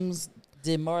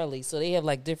did Marley, so they have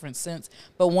like different scents.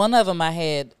 But one of them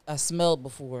I smelled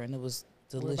before, and it was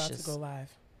delicious. We're about to go live.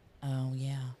 Oh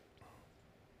yeah,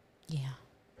 yeah.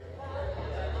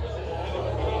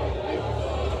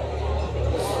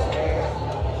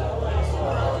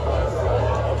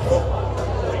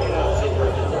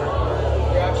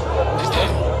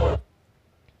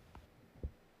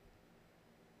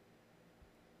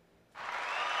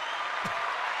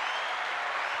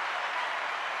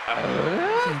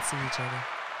 Can't see each other.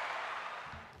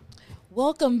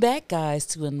 Welcome back, guys,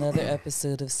 to another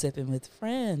episode of Sipping with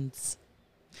Friends.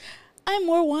 I'm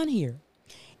Morwan here,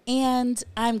 and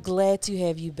I'm glad to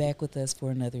have you back with us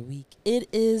for another week. It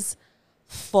is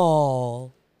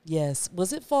fall. Yes.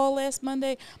 Was it fall last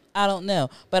Monday? I don't know.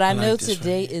 But I know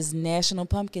today is National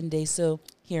Pumpkin Day, so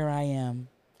here I am.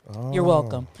 Oh. You're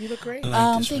welcome. You look great.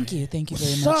 Thank you. Thank you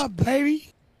very much. What's up,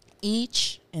 baby?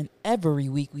 Each and every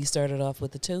week we started off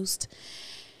with a toast.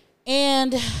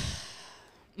 And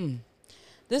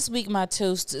this week my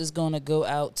toast is going to go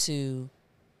out to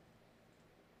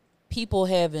people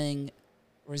having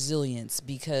resilience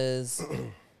because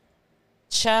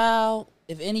child,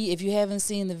 if you haven't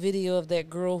seen the video of that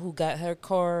girl who got her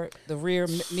car, the rear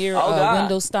mirror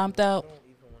window stomped out,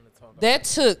 that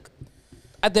took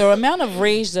the amount of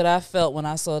rage that I felt when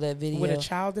I saw that video. With a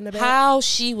child in the back? How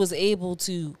she was able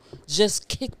to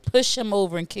just push him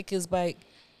over and kick his bike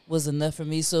was enough for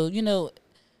me. So,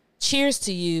 cheers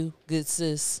to you, good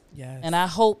sis. Yes. And I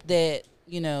hope that,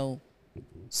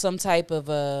 some type of,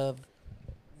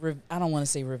 I don't want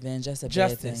to say revenge. That's a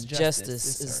bad thing.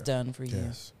 Justice is done for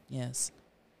you. Yes.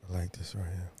 I like this right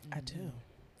here. I do.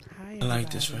 Hi, everybody. I like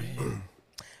this right here.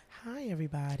 Hi,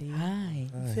 everybody. Hi.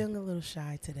 I'm feeling a little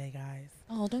shy today, guys.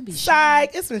 Oh, don't be shy.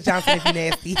 It's Miss Johnson if you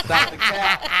nasty. Stop the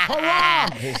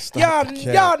cap.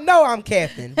 Y'all know I'm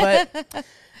capping. But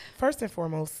first and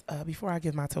foremost, before I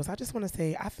give my toast, I just want to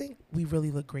say I think we really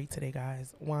look great today,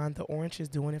 guys. Juan, the orange is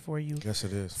doing it for you. Yes,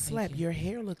 it is. Slap, your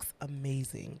hair looks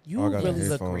amazing. You I got really the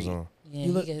look headphones great. on. Yeah,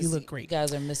 You look great. You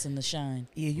guys are missing the shine.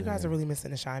 Yeah, you guys are really missing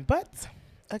the shine. But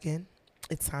again,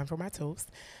 it's time for my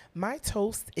toast. My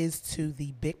toast is to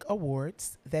the BIC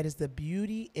Awards. That is the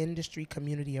Beauty Industry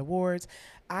Community Awards.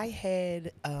 I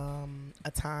had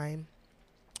a time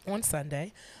on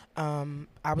Sunday.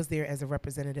 I was there as a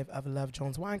representative of Love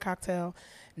Jones Wine Cocktail.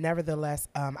 Nevertheless,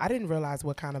 I didn't realize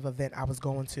what kind of event I was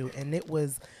going to, and it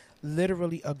was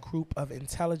literally a group of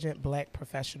intelligent black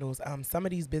professionals. Some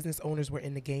of these business owners were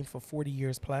in the game for 40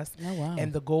 years plus. Oh, wow.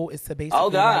 And the goal is to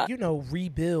basically,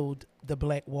 rebuild the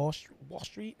black Wall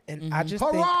Street. And I just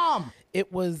think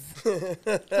it was...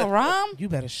 Haram? You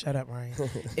better shut up, Ryan.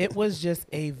 It was just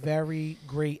a very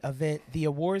great event. The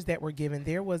awards that were given,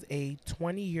 there was a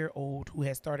 20-year-old who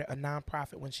had started a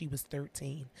nonprofit when she was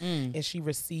 13. And she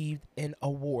received an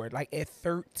award. Like at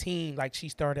 13, like she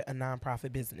started a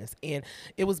nonprofit business. And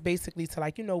it was basically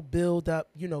to build up,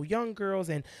 young girls,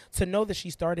 and to know that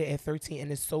she started at 13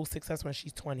 and is so successful when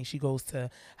she's 20. She goes to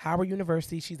Howard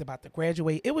University. She's about to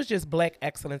graduate. It was just black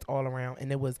excellence all around, and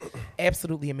it was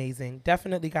absolutely amazing.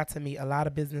 Definitely got to meet a lot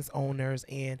of business owners,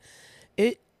 and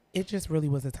it just really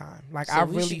was a time. Like, so I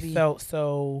really felt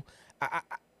so...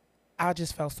 I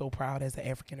just felt so proud as an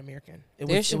African American.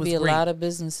 There should be a lot of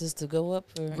businesses to go up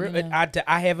for.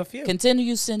 I have a few.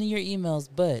 Continue sending your emails,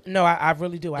 but no, I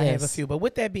really do. I have a few. But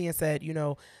with that being said,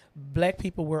 black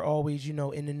people were always, in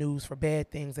the news for bad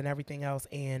things and everything else,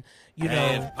 and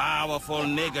powerful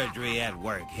niggardry at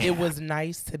work. Yeah. It was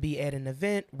nice to be at an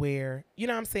event where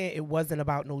what I'm saying, it wasn't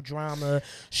about no drama,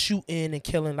 shooting and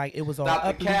killing. Like, it was all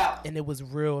uplift, and it was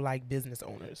real like business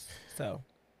owners. So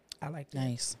I like that.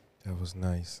 Nice. That was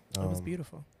nice. It was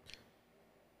beautiful.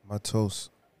 My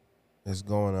toast is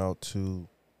going out to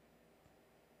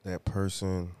that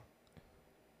person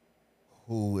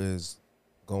who is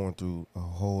going through a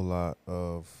whole lot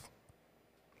of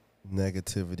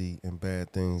negativity and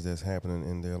bad things that's happening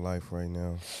in their life right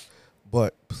now.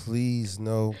 But please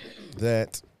know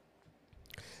that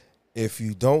if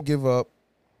you don't give up,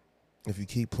 if you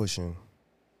keep pushing,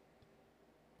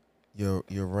 your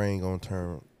rain gonna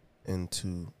turn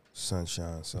into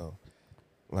sunshine. So,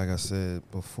 like I said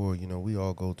before, we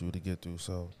all go through to get through.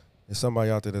 So, there's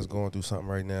somebody out there that's going through something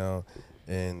right now,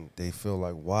 and they feel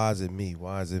like, why is it me?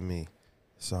 Why is it me?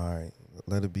 It's all right.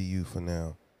 Let it be you for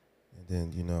now.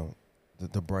 And then,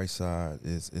 the bright side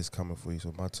is coming for you.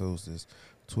 So, my toast is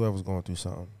to whoever's going through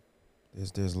something,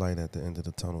 there's light at the end of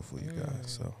the tunnel for you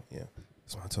guys. So, yeah,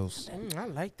 it's my toast. I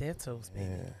like that toast, baby.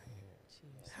 Yeah.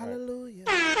 Hallelujah.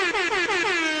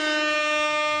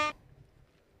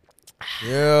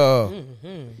 Yeah.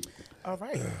 All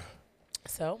right.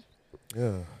 So,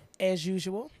 yeah. As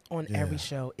usual, on every Yeah.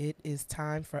 show, it is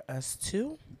time for us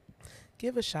to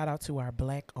give a shout out to our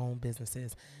Black-owned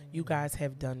businesses. You guys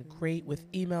have done great with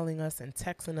emailing us and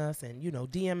texting us and,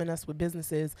 DMing us with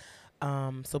businesses.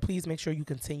 So please make sure you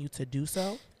continue to do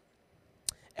so.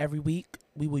 Every week,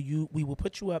 we will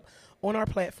put you up on our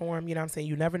platform. You know what I'm saying?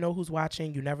 You never know who's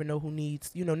watching. You never know who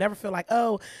needs, never feel like,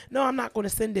 oh, no, I'm not going to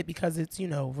send it because it's,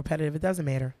 repetitive. It doesn't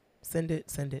matter. Send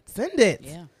it.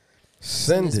 Yeah.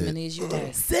 Send as it. many as you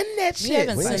like. Send that We shit.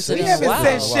 haven't sent We it in a haven't while.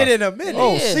 sent shit in a minute.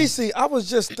 Oh, Yeah. Cece, I was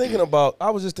just thinking about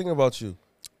you.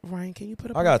 Ryan, can you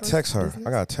put up? I our gotta first text her. business? I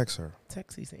gotta text her.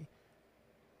 Text Cece.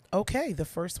 Okay, the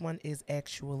first one is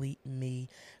actually me.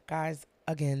 Guys,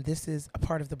 again, this is a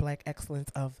part of the Black Excellence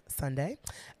of Sunday.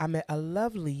 I met a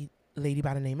lovely lady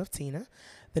by the name of Tina.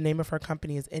 The name of her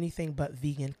company is Anything But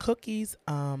Vegan Cookies.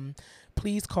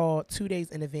 Please call 2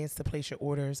 days in advance to place your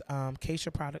orders.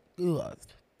 Keisha product. Ugh,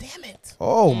 damn it.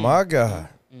 Oh my God.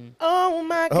 Oh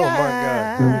my God. Oh my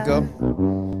God. Here we go.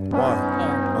 One.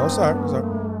 Oh, sorry.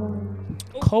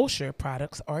 Kosher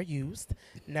products are used.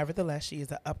 Nevertheless, she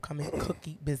is an upcoming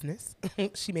cookie business.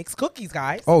 She makes cookies,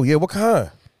 guys. Oh yeah, what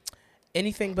kind?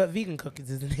 Anything But Vegan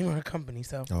Cookies is the name of her company.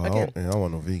 So Oh, again, I don't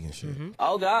want no vegan shit.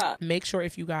 Oh God. make sure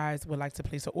if you guys would like to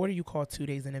place an order, you call 2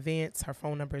 days in advance. Her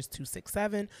phone number is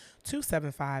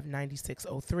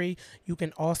 267-275-9603. You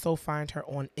can also find her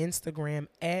on Instagram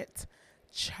at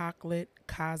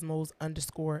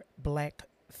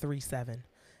chocolatecosmos_black37.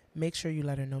 Make sure you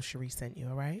let her know Cherie sent you,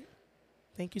 all right?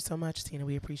 Thank you so much, Tina.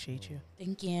 We appreciate you.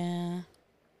 Thank you.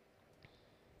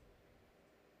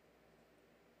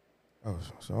 Oh,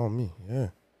 so on me, yeah.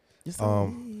 It's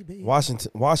on me, baby.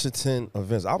 Washington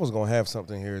events. I was gonna have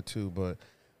something here too, but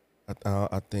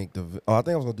I think I think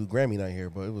I was gonna do Grammy night here,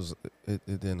 but it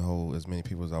didn't hold as many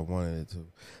people as I wanted it to.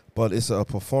 But it's a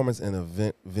performance and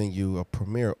event venue, a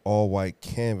premier all-white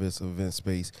canvas event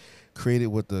space created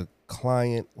with the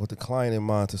client in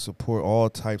mind to support all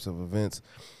types of events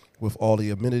with all the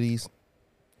amenities.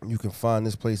 You can find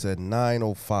this place at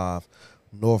 905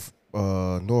 North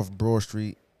Broad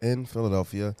Street in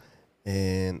Philadelphia,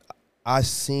 and I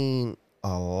seen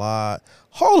a lot.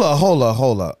 Hold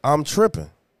up. I'm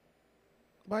tripping.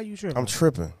 Why are you tripping? I'm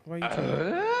tripping. Why are you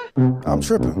tripping? I'm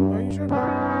tripping. Why are you tripping?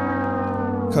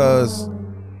 Cause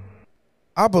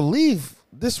I believe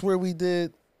this where we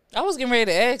did. I was getting ready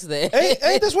to ask that.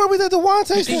 Ain't this where we did the wine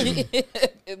tasting?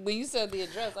 When you said the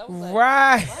address, I was like,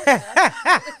 Right.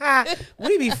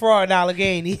 We be frauding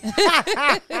Allegheny.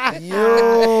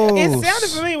 Yo. It sounded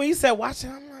familiar when you said watch it.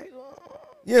 I'm like, oh.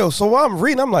 Yeah. So while I'm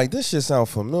reading, I'm like, this shit sound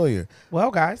familiar.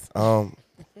 Well, guys.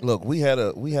 Look, we had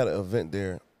an event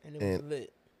there. And it was And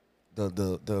lit.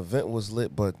 The event was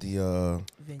lit, but the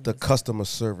Venues. customer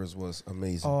service was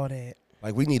amazing. All that.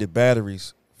 Like we needed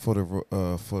batteries for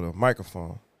the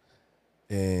microphone,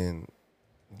 and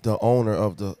the owner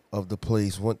of the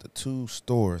place went to 2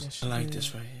 stores I like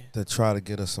this right here. to try to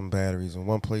get us some batteries, and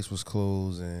one place was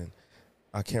closed, and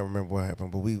I can't remember what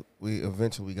happened, but we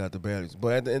eventually got the batteries.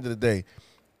 But at the end of the day,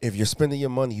 if you're spending your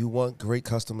money, you want great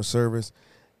customer service,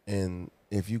 and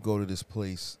if you go to this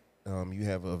place, you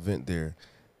have an event there,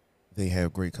 they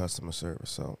have great customer service.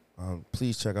 So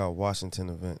please check out Washington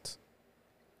Events.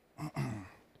 Oh,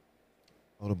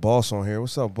 the boss on here.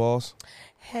 What's up, boss?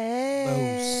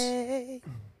 Hey.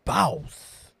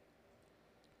 Boss.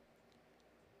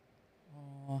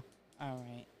 oh, all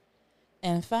right.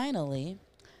 And finally,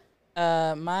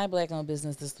 my black-owned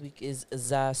business this week is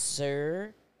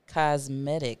Zasur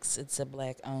Cosmetics. It's a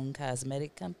black-owned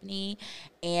cosmetic company,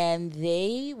 and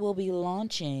they will be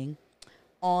launching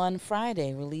on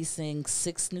Friday, releasing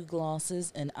 6 new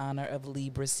glosses in honor of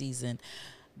Libra season.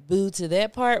 Boo to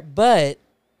that part, but,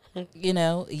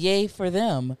 yay for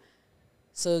them.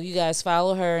 So you guys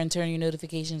follow her and turn your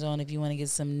notifications on if you want to get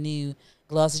some new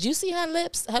glosses. You see her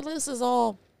lips? Her lips is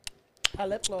all, Her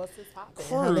lip gloss is popping.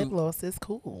 Crew. Her lip gloss is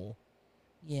cool.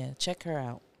 yeah, check her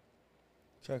out.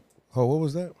 Check. Oh, what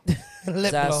was that?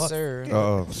 Lip gloss. Zasur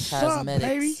Uh-oh. Cosmetics.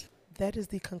 baby? That is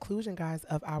the conclusion, guys,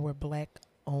 of our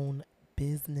black-owned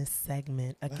business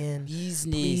segment. Again, Business.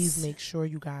 please make sure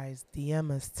you guys DM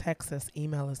us, text us,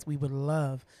 email us. We would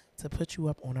love to put you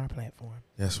up on our platform.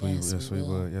 Yes, we Yes, we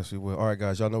will. would. Yes, we will. All right,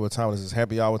 guys, y'all know what time it is. It's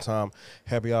happy hour time.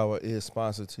 Happy hour is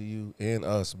sponsored to you and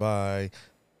us by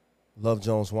Love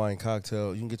Jones Wine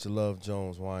Cocktail. You can get your Love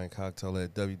Jones Wine Cocktail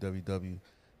at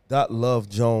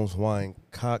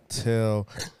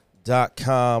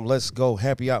www.lovejoneswinecocktail.com. Let's go.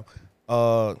 Happy hour.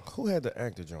 Who had the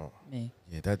actor, John? Me.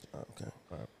 Yeah, that. Okay.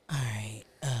 All right.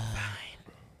 All right.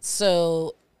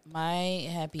 So my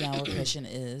happy hour question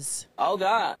is: Oh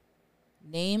God.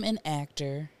 name an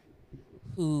actor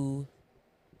who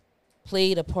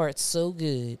played a part so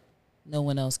good no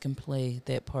one else can play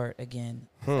that part again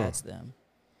besides them.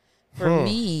 For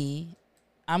me,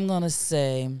 I'm gonna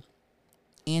say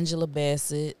Angela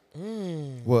Bassett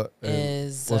What?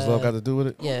 is What's love got to do with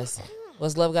it? Yes.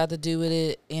 What's Love Got to Do with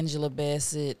It? Angela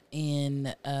Bassett in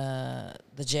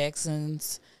The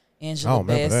Jacksons. Angela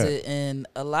Bassett in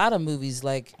a lot of movies.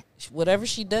 Like whatever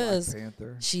she does,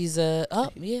 Panther. she's nobody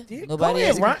Go ahead,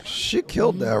 else. Ron. She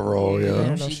killed that role, Yeah.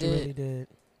 yeah. No, she she did. really did.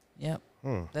 Yep.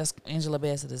 Hmm. That's Angela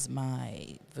Bassett is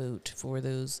my vote for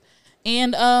those.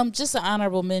 And just an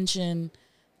honorable mention.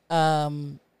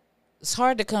 It's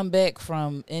hard to come back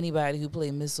from anybody who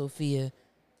played Miss Sophia,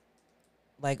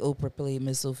 like Oprah played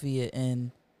Miss Sophia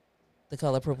in The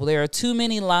Color Purple. There are too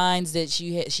many lines that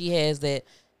she has that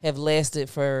have lasted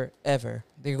forever.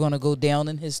 They're going to go down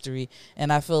in history,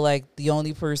 and I feel like the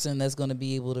only person that's going to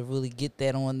be able to really get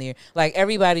that on there, like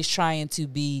everybody's trying to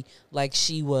be like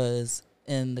she was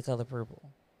in The Color Purple.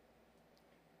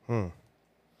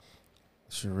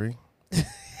 Cherie?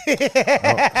 He This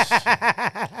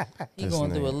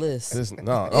going through a nigga. list.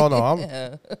 I'm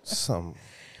Yeah. some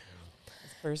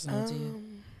It's personal to you.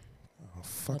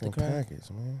 fucking cry. package,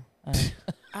 man.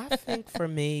 I think for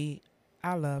me,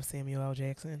 I love Samuel L.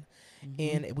 Jackson,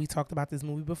 and we talked about this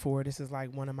movie before. This is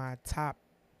like one of my top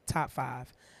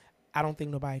 5. I don't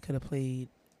think nobody could have played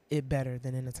it better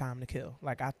than In the Time to Kill.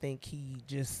 Like I think he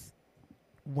just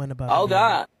went above. Oh and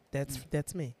beyond. God.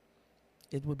 That's me.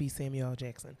 It would be Samuel L.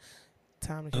 Jackson.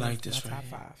 Time to Kill like is this my right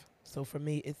top here. 5. So for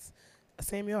me, it's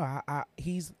Samuel. I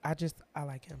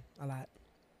like him a lot.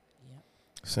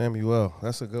 Samuel,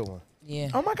 that's a good one. Yeah.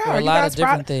 Oh my God, For are a you lot guys of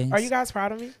different proud? things. Are you guys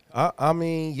proud of me? I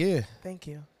mean, yeah. Thank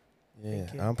you. Yeah,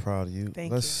 Thank you. I'm proud of you.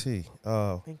 Thank Let's see.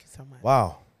 Thank you so much.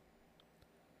 Wow.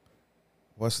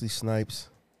 Wesley Snipes.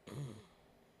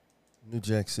 New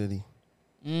Jack City.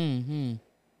 Mm-hmm.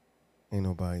 Ain't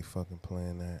nobody fucking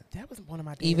playing that. That was one of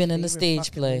my Even dad's in the favorite stage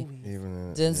fucking play. movies. Even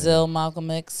in, Denzel, Malcolm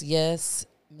X, yes.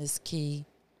 Miss Key.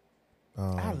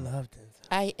 I love Denzel.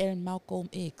 I am Malcolm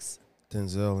X.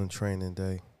 Denzel in Training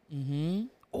Day. Mm-hmm.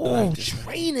 Oh,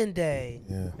 Training Day.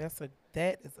 Yeah.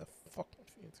 That is a fucking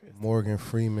fantastic. Morgan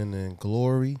Freeman in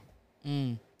Glory.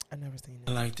 Mm. I never seen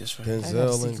I that. like this right I here. gotta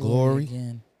Denzel see in Glory.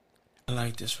 again. I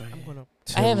like this right I'm here. gonna.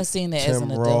 I haven't seen that as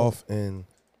Tim an adult. Roth in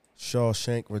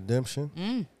Shawshank Redemption.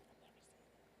 Mm.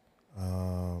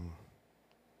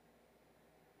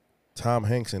 Tom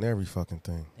Hanks in every fucking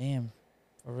thing. Damn.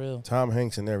 For real. Tom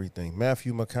Hanks in everything.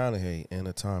 Matthew McConaughey in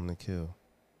A Time to Kill.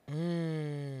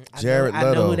 Jared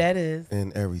Leto. I know who that is.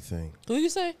 In everything. Who you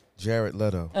say? Jared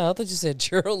Leto. Oh, I thought you said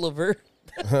Gerald Levert.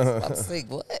 I was about to say,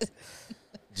 what?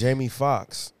 Jamie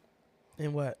Foxx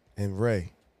And what? in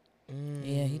Ray.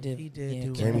 Yeah, he did. He did Yeah,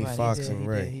 do Jamie Nobody Foxx did. and He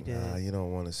Ray. did, he did. Nah, you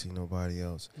don't want to see nobody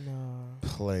else No.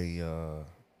 play.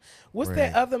 What's Ray.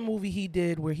 that other movie he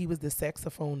did where he was the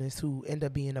saxophonist who ended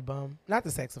up being a bum? Not the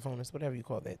saxophonist, whatever you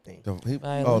call that thing. The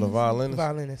Violinist? violinist.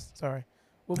 Violinist. Sorry.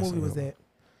 What That's movie a was good that?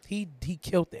 He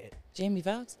killed that. Jamie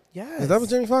Foxx? Yes. Is that what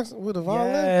Jamie Foxx with the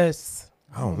violin? Yes.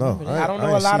 I don't know. remember that. I don't know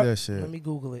I a ain't lot see of. that shit. Let me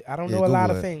Google it. I don't Yeah, know a lot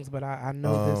Google of it. things, but I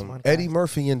know this one. Eddie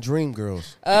Murphy in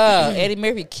Dreamgirls. Oh, Eddie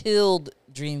Murphy killed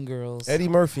Dreamgirls. Eddie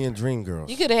Murphy in Dreamgirls.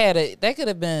 You could have had it. That could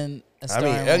have been a I star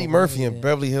mean, in Eddie one Murphy movie. in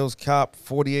Beverly Hills Cop,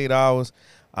 48 Hours.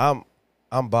 I'm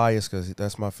biased because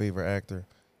that's my favorite actor.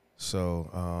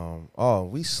 So,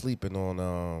 we sleeping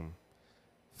on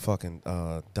fucking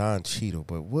Don Cheadle.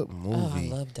 But what Oh, I movie?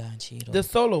 love Don Cheadle. The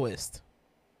Soloist.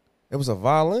 It was a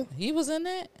violin. He was in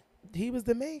that? He was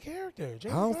the main character. I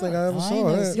Jamie don't think Foxx. I ever I ain't saw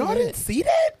never that. seen Y'all didn't see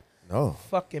that? No,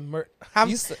 Fucking You I'm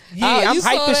you hyped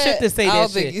saw as shit that? to say I that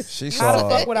don't think shit. you- she you saw How the it.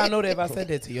 fuck would I know that if I said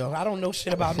that to y'all? I don't know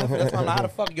shit about nothing. That's why I'm like, how the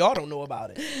fuck y'all don't know about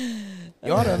it?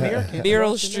 Y'all the Americans. Meryl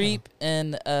Y'all should know. Streep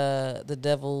and The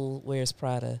Devil Wears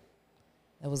Prada.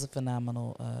 That was a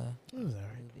phenomenal It was all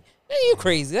right. movie. Man, you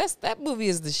crazy. That movie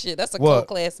is the shit. That's a What? cult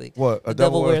classic. What? The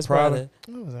Devil Wears Prada.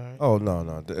 It was all right. Oh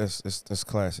no, it's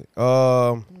classic. It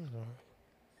was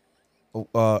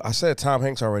all right. I said Tom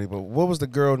Hanks already, but what was the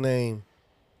girl name?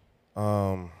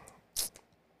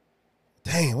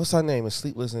 Dang, what's her name in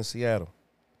Sleepless in Seattle?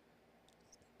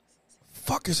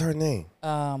 Fuck is her name?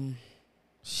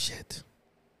 Shit,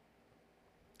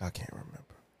 I can't remember.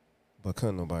 But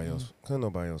couldn't nobody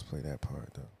else play that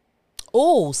part though.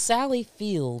 Oh, Sally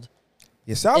Field.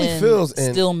 Yeah, Sally in Fields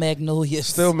and Still Magnolias.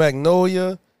 Still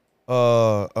Magnolia.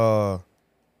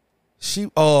 She.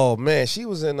 Oh man, she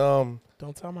was in Don't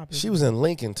tell my business. She was in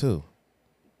Lincoln too.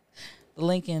 The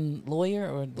Lincoln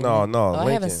Lawyer or the No, no,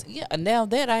 I haven't. Lincoln. Yeah, now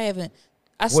that I haven't.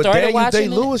 I What, started Daniel watching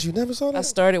Day-Lewis? You never saw it. I that?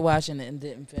 started watching it and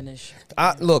didn't finish.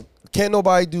 Look, can't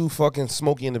nobody do fucking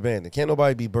Smokey and the Bandit. Can't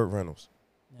nobody be Burt Reynolds.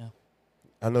 No.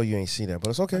 I know you ain't seen that, but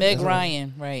it's okay. Meg It's all right.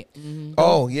 Ryan, right? Mm-hmm.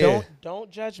 Oh yeah,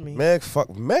 Don't judge me. Meg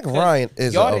Ryan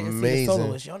is Y'all didn't see the amazing.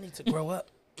 soloist. Y'all need to grow up.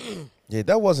 Yeah,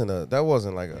 that wasn't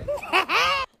like a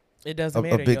It doesn't A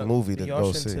matter. big Y'all- movie to y'all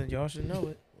go should- see. Y'all should know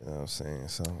it. you know what I'm saying.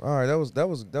 So all right, that was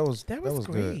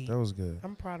good. great. That was good.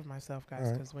 I'm proud of myself, guys,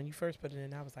 Alright. because when you first put it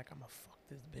in, I was like, I'm gonna fuck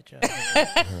this bitch up.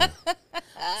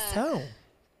 So,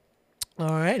 all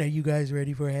right, are you guys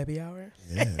ready for a happy hour?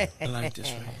 Yeah. I like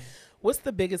this right here. What's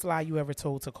the biggest lie you ever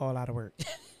told to call out of work?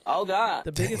 Oh, God.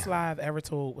 The biggest lie I've ever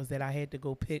told was that I had to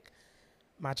go pick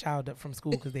my child up from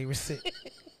school because they were sick.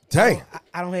 Damn.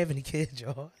 I don't have any kids,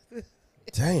 y'all.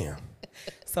 Damn.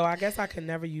 So I guess I can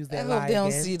never use I that hope lie they don't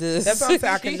again. see this. That's what I'm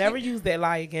saying. I can never use that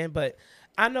lie again. But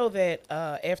I know that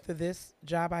after this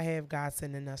job I have, God's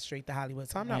sending us straight to Hollywood.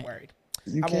 So I'm not Right. worried.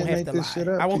 You I can't won't have make to this lie. shit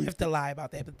up. I won't You- have to lie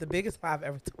about that. But the biggest lie I've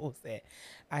ever told was that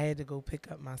I had to go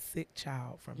pick up my sick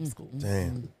child from school.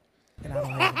 Damn. And I don't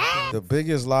have any The kids.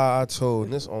 biggest lie I told,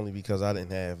 and this only because I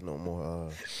didn't have no more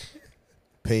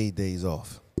paid days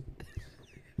off.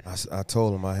 I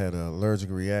told him I had an allergic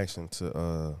reaction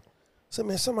to. Said,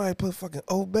 man, somebody put fucking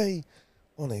Obey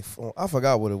on their phone. I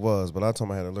forgot what it was, but I told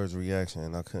him I had an allergic reaction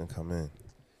and I couldn't come in.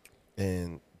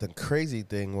 And the crazy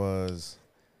thing was,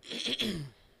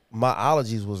 my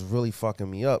allergies was really fucking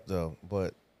me up though.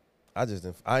 But I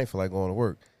ain't feel like going to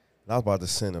work. And I was about to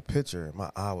send a picture.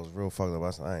 My eye was real fucked up.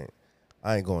 I said,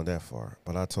 I ain't going that far.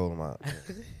 But I told him I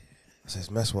said, it's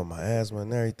messing with my asthma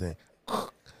and everything. Like,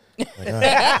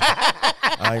 I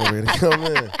ain't gonna be able to come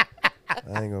in.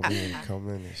 I ain't gonna be able to come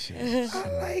in and shit.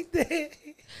 I like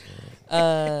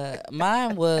that.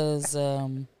 Mine was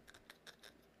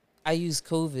I used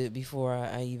COVID before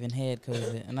I even had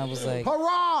COVID, and I was like,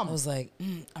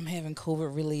 I'm having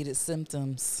COVID related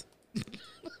symptoms,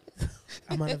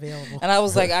 I'm unavailable. and I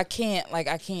was like, I can't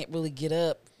really get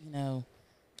up, you know.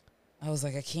 I was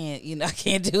like, I can't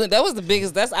do it. That was the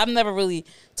biggest. I've never really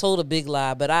told a big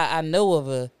lie, but I know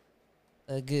of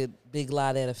a good big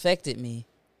lie that affected me.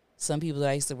 Some people that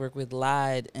I used to work with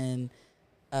lied and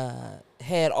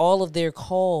had all of the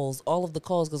calls,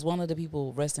 because one of the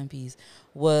people, rest in peace,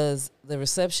 was the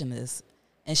receptionist,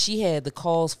 and she had the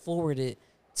calls forwarded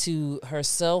to her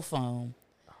cell phone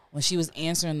when she was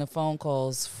answering the phone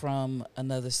calls from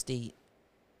another state.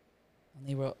 And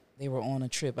they were on a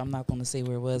trip. I'm not going to say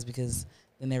where it was because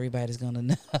then everybody's going to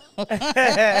know. Oh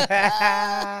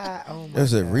my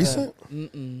Is it God. recent?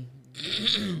 Mm-mm.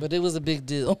 But it was a big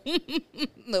deal.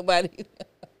 Nobody.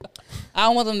 I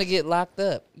don't want them to get locked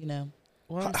up, you know.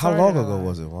 Well, I'm How sorry long to ago lie.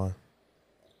 was it, Juan?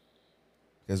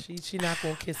 She not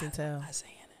gonna kiss and tell. I'm not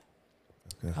saying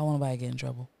it. Okay. I want nobody to get in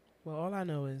trouble. Well, all I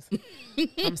know is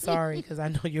I'm sorry because I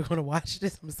know you're gonna watch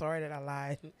this. I'm sorry that I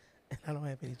lied, and I don't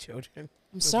have any children.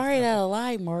 I'm sorry that I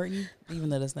lied, Martin. Even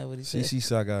though that's not what he said. CC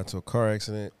said I got into a car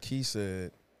accident. Key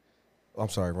said, I'm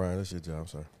sorry, Ryan, that's your job. I'm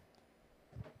sorry.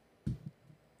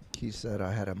 He said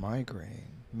I had a migraine.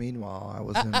 Meanwhile, I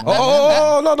was in my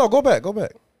Oh, no, go back.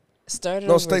 Started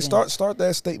No, over again. start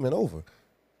that statement over.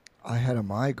 I had a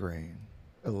migraine.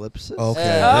 Ellipsis.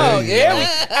 Okay. Oh there you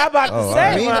yeah, go. I'm about to Oh,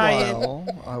 say, all Ryan.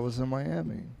 Meanwhile, I was in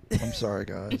Miami. I'm sorry,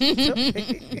 guys.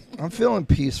 I'm feeling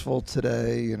peaceful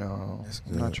today. You know, That's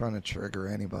I'm not good. trying to trigger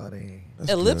anybody.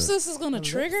 That's Ellipsis is going to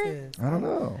trigger? Ellipsis. I don't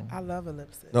know. I love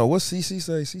ellipsis. good. No, what CC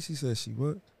say? CC said she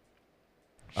what?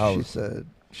 Oh. She said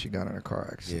she got in a car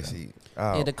Yeah, accident. see.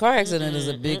 Yeah, the car accident is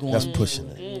a big one. That's pushing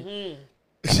it.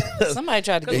 Somebody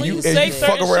tried to Because get when you- you and say you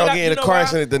certain fuck around shit, getting you a know car why?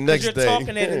 accident the 'Cause next you're day.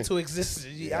 talking that into existence.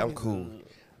 Yeah, I'm cool.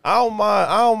 I don't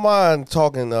mind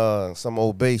talking some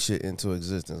Obey shit into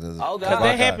existence. Oh, God. Because my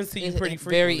that happens to you It- pretty it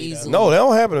frequently. very though. easily. No, that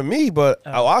don't happen to me, but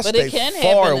I But stay it can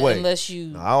far happen away. unless you,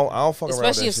 No, I don't fuck around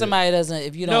especially that if shit. somebody doesn't,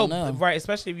 if you don't know. Right,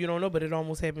 especially if you don't know, but it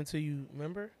almost happened to you,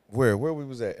 remember? Where we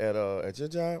was at your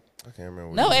job? I can't remember.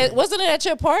 where No, we was at. wasn't it at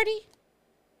your party?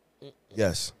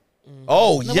 Yes.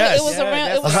 Oh No, yes. It was Yeah, around.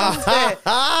 that's It was. what I said.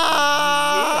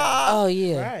 Oh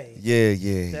yeah. Right. Yeah.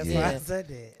 That's Yeah. why I said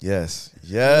that. Yes.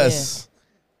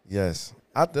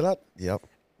 Yep.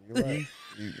 You're right.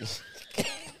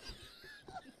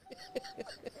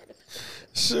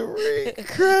 Cherie,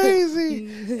 crazy.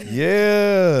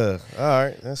 Yeah. All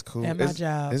right, that's cool. At my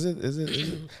job. Is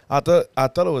it? I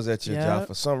thought it was at your Yeah. job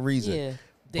for some reason. Yeah.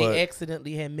 They But-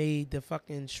 accidentally had made the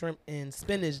fucking shrimp and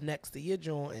spinach next to your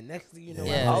joint, and next thing you know,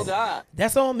 Yes. Oh, God.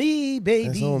 that's on me, baby.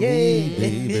 That's on Yay. me,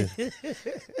 baby.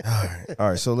 All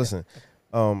right. So listen,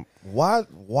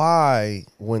 why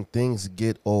when things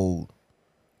get old,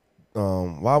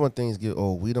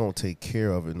 we don't take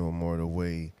care of it no more the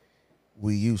way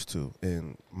we used to.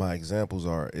 And my examples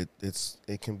are it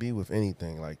can be with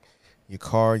anything, like your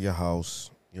car, your house,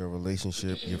 your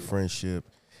relationship, your friendship,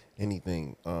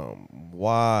 anything,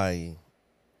 why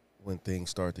when things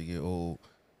start to get old,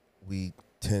 we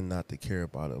tend not to care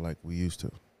about it like we used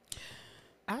to?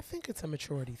 I think it's a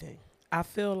maturity thing. I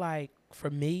feel like for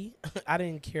me, I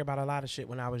didn't care about a lot of shit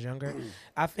when I was younger.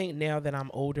 I think now that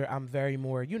I'm older, I'm very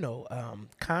more,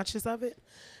 conscious of it.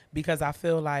 Because I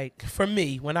feel like, for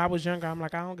me, when I was younger, I'm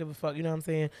like, I don't give a fuck, you know what I'm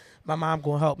saying? My mom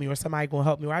going to help me or somebody going to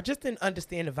help me. Or I just didn't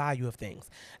understand the value of things.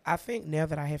 I think now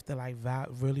that I have to, like,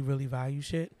 really, really value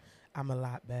shit, I'm a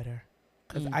lot better.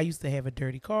 Because I used to have a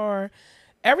dirty car.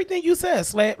 Everything you said,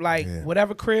 Slap, like,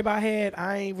 whatever crib I had,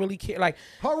 I ain't really care. Like,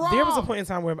 there was a point in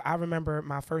time where I remember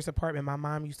my first apartment, my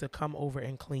mom used to come over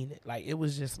and clean it. Like, it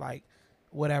was just, like,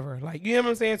 whatever. Like, you know what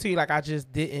I'm saying to you? Like, I just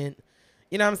didn't.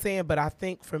 You know what I'm saying? But I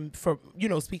think from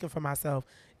speaking for myself,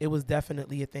 it was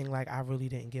definitely a thing like I really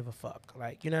didn't give a fuck.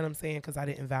 Like, you know what I'm saying? Because I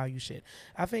didn't value shit.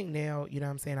 I think now, you know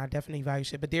what I'm saying, I definitely value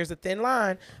shit. But there's a thin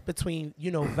line between,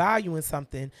 valuing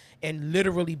something and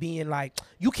literally being like,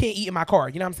 you can't eat in my car.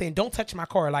 You know what I'm saying? Don't touch my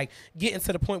car. Like, getting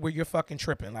to the point where you're fucking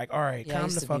tripping. Like, all right,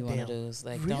 calm the fuck down. One of those,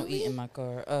 like, don't eat in my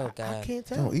car. Oh, God. I can't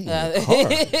tell. Don't eat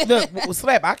in the car. Look,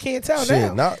 Slap, I can't tell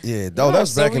shit, now.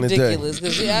 That's back in the day. Ridiculous.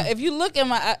 Because if you look at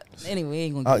my... anyway, we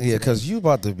ain't going to get because you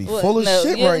about to be full of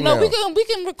shit right now. No, we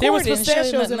can record there was it and show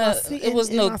you. It was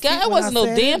no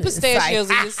damn pistachios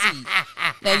in your seat.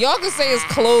 Now y'all can say it's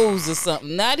clothes or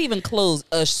something. Not even clothes,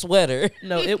 a sweater.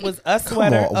 No, it was a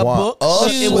sweater, a book, a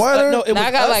sweater. No, it was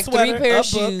I got like sweater, 3 pair of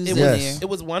shoes in there. It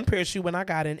was 1 pair of shoe when I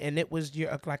got in, and it was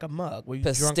like a mug where you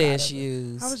drunk out of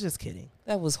pistachios. I was just kidding.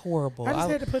 That was horrible. I just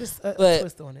had to put a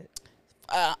twist on it.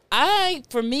 I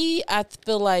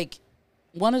feel like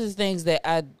one of the things that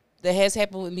has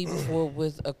happened with me before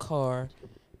with a car,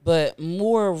 but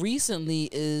more recently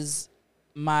is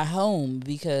my home,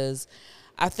 because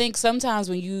I think sometimes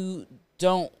when you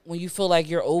feel like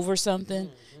you're over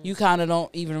something, you kind of don't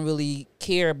even really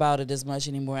care about it as much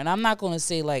anymore. And I'm not going to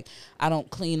say like I don't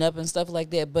clean up and stuff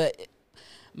like that, but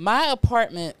my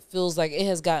apartment feels like it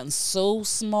has gotten so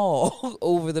small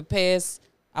over the past,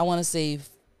 I want to say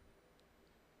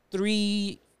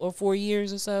 3 or 4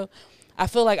 years or so. I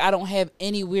feel like I don't have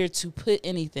anywhere to put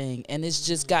anything, and it's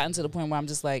just gotten to the point where I'm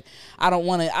just like, I don't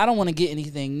want to get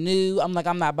anything new. I'm like,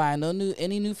 I'm not buying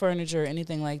any new furniture or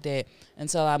anything like that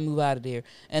until I move out of there.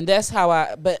 And that's how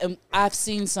I've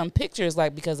seen some pictures,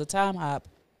 like, because of Time Hop,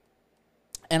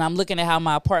 and I'm looking at how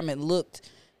my apartment looked,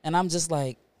 and I'm just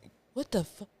like, what the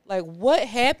fuck? Like, what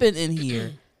happened in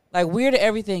here? Like, where did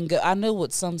everything go? I know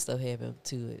what some stuff happened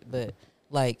to it, but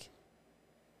like,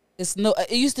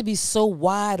 it used to be so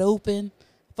wide open.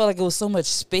 I felt like it was so much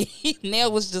space.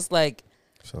 Now it's just like,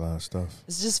 it's a lot of stuff.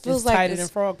 It just feels it's like tighter than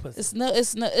frog pussy. It's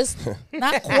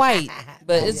not quite,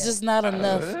 but it's just not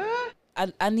enough.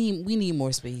 We need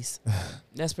more space.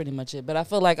 That's pretty much it. But I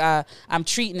feel like I'm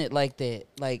treating it like that,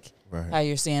 like how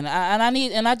you're saying.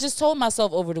 I just told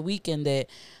myself over the weekend that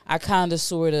I kind of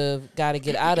sort of got to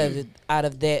get out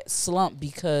of that slump,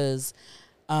 because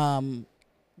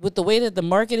with the way that the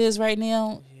market is right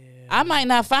now, I might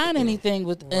not find anything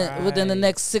within the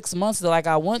next 6 months that like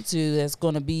I want to, that's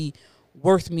going to be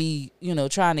worth me,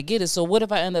 trying to get it. So what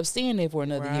if I end up staying there for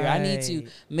another year? I need to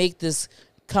make this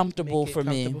comfortable for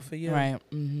me. For you. Right.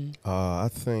 Mm-hmm. I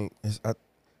think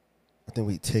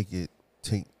we take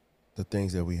the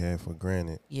things that we have for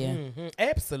granted. Yeah. Mm-hmm.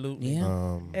 Absolutely.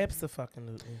 Yeah.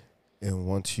 Absolutely. And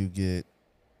once you get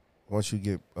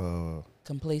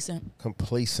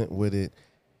complacent with it,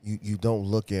 you don't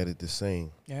look at it the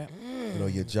same. Yeah.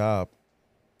 Your job,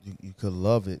 you could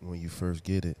love it when you first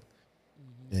get it.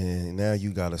 And now you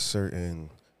got a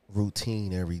certain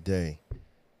routine every day.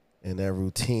 And that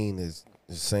routine is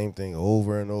the same thing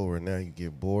over and over. And now you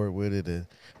get bored with it. And,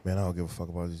 man, I don't give a fuck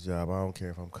about this job. I don't care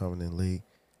if I'm coming in late.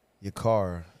 Your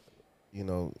car,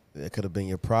 it could have been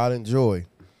your pride and joy.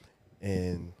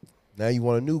 And now you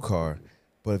want a new car.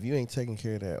 But if you ain't taking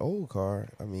care of that old car,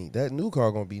 I mean, that new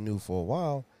car going to be new for a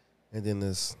while. And then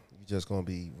you're just going to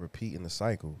be repeating the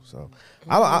cycle. So,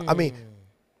 I mean,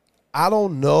 I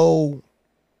don't know.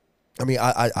 I mean,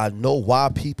 I know why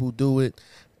people do it.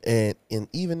 And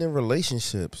even in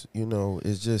relationships,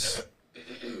 it's just,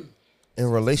 in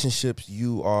relationships,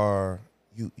 you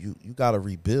got to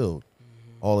rebuild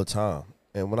all the time.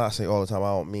 And when I say all the time, I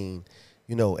don't mean,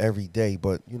 every day.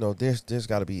 But, there's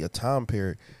got to be a time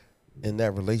period in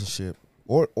that relationship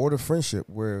or the friendship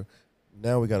where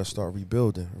now we got to start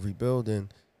rebuilding. Rebuilding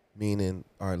meaning,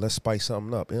 all right, let's spice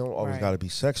something up. It don't always got to be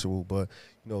sexual, but,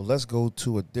 let's go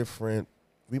to a different,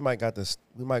 we might go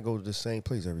to the same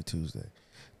place every Tuesday.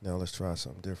 Now let's try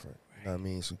something different. You know what I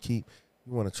mean? So you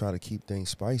want to try to keep things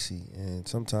spicy, and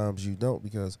sometimes you don't,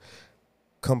 because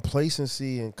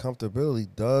complacency and comfortability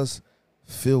does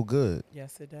feel good.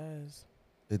 Yes, it does.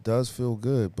 It does feel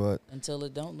good, but Until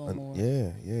it don't no more.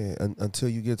 yeah. Until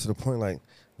you get to the point like,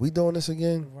 we doing this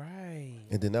again, Right.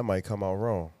 and then that might come out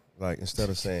wrong. Like instead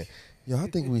of saying, yo, I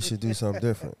think we should do something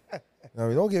different. I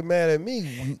mean, don't get mad at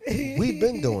me. We've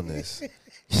been doing this.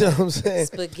 You know what I'm saying?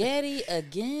 Spaghetti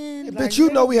again. Bitch, you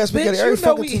know we have spaghetti Bitch, every you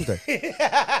know fucking Tuesday.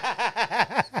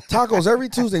 Tacos every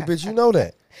Tuesday, bitch. You know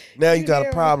that. Now you got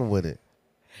a problem with it.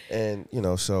 And, you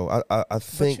know, so I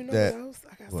think but you know that. what else?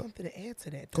 I got what? something to add to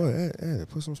that. Go though. ahead, add it.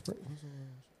 Put some sugar on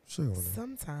there.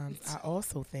 Sometimes I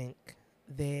also think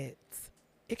that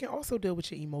it can also deal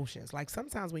with your emotions. Like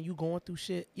sometimes when you going through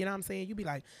shit, you know what I'm saying? You be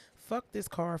like, fuck this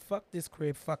car, fuck this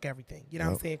crib, fuck everything. You know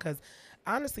what I'm saying? Because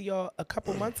honestly, y'all, a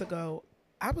couple months ago,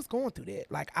 I was going through that.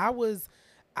 Like I was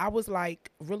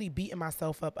like really beating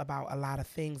myself up about a lot of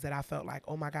things that I felt like,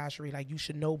 oh my gosh, Sheree, like you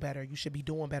should know better. You should be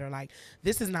doing better. Like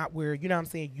this is not where, you know what I'm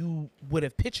saying, you would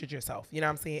have pictured yourself, you know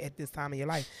what I'm saying, at this time in your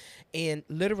life. And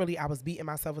literally I was beating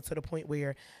myself up to the point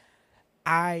where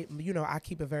I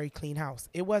keep a very clean house.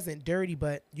 It wasn't dirty,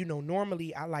 but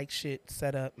normally I like shit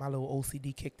set up. My little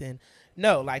OCD kicked in.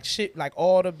 No, like shit, like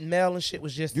all the mail and shit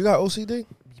was just. You got OCD?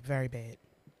 Very bad.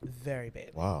 Very bad.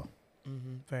 Wow.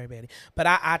 Very badly. But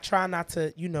I try not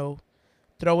to,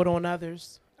 throw it on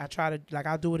others. I try to, like,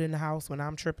 I'll do it in the house when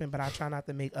I'm tripping, but I try not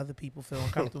to make other people feel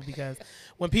uncomfortable because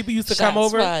when people used to come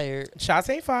over. Shots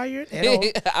ain't fired at all.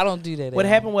 I don't do that. What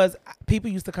happened was people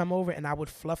used to come over and I would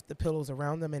fluff the pillows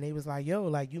around them and they was like, yo,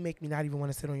 like, you make me not even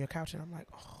want to sit on your couch. And I'm like,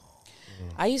 oh.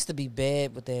 I used to be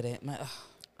bad with that.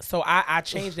 So I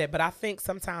changed that. But I think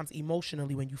sometimes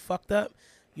emotionally when you fucked up,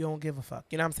 you don't give a fuck.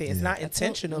 You know what I'm saying? It's not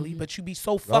intentionally, but you be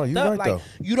so fucked up. Right, like, though.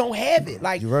 you don't have it.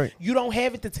 Like, You're right. you don't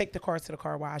have it to take the car to the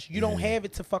car wash. You don't have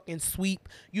it to fucking sweep.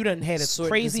 You done had a Sort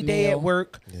crazy this day meal. at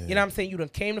work. Yeah. You know what I'm saying? You done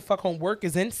came to fuck home. Work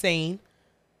is insane.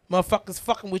 Motherfuckers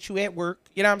fucking with you at work.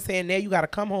 You know what I'm saying? Now you got to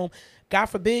come home. God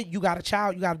forbid you got a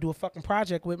child you got to do a fucking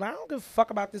project with. I don't give a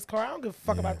fuck about this car. I don't give a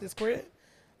fuck about this crib.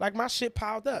 Like, my shit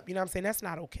piled up. You know what I'm saying? That's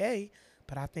not okay.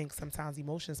 But I think sometimes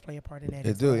emotions play a part in that.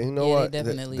 It do. You know Yeah, what? they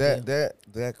definitely do.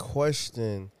 That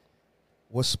question,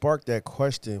 what sparked that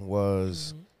question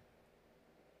was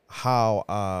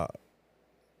how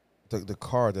the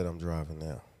car that I'm driving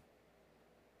now.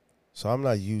 So I'm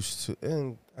not used to,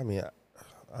 and I mean,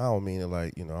 I don't mean it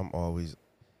like, I'm always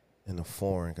in the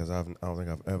foreign because I don't think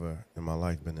I've ever in my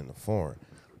life been in the foreign.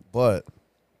 But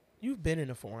You've been in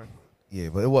a foreign. yeah,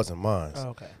 but it wasn't mine. Oh,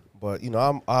 okay. But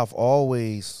I've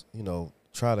always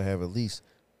try to have at least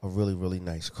a really, really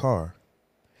nice car.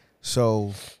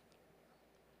 So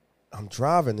I'm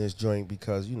driving this joint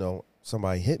because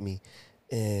somebody hit me,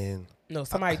 and No,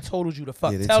 somebody told you to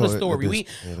fuck. Yeah, they Tell the told- story. the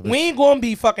bitch- the We ain't gonna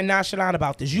be fucking nonchalant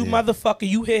about this. You Yeah. motherfucker,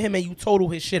 you hit him and you total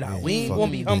his shit out. Yeah, We you ain't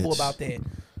gonna be fucking humble bitch. about that.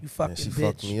 You fucking she bitch.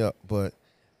 fucked me up. But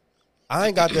I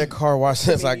ain't got that car washed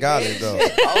since I got it though.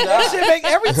 That shit make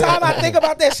every time I think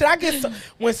about that shit, I get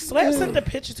when Slab sent the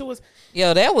picture to us.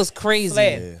 Yo, that was crazy.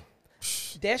 Slab,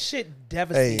 Yeah. that shit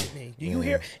devastated Hey, me. Do you man.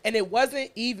 hear? And it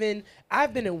wasn't even.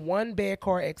 I've been in one bad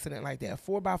car accident like that.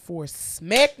 4x4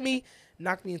 smacked me,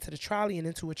 knocked me into the trolley and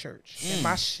into a church. And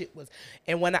my shit was.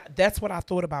 And that's what I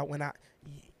thought about when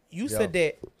you said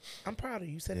that. I'm proud of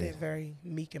you. You said that very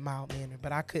meek and mild manner,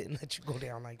 but I couldn't let you go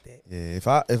down like that.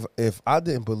 Yeah, if I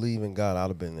didn't believe in God, I'd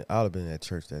have been at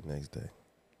church that next day.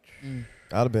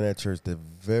 I'd have been at church the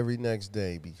very next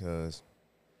day because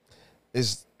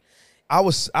I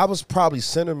was probably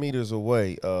centimeters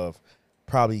away of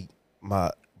probably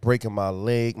breaking my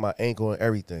leg, my ankle, and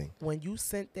everything. When you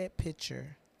sent that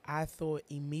picture, I thought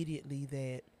immediately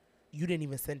that you didn't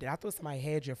even send it. I thought somebody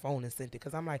had your phone and sent it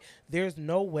because I'm like, there's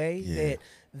no way that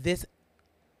this,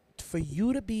 for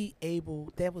you to be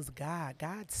able, that was God.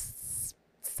 God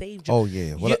saved you. Oh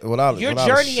yeah, Your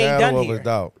journey ain't done of here. a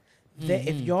doubt. That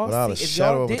if y'all Without a see, if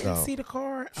shadow y'all of a didn't doubt. see the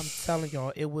car, I'm telling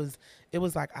y'all, it was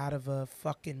like out of a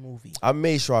fucking movie. I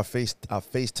made sure I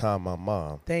FaceTime my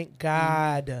mom Thank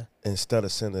God. instead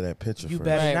of sending that picture. You first.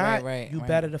 better not. Right, you right.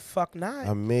 better the fuck not.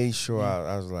 I made sure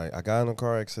I was like, I got in a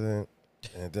car accident,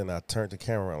 and then I turned the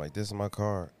camera around like, this is my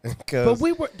car. But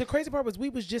the crazy part was we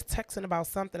was just texting about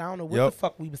something. I don't know what the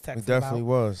fuck we was texting it definitely about.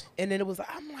 was. And then it was,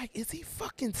 I'm like, is he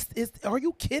fucking, are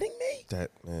you kidding me? That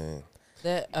man.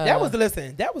 That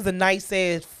was a nice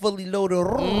ass, fully loaded.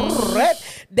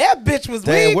 That bitch was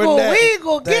Damn, wiggle,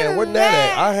 where get where in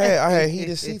that at? there. I had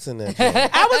heated seats in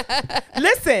that.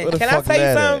 Listen, Where the can I fuck tell you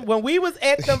that something? at? When we was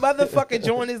at the motherfucking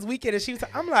joint this weekend, and she was,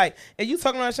 I'm like, and you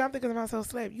talking about shit, I'm thinking to myself,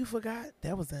 Slab, you forgot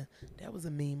that was a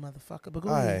mean motherfucker. But go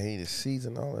I had ahead. heated seats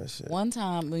and all that shit. One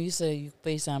time when you said you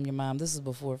FaceTime your mom, this is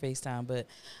before FaceTime, but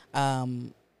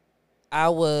I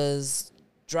was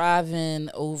driving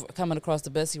over, coming across the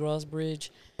Bessie Ross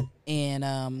Bridge,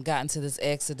 and got into this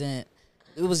accident.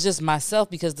 It was just myself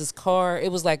because this car,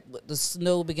 it was like the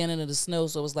snow, beginning of the snow,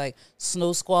 so it was like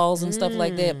snow squalls and stuff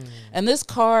like that. And this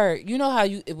car, you know how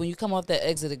when you come off that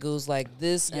exit, it goes like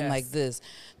this and like this.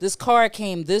 This car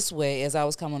came this way as I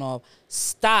was coming off,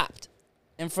 stopped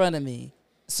in front of me.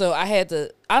 So I had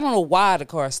to, I don't know why the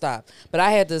car stopped, but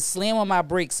I had to slam on my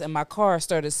brakes and my car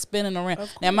started spinning around.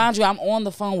 Now, mind you, I'm on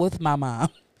the phone with my mom.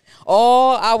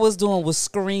 All I was doing was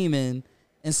screaming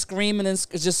and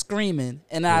just screaming.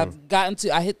 And I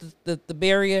hit the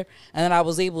barrier, and then I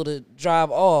was able to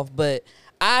drive off. But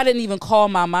I didn't even call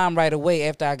my mom right away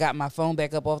after I got my phone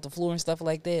back up off the floor and stuff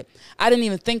like that. I didn't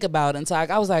even think about it until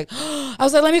I was like,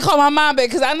 let me call my mom back,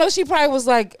 because I know she probably was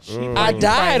like, I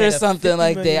died or something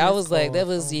like that. I was like, that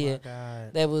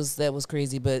was, that was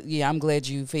crazy. But yeah, I'm glad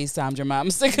you FaceTimed your mom,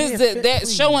 because that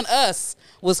showing us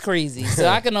was crazy. So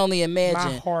I can only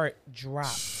imagine. My heart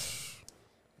dropped.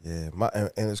 Yeah,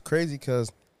 and it's crazy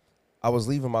because I was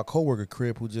leaving my coworker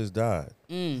crib who just died.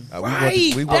 Right,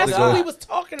 that's what we was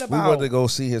talking about. We went to go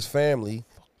see his family,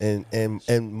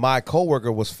 and my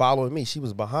coworker was following me. She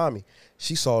was behind me.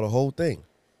 She saw the whole thing.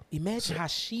 Imagine how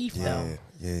she felt.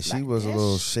 Yeah, she was a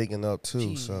little shaken up too.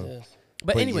 Jesus. So,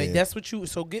 but anyway, that's what you.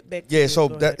 So get back. To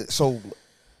this. So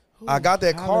I got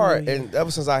that car, and ever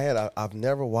since I had, I've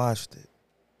never washed it.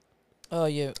 Oh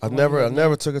yeah, I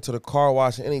never took it to the car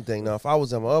wash or anything. Now, if I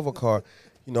was in my other car,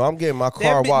 you know, I'm getting my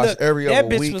car washed every other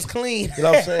week. That bitch was clean. You know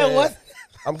what I'm saying? What?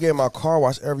 I'm getting my car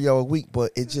washed every other week,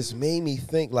 but it just made me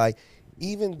think, like,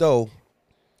 even though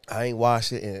I ain't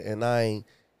wash it and I ain't,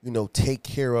 you know, take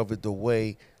care of it the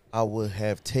way I would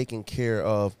have taken care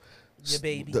of your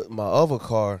baby, my other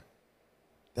car,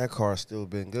 that car's still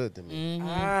been good to me.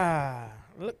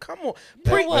 Look, come on,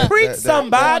 preach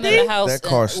somebody. That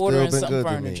car's still been good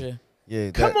furniture. to me.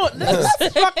 Yeah, come on,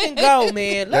 let's fucking go,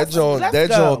 man. That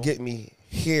joint get me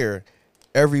here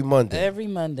every Monday. Every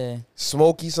Monday.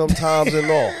 Smoky sometimes and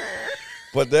all.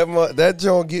 But that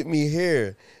joint get me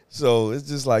here. So it's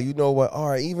just like, you know what? All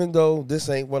right, even though this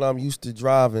ain't what I'm used to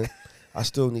driving, I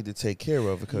still need to take care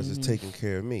of it because it's taking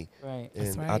care of me. Right.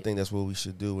 And I think that's what we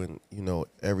should do in, you know,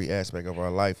 every aspect of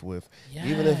our life with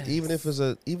even if it's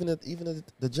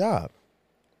the job.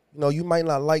 You know, you might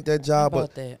not like that job,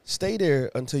 but stay there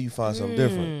until you find something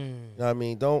different. You know what I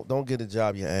mean? Don't get a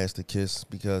job your ass to kiss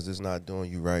because it's not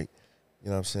doing you right. You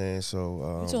know what I'm saying?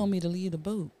 So you told me to leave the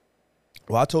boat.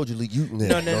 Well, I told you leave.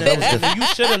 No. You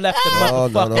should have left the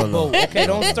motherfucking boat. Okay,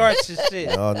 don't start your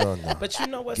shit. No. But you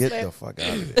know what? Get the fuck out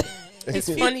of there.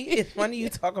 It's funny. It's funny you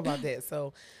talk about that.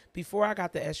 So before I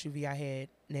got the SUV, I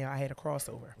had a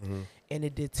crossover, and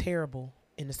it did terrible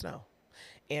in the snow.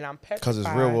 And I'm petrified because it's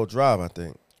rear-wheel drive, I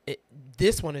think.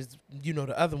 This one is, you know,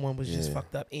 the other one was just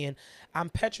fucked up, and I'm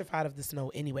petrified of the snow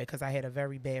anyway because I had a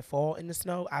very bad fall in the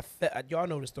snow. Y'all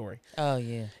know the story. Oh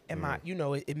yeah. And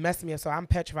it messed me up, so I'm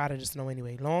petrified of the snow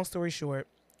anyway. Long story short,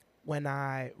 when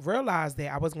I realized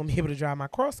that I wasn't gonna be able to drive my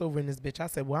crossover in this bitch, I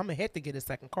said, well, I'm gonna have to get a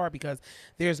second car because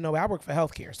there's no way. I work for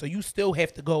healthcare, so you still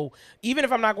have to go. Even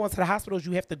if I'm not going to the hospitals,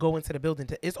 you have to go into the building.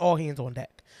 It's all hands on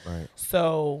deck. Right.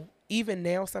 So even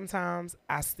now, sometimes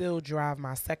I still drive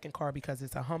my second car because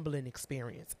it's a humbling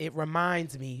experience. It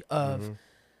reminds me of,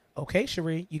 okay,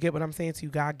 Cherie, you get what I'm saying to you.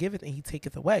 God giveth and he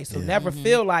taketh away. So never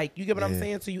feel like, you get what I'm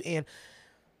saying to you. And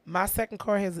my second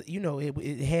car has, you know,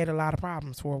 it had a lot of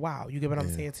problems for a while. You get what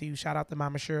I'm saying to you. Shout out to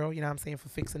Mama Cheryl, you know what I'm saying, for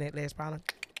fixing that last problem.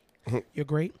 You're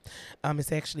great.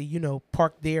 It's actually, you know,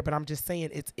 parked there, but I'm just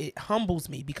saying it humbles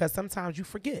me because sometimes you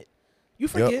forget.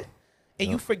 Yep. And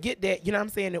you forget that, you know what I'm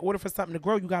saying, in order for something to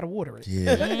grow, you got to water it.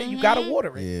 Yeah. You got to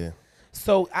water it. Yeah.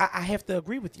 So I have to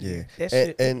agree with you.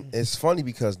 Yeah. And it's funny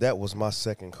because that was my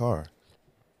second car.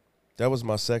 That was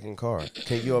my second car.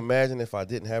 Can you imagine if I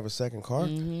didn't have a second car?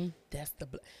 Mm-hmm. That's the.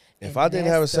 If I didn't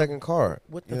have a second car,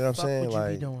 what you know what I'm saying?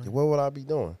 Like, what would I be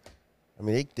doing? I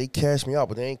mean, they cashed me out,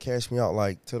 but they ain't cashed me out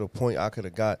like to the point I could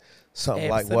have got something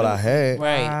like what I had.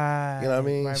 Right. You know what I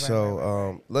mean?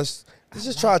 So let's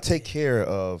just try to take care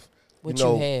of. What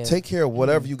you have. Take care of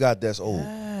whatever you got that's old.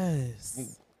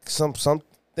 Yes. Some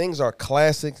things are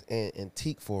classics and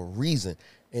antique for a reason,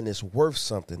 and it's worth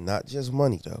something, not just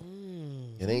money though.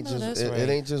 It ain't it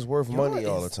ain't just worth money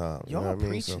all the time. You know what I mean?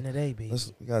 Preaching today, baby.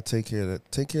 We gotta take care of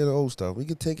that. Take care of the old stuff. We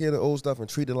can take care of the old stuff and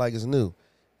treat it like it's new,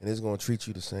 and it's gonna treat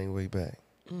you the same way back.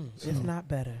 If not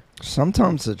better.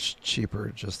 Sometimes it's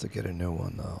cheaper just to get a new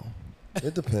one though.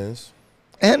 It depends.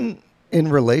 And in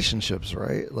relationships,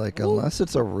 right? Like, unless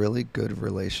it's a really good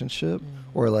relationship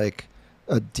or like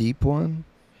a deep one,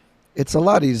 it's a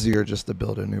lot easier just to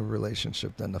build a new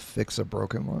relationship than to fix a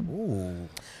broken one. Ooh.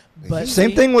 But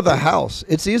Same see, thing with a house.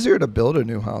 It's easier to build a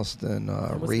new house than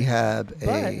what's rehab But-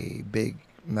 a big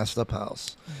messed up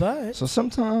house. But So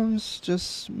sometimes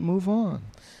just move on.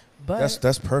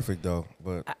 That's perfect though.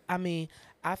 But I mean,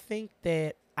 I think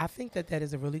that that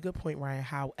is a really good point, Ryan.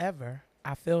 However,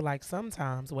 I feel like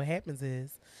sometimes what happens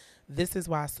is this is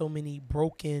why so many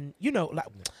broken,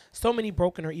 so many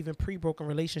broken or even pre-broken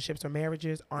relationships or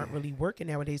marriages aren't really working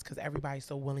nowadays because everybody's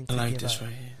so willing to I like give this up.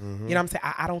 right here. mhm. You know what I'm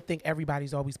saying? I don't think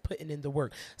everybody's always putting in the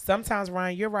work. Sometimes,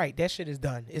 Ryan, you're right. That shit is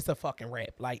done. It's a fucking wrap.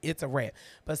 Like, it's a wrap.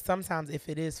 But sometimes if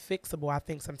it is fixable, I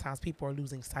think sometimes people are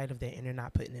losing sight of that and they're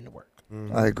not putting in the work.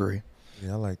 Mhm. I agree.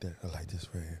 Yeah, I like that. I like this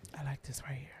right here. I like this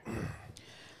right here.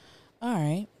 All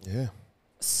right. Yeah.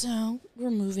 So we're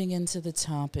moving into the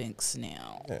topics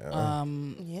now. Yeah.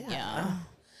 Yeah.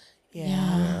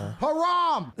 Yeah.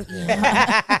 Haram!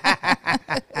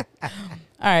 All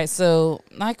right. So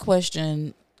my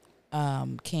question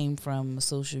came from a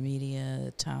social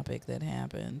media topic that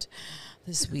happened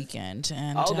this weekend,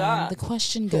 and Oh, God. the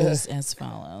question goes as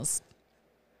follows: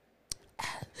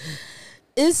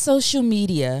 Is social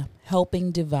media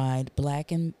helping divide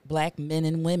black men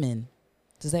and women?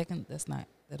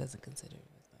 That doesn't consider it.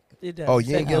 It does. Oh,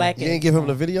 you ain't give him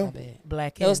the My video? bad.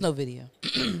 Black. There was no video.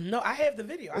 No, I have the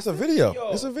video. It's a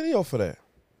video. It's a video for that.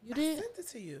 You I did? sent it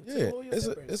to you. Yeah. To all your It's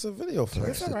zippers. a video for that.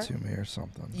 Text it alright. to me or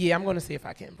something. Yeah, I'm going to see if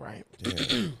I can, Brian. Yeah.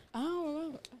 I don't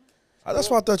remember. That's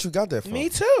why I thought you got that from. Me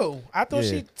too. I thought Yeah.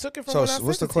 she took it from So when I what's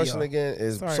the sent it to question y'all. again?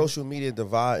 Is Sorry. social media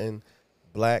dividing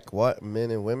black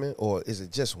men and women, or is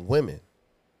it just women?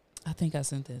 I think I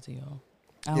sent that to y'all.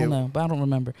 I Yeah. don't know, but I don't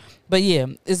remember. But yeah,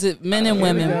 is it men and Here we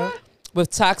women go.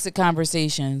 with toxic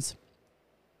conversations?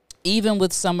 Even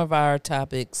with some of our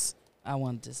topics, I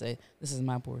wanted to say this is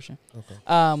my portion.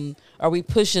 Okay. Are we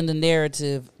pushing the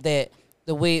narrative that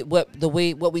the way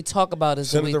what we talk about is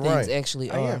Send the it way to things Ryan.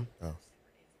 actually I are? am. Oh.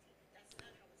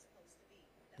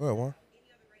 Go ahead, Juan.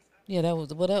 Yeah, that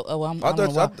was what. I don't I know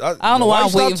why. thought- I don't know why you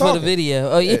I'm waiting stopped for the talking?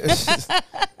 video. Oh yeah.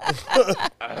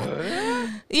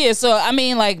 Yeah, so I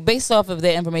mean, like based off of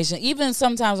that information, even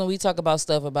sometimes when we talk about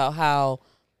stuff about how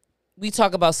we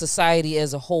talk about society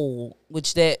as a whole,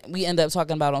 which that we end up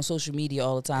talking about on social media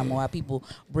all the time, why people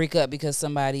break up because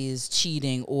somebody is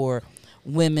cheating or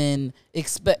women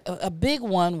expect. A big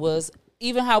one was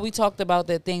even how we talked about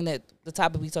that thing that the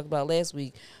topic we talked about last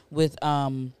week with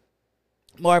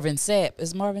Marvin Sapp.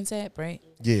 Is Marvin Sapp right?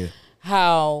 Yeah.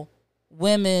 How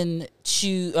women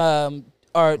choose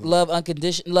or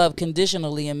love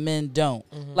conditionally and men don't.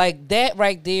 Like that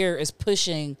right there is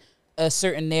pushing a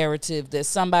certain narrative that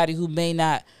somebody who may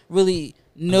not really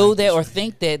know that or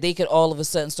think that they could all of a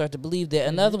sudden start to believe that.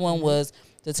 Another one was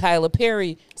the Tyler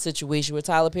Perry situation where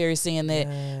Tyler Perry saying that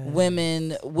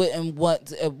women wouldn't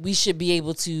want we should be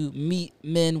able to meet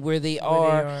men where they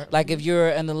are. Like if you're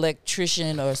an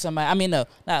electrician or somebody, I mean, no,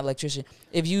 not electrician.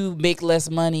 If you make less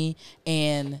money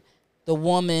and the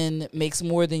woman makes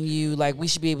more than you, like we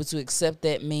should be able to accept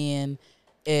that man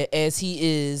as he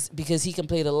is because he can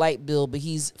pay the light bill, but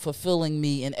he's fulfilling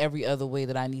me in every other way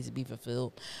that I need to be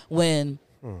fulfilled. When,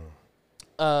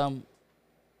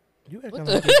 You acting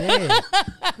like you're dead.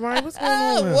 Ryan, what's going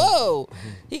on? with him? whoa,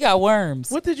 he got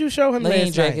worms. What did you show him He ain't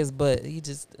last drank night? his butt.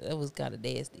 That was kind of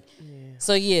nasty. Yeah.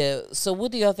 So yeah, so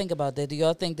what do y'all think about that? Do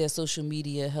y'all think that social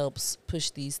media helps push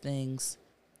these things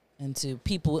into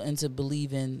people into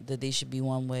believing that they should be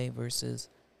one way versus?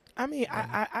 I mean,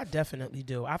 I definitely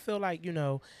do. I feel like,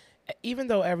 even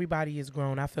though everybody is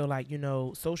grown, I feel like,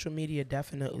 social media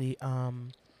definitely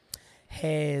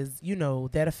has,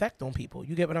 that effect on people.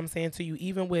 You get what I'm saying to you?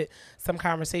 Even with some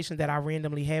conversations that I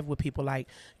randomly have with people, like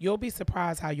you'll be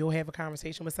surprised how you'll have a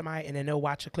conversation with somebody and then they'll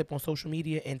watch a clip on social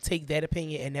media and take that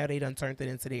opinion and now they done turned it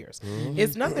into theirs.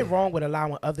 It's nothing wrong with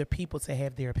allowing other people to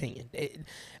have their opinion.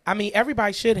 I mean,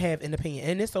 everybody should have an opinion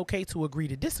and it's okay to agree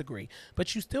to disagree,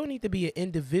 but you still need to be an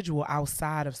individual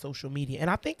outside of social media. And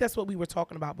I think that's what we were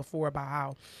talking about before about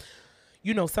how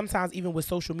sometimes even with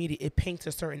social media, it paints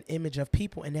a certain image of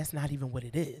people, and that's not even what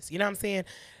it is. You know what I'm saying?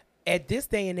 At this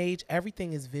day and age,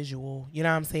 everything is visual. You know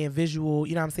what I'm saying? Visual.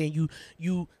 You know what I'm saying?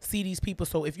 You see these people.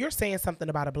 So if you're saying something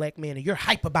about a black man and you're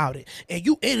hype about it, and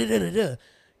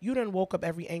you done woke up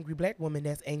every angry black woman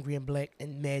that's angry and black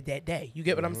and mad that day. You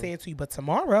get what I'm saying to you? But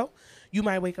tomorrow, you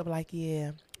might wake up like,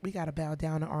 yeah, we got to bow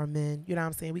down to our men. You know what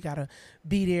I'm saying? We got to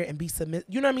be there and be submissive.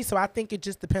 You know what I mean? So I think it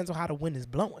just depends on how the wind is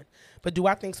blowing. But do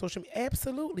I think social media?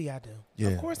 Absolutely, I do. Yeah.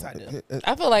 Of course I do.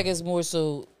 I feel like it's more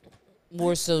so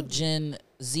Gen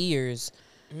Zers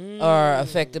are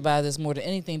affected by this more than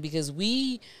anything because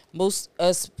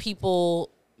us people,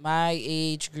 my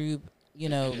age group,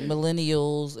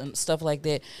 millennials and stuff like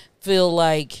that feel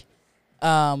like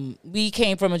we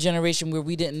came from a generation where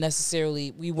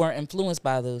we weren't influenced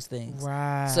by those things.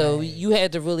 Right. So you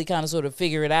had to really kind of sort of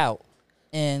figure it out.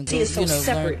 And See, it's so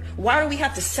separate. learn. Why do we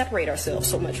have to separate ourselves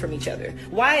so much from each other?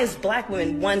 Why is black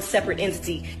women one separate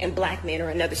entity and black men are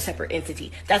another separate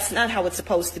entity? That's not how it's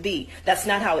supposed to be. That's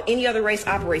not how any other race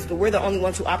operates, but we're the only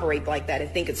ones who operate like that and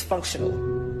think it's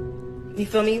functional. You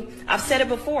feel me? I've said it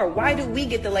before. Why do we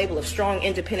get the label of strong,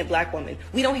 independent black woman?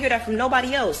 We don't hear that from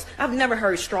nobody else. I've never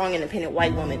heard strong, independent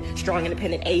white woman, strong,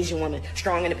 independent Asian woman,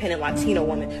 strong, independent Latino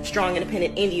woman, strong,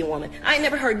 independent Indian woman. I ain't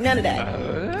never heard none of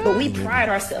that. But we pride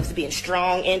ourselves to being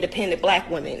strong, independent black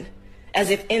women, as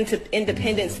if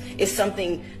independence is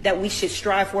something that we should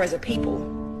strive for as a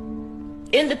people.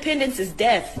 Independence is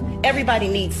death. Everybody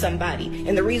needs somebody.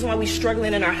 And the reason why we're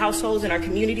struggling in our households and our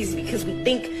communities is because we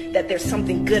think that there's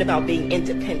something good about being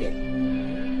independent.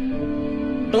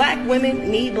 Black women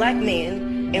need black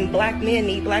men, and black men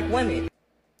need black women.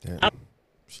 Yeah.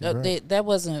 That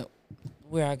wasn't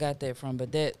where I got that from,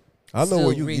 but that I know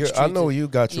where I know where you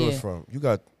got yours Yeah. from. You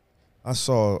got. I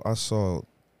saw.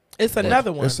 It's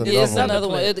another one. It's It's another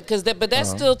one but that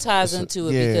still ties into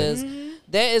it because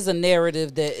that is a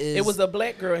narrative that is. It was a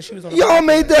black girl and she was on. Y'all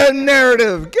made that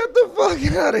narrative. Get the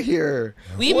fuck out of here.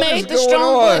 We What made is the going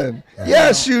strong on?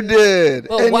 Yes, you did.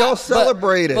 But And why- y'all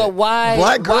celebrated. but why-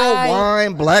 Black girl why-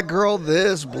 wine, black girl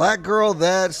this, black girl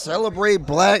that. Celebrate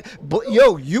black.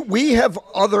 We have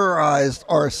otherized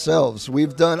ourselves.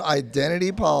 We've done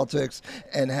identity politics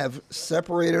and have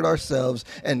separated ourselves.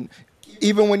 And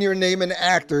even when you're naming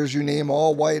actors, you name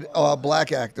all white,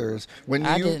 black actors. When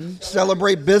I you didn't.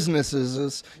 celebrate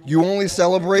businesses, you only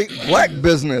celebrate black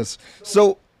business.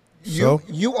 So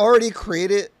you already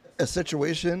created a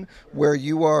situation where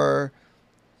you are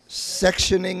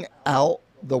sectioning out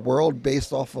the world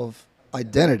based off of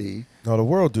identity. No, the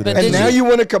world do But that. did And now you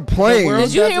want to complain.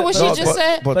 Did you hear what she just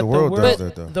said? But the world does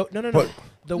that though. No.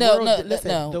 The No, world, no, listen,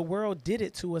 no. the world did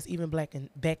it to us even back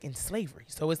in slavery.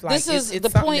 So it's like This is it's the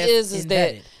something point that's is that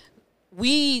embedded.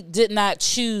 we did not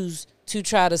choose to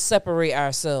try to separate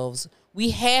ourselves.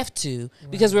 We have to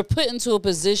because we're put into a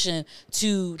position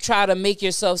to try to make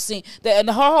yourself seen. And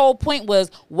her whole point was,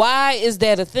 why is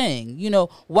that a thing?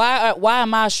 Why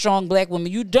am I a strong black woman?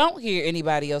 You don't hear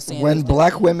anybody else saying When this.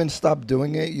 black women stop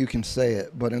doing it, you can say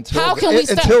it. But until How can we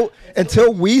stop?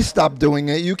 until we stop doing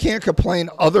it, you can't complain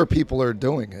other people are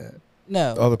doing it.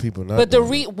 No, Other people not. but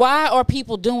doing it. why are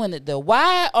people doing it though?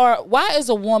 Why is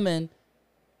a woman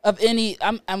of any?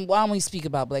 I'm why don't we speak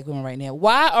about black women right now?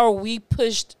 Why are we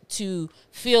pushed to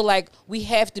feel like we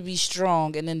have to be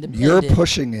strong and independent? You're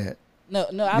pushing it. No,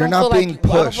 I You're don't not feel being like, I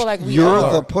don't pushed. feel like we You're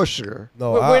are. the pusher.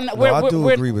 No, We're I not- we're- do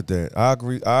we're- agree with that. I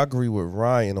agree with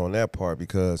Ryan on that part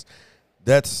because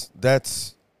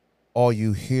that's all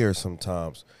you hear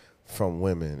sometimes from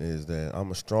women is that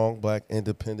I'm a strong black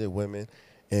independent woman,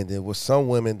 and then with some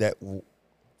women that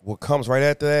what comes right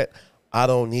after that, I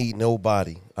don't need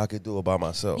nobody. I could do it by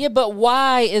myself. Yeah, but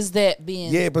why is that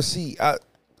being? Yeah, but see, Why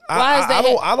is that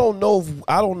I don't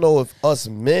know if us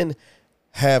men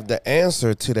have the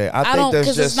answer to that. I think don't that's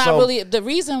because just it's not some, really the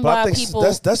reason but I why think people.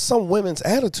 that's some women's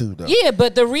attitude though. Yeah,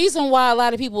 but the reason why a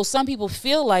lot of people, some people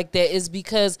feel like that is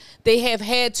because they have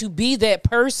had to be that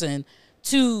person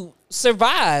to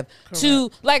survive.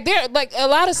 To like, they're like a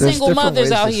lot of There's single different mothers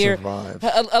ways out to here.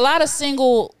 survive. A lot of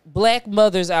single black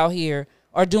mothers out here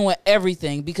are doing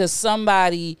everything because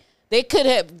somebody they could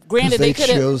have. Granted, they they could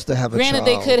have chose to have a Granted,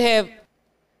 child. they could have.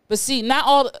 But see, not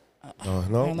all.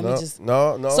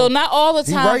 No. So not all the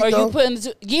He time right, are you though.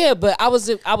 putting. Yeah, but I was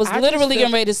just literally feel-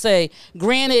 getting ready to say.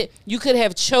 Granted, you could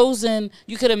have chosen.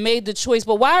 You could have made the choice.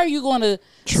 But why are you going to?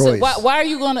 Choice. Why are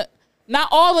you going to? Not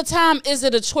all the time is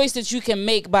it a choice that you can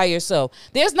make by yourself.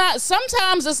 There's not.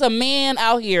 Sometimes it's a man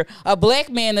out here, a black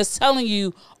man that's telling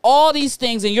you all these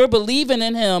things, and you're believing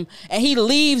in him, and he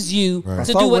leaves you I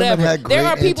to thought do women whatever. had There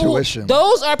are great people. intuition.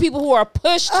 Those are people who are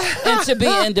pushed into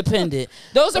being independent.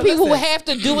 Those are people who have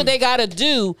to do what they got to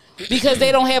do because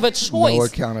they don't have a choice. No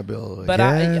accountability. But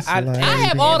I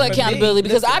have all the accountability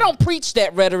because I don't preach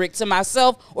that rhetoric to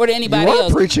myself or to anybody You are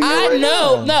else. preaching it I right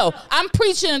know, now. no, I'm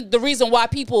preaching the reason why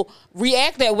people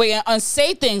react that way and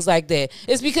say things like that.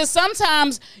 It's because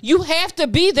sometimes you have to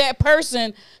be that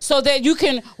person so that you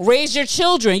can raise your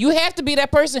children. You have to be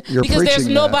that person You're because there's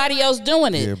preaching nobody else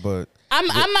doing it. Yeah, but I'm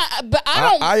not, but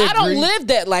I don't agree. live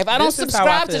that life. I don't This is how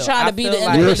I subscribe to feel. trying I to be feel the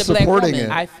like- independent You're black supporting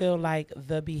woman. it. I feel like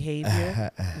the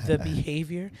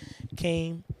behavior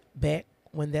came back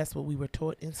when that's what we were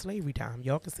taught in slavery time.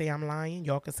 Y'all can say I'm lying,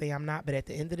 y'all can say I'm not, but at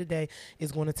the end of the day,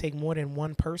 it's going to take more than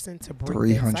one person to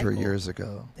break that 300 cycle. years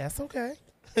ago. That's okay.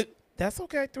 That's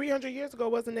okay. 300 years ago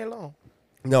wasn't that long.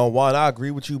 No, Juan, I agree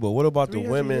with you, but what about the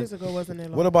 300 women? years ago wasn't that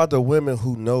long. What about the women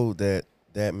who know that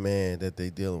man that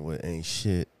they dealing with ain't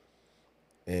shit,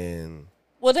 and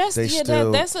Well, that's they yeah,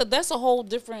 still- that's a whole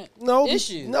different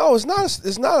issue. No, it's not.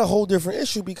 It's not a whole different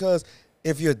issue because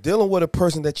if you're dealing with a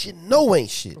person that you know ain't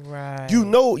shit, Right. You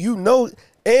know,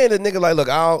 and the nigga like, look,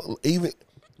 I'll even.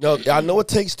 No, I know it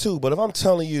takes two, but if I'm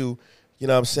telling you, you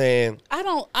know what I'm saying?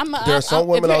 There are some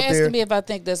women if out you're there- asking me if I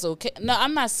think that's okay. No,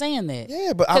 I'm not saying that.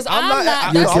 Yeah, but Because I'm not.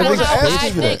 that's You're not giving how I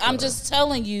space for think. that. I'm just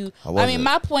telling you. I I wasn't- mean,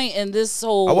 my point in this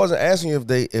whole. I wasn't asking you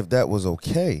if that was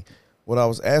okay. What I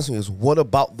was asking is, what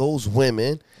about those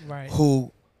women Right.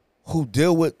 who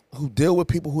deal with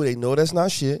people who they know that's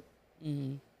not shit,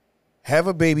 have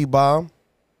a baby bomb,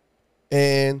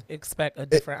 and Expect a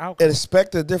different outcome.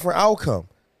 expect a different outcome.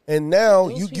 And now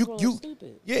Those people are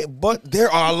stupid. yeah, but there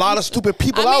are a lot of stupid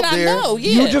people I mean, out there. I know,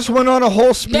 yeah. You just went on a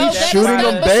whole speech No, that's shooting not-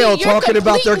 them but see, bail, you're talking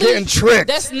about they're completely- getting tricked.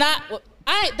 That's not what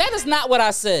that is not what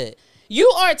I said. You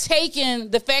are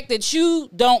taking the fact that you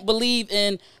don't believe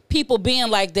in people being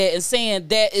like that and saying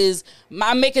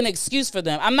I'm making an excuse for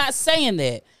them. I'm not saying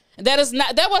that.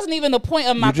 That wasn't even the point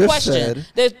of my You just question. said,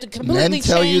 That completely Men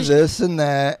tell you changed. this and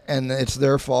that, and it's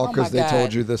their fault Oh because my they told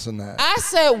God. you this and that. I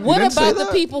said, what didn't say about the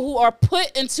that? people who are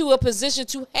put into a position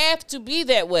to have to be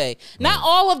that way? Not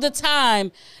all of the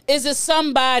time is it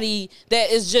somebody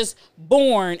that is just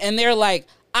born and they're like,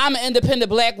 I'm an independent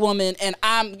black woman and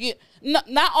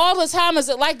not all the time is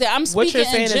it like that. I'm What speaking you're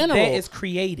saying in general. is that is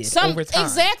created over time.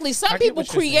 Exactly. Some I get people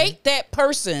what you're saying. create that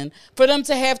person for them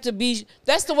to have to be.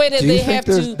 That's the way that Do you they think have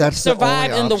to that's the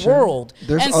survive only in the option? world.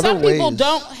 There's and other some people ways.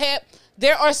 don't have.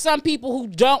 There are some people who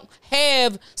don't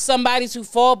have somebody to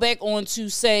fall back on to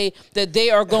say that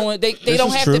they are going. They This don't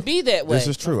is have true. to be that way. This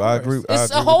is true. I agree.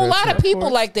 It's I a agree whole with that lot of too.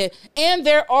 people like that. And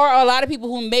there are a lot of people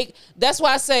who make, that's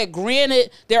why I said,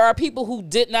 granted, there are people who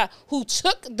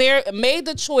made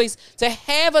the choice to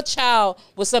have a child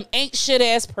with some ain't shit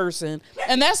ass person.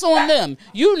 And that's on them.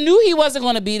 You knew he wasn't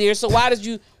going to be there. So why did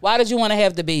you want to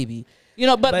have the baby? You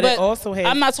know, but it also has,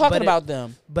 I'm not talking but about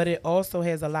them. But it also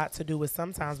has a lot to do with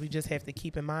sometimes we just have to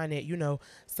keep in mind that,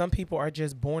 some people are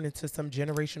just born into some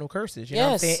generational curses. You know what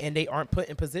I'm Yes. saying? And they aren't put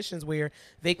in positions where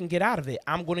they can get out of it.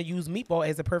 I'm going to use Meatball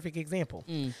as a perfect example.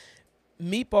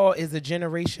 Meatball is a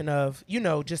generation of,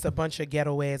 just a bunch of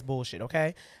ghetto ass bullshit,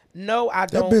 okay? No, I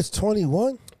That don't. bitch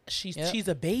 21. She's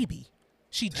a baby.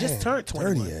 She just turned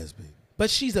 21. Dirty ass baby. But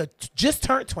she's just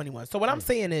turned 21. So what I'm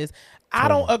saying is, I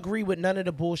don't agree with none of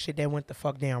the bullshit that went the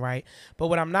fuck down, right? But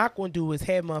what I'm not going to do is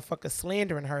have motherfuckers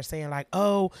slandering her, saying like,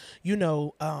 oh,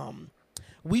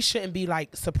 we shouldn't be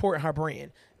like supporting her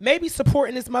brand. Maybe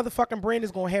supporting this motherfucking brand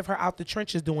is going to have her out the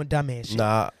trenches doing dumbass shit.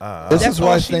 Nah. This That's is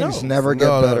why all she things knows. never get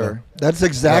No, no, better. no. That's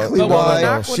exactly No, why no,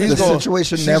 no. the She's gonna-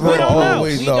 situation she's never We gonna don't know.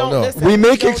 always- We no, don't no. listen, We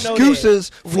make don't know that.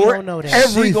 excuses We for don't know that.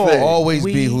 everything. She gonna always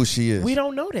We- be who she is. We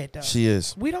don't know that though. She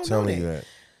is. We don't telling know you that. that.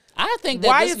 I think that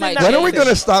Why this is it might not- When are we change. going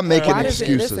to stop making Why does it-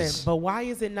 excuses? listen, but why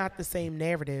is it not the same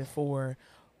narrative for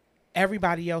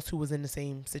everybody else who was in the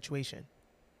same situation?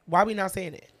 Why are we not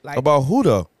saying it? Like About who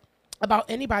though? about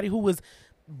anybody who was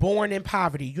born in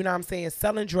poverty, you know what I'm saying,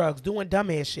 selling drugs, doing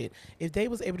dumbass shit. If they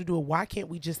was able to do it, why can't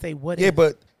we just say what? Yeah, if?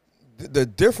 but the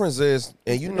difference is,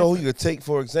 and you know who you could take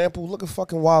for example. Look at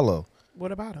fucking Wallow.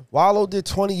 What about him? Wallow did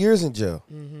 20 years in jail.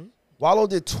 Mm-hmm. Wallow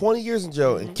did 20 years in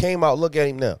jail and came out. Look at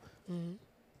him now.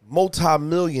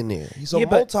 Multi-millionaire. He's a Yeah,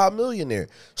 but- multi-millionaire.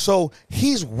 So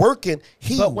he's working.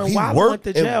 But when he Wilder worked went to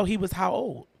and- jail, he was how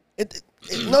old? no.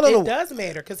 It does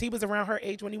matter because he was around her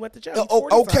age when he went to jail. He's Oh,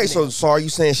 40 okay, so something are you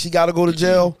saying she got to go to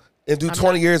jail and do I'm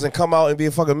 20 not- years and come out and be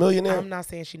a fucking millionaire? I'm not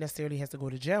saying she necessarily has to go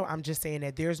to jail. I'm just saying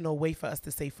that there's no way for us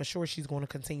to say for sure she's going to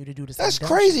continue to do the same. That's dumb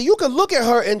crazy. shit. You can look at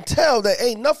her and tell that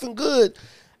ain't nothing good.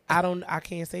 I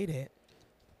can't say that.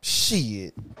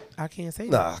 Shit. I can't say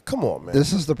that. Nah, come on, man.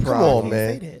 This is the Come problem. on, Say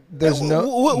man. that. There's no.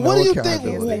 What no do you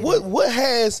accountability. think? What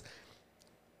has?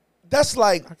 That's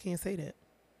like I can't say that.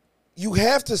 you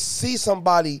have to see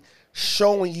somebody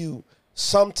showing you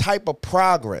some type of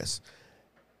progress,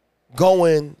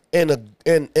 going in a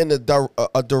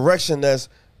direction that's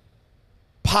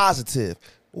positive.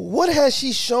 What has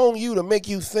she shown you to make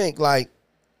you think like?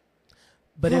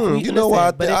 But if we, you know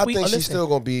what? I think she's listen, still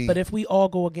gonna be. But if we all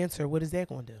go against her, what is that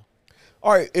going to do?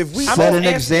 all right, if we set an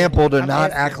asking. example to I'm not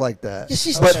asking. act like that. Yeah,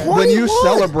 she's But when you 21.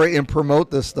 celebrate and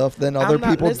promote this stuff, then other not-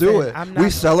 people listen, do it. I'm not- We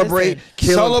celebrate listen.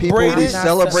 killing people. Celebrate We it.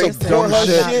 celebrate Support dumb her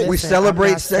shit. shit. We Listen, celebrate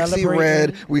I'm not Sexy Red.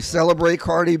 celebrating. We celebrate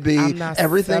Cardi B. I'm not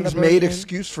Everything's made celebrating.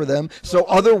 excuse for them. So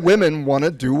other women want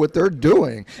to do what they're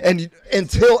doing. And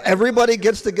until everybody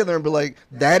gets together and be like,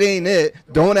 that ain't it.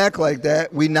 Don't act like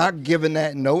that. We're not giving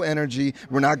that no energy.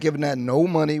 We're not giving that no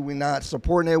money. We're not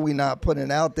supporting it. We're not putting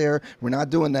it out there. We're not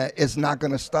doing that. It's not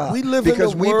going to stop. We live in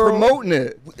because the we world- promoting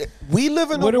it. We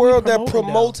live in What a are we world that promoting,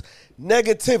 promotes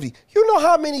negativity. You know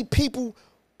how many people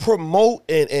promote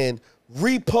and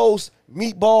repost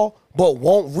Meatball but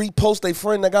won't repost their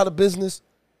friend that got a business?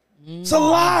 It's a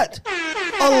lot.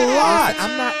 A lot.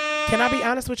 I'm not. Can I be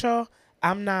honest with y'all?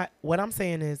 I'm not. What I'm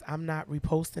saying is, I'm not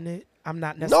reposting it. I'm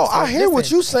not necessarily. I hear what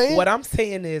you saying. What I'm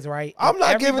saying is, right. I'm if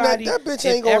not giving that- everybody- that bitch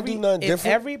if ain't gonna do nothing if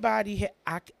different. Everybody,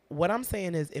 what I'm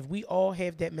saying is, if we all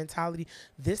have that mentality,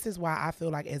 this is why I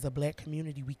feel like as a black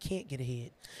community, we can't get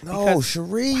ahead. No, Because-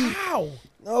 Cherie. How?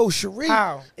 No, Cherie.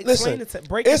 How? Explain Listen, it to-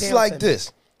 break it it's down like to me.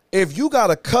 this. If you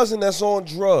got a cousin that's on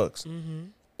drugs,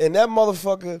 and that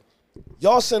motherfucker,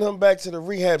 y'all send him back to the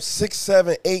rehab 6,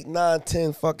 7, 8, 9,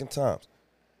 10 fucking times.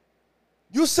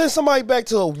 You send somebody back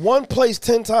to one place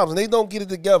 10 times and they don't get it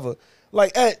together.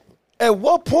 Like at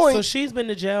what point? So she's been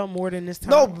to jail more than this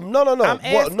no. time. Well,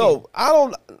 asking. no, I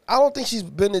don't think she's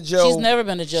been to jail. She's never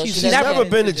been to jail. She's She doesn't never have-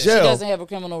 been to She jail. doesn't have a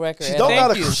criminal record. She at don't all.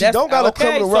 got a- Thank you. she don't got a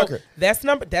criminal so record.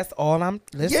 That's all I'm.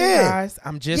 Listen, Yeah. guys.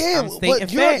 I'm stating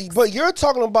facts. but you're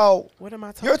talking about. What am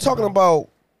I talking You're talking about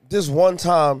this one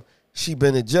time she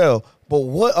been in jail, but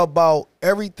what about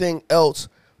everything else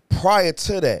prior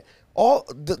to that? All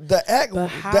the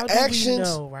actions. We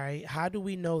know, right? How do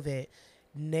we know that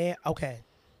now? Okay,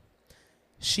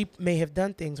 she may have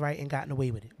done things right and gotten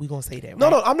away with it. We're gonna say that. No,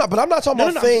 right? no, I'm not. But I'm not talking No,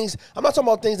 about no. things. I'm not talking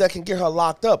about things that can get her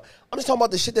locked up. I'm just talking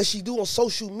about the shit that she do on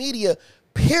social media.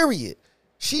 Period.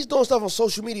 She's doing stuff on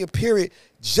social media. Period.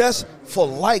 Just for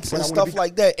likes and stuff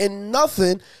like that. And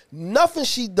nothing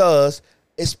she does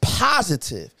is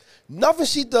positive. Nothing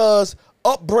she does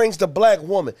upbrings the black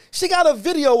woman. She got a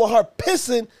video of her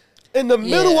pissing in the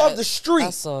middle of the street I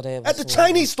saw that at the before.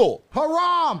 Chinese store.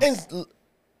 Haram! And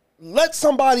let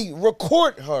somebody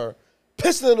record her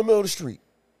pissing in the middle of the street.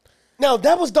 Now,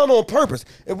 that was done on purpose.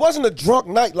 It wasn't a drunk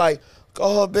night like,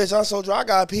 oh, bitch, I'm so drunk, I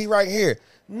got to pee right here.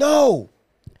 No.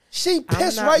 She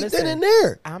pissed then and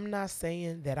there. I'm not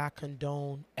saying that I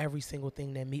condone every single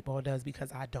thing that Meatball does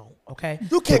because I don't. Okay.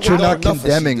 You can't But you're not condone nothing she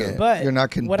condemning do. it. But You're not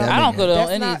what condemning I don't it. go to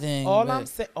That's not- anything.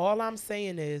 all I'm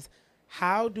saying is,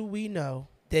 how do we know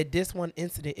that this one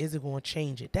incident isn't going to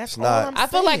change it? That's It's all not. I'm I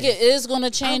feel like saying. it is going to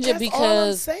change it That's all I'm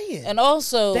because, saying. and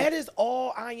also, That is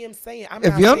all I am saying.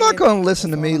 If you're not saying- going to listen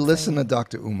to that's me, all I'm listen to saying.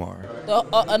 Dr. Umar.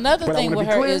 another But I thing wanna with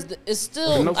be her clear. is I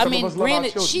still. know I some of mean, us love our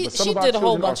granted, children, she but some she of our did a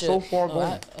whole children are bunch so of. far oh,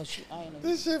 gone. I ain't know.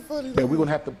 This shit funny. that we're going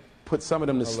to have to put some of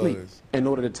them to sleep Hilarious. in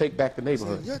order to take back the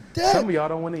neighborhood. You're dead. Some of y'all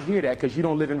don't want to hear that because you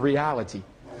don't live in reality.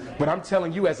 But I'm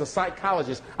telling you, as a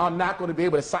psychologist, I'm not going to be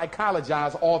able to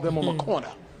psychologize all of them on the corner.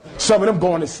 Some of them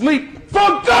going to sleep for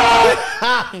God!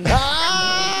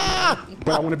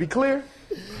 But I want to be clear.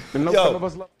 I know some of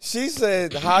us Yo, love. she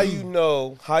said, how you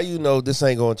know this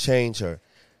ain't going to change her?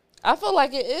 I feel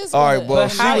like it is. All right, gonna- well,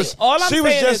 but she how- was all I'm she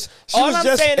was saying just is- she all was I'm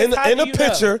just saying is, in how in do a you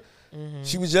picture.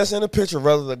 She was just in a picture,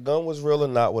 whether the gun was real or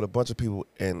not, with a bunch of people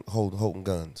and holding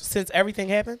guns. Since everything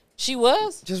happened? She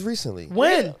was. Just recently.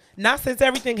 When? Not since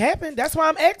everything happened. That's why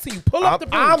I'm asking you. Pull up the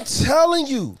proof. I'm telling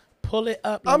you. Pull it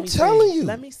up. Let I'm me telling see. you.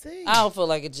 Let me see. I don't feel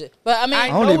like it. But I mean, I I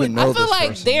don't even know I feel this like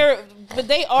person.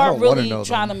 they I are don't wanna really know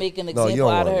trying them. to make an No, you example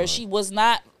don't out of wanna her. know. She was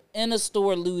not in a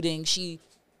store looting. She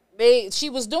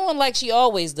was doing like she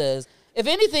always does. If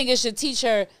anything, it should teach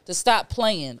her to stop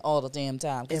playing all the damn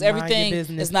time because And mind your everything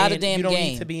business, is not a and damn you don't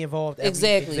game. need to be involved.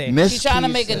 Exactly. Miss She's trying to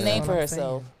Keith make a said- name for That's all I'm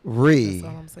herself. Ree,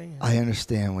 That's all I'm saying. I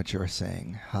understand what you're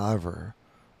saying. However,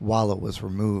 Wallet was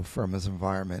removed from his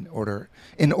environment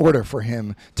in order for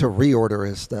him to reorder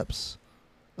his steps.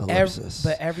 Ellipsis.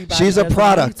 but everybody She's a doesn't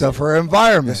product need of to. her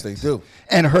environment. Yes, they do.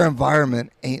 And her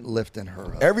environment ain't lifting her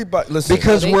up. Everybody, listen.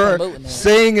 Because They we're promoting that.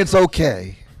 saying it's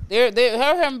okay.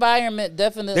 Her environment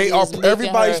definitely. they are. is making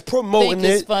Everybody's her promoting think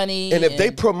it's it. funny, and if they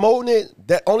promoting it,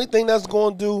 that only thing that's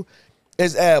going to do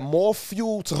is add more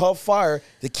fuel to her fire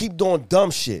to keep doing dumb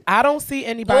shit. I don't see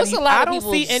anybody. There's a lot I of don't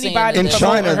people see saying anybody In that. China,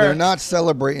 promoting her. they're not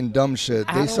celebrating dumb shit.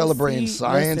 I They don't celebrating see-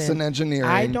 science listen, and engineering.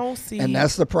 I don't see- And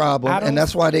that's the problem. I don't And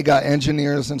that's why they got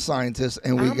engineers and scientists,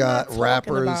 and we I'm got not talking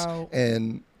rappers about-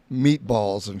 and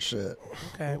meatballs and shit.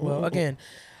 Okay. Well, again,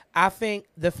 I think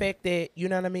the fact that you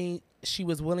know what I mean. she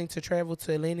was willing to travel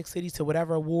to Atlantic City to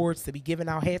whatever awards to be giving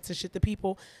out hats and shit to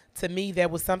people. To me, that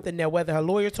was something that whether her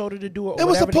lawyer told her to do or It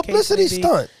was a whatever the case publicity may be,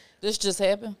 stunt. This just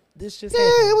happened. This just Yeah,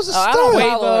 happened. it was a I don't stunt.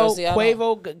 follow her. See, I don't-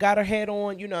 Quavo got her head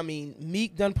on. You know what I mean?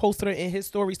 Meek done posted her in his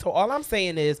stories. So all I'm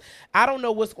saying is I don't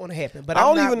know what's going to happen. But I I'm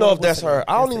don't not even know gonna if that's listen her. to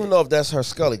I don't That's even it. know if that's her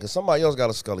Scully, because somebody else got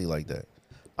a Scully like that.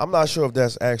 I'm not sure if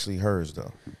that's actually hers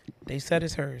though. They said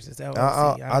it's hers. It's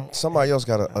LLC. Somebody else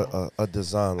got a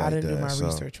design like I that. didn't do my so.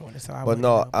 research on it, so I But wouldn't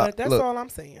no, know. But that's look, all I'm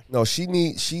saying. No,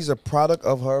 she's a product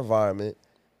of her environment,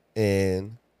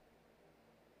 and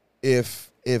if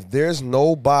there's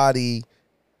nobody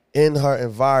in her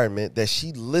environment that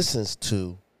she listens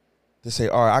to say,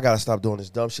 all right, I gotta stop doing this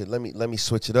dumb shit. Let me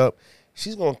switch it up.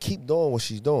 She's gonna keep doing what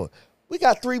she's doing. We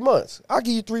got 3 months. I'll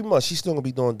give you 3 months. She's still gonna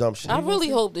be doing dumb shit. I really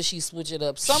hope that she switch it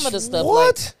up. Some of the stuff,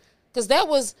 What? because that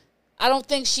was. I don't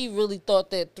think she really thought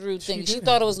that through. She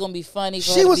thought it was gonna be funny.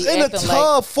 For her She to was be in a acting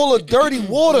tub like, full of dirty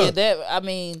water. Yeah, that. I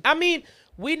mean,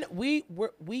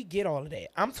 we get all of that.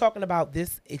 I'm talking about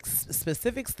this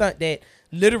specific stunt that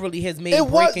literally has made It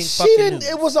was. breaking She fucking didn't. news.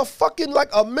 It was a fucking like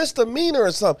a misdemeanor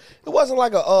or something. It wasn't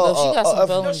like a. no, she got some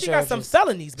felony No, she got some charges.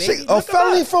 felonies, baby. A Look 'em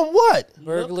felony up. from what?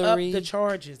 Look up Burglary. the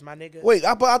charges, my nigga. Wait,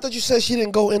 but I thought you said she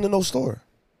didn't go into no store.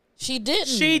 She didn't.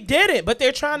 She did it, but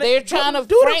they're trying to. They're trying to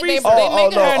do the frame- they- research. they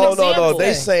making her an no! example.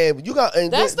 They saying you got.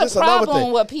 And That's this the another problem.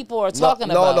 thing. What people are talking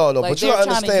no, about. No. Like, But you they're gotta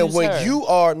trying to understand use when her. you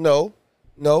are no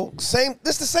same.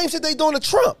 This the same shit they doing to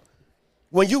Trump.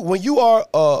 When you are.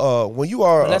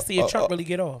 Well, let's see if Trump really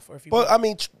get off. Or if he But I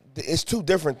mean, it's two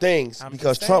different things I'm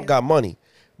because just Trump saying. got money.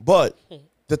 But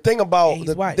the thing about And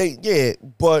he's white.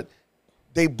 but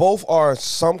they both are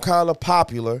some kind of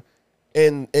popular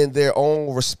in their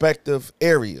own respective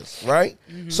areas, right?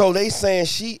 Mm-hmm. So they saying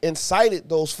she incited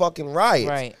those fucking riots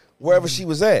Right. wherever she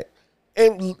was at.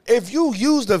 And if you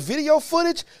use the video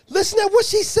footage, listen to what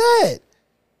she said.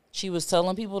 She was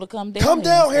telling people to come down. Come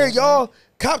there and down here, stuff,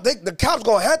 y'all. The cops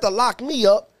gonna have to lock me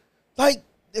up. Like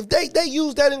if they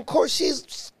use that in court,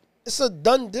 it's a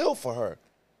done deal for her.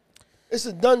 It's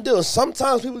a done deal.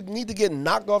 Sometimes people need to get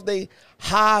knocked off their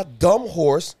high dumb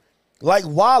horse, like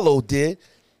Wallow did.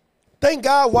 Thank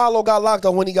God Wallow got locked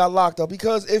up when he got locked up,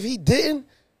 because if he didn't,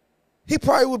 he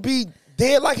probably would be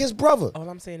dead like his brother. All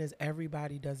I'm saying is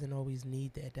everybody doesn't always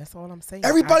need that. That's all I'm saying.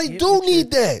 Everybody I get do what you-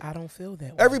 need that. I don't feel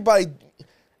that way. Everybody.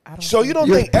 I don't So feel you don't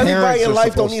that. Your think everybody parents in are life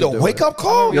don't supposed need to a do wake it. up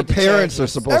call? Your parents are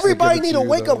supposed Everybody to give it need to a you,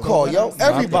 wake-up though. call, yo. Not the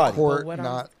Everybody. court, What I'm-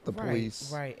 not the right,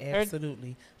 police. Right,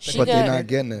 absolutely. She But they're got- not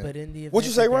getting it. But in the event What'd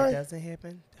you say, that Ryan? doesn't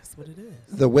happen, that's what it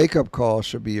is. The wake up call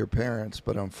should be your parents,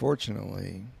 but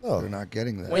unfortunately, No. they're not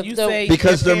getting that. When you The- say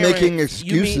Because your they're making parents,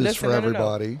 you mean- excuses listen, for no.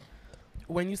 everybody.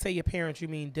 When you say your parents, you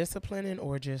mean disciplining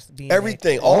or just being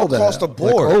Everything, active? all that. across the Like,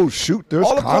 board. oh shoot, there's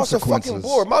all across the consequences. fucking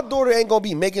board. My daughter ain't gonna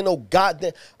be making no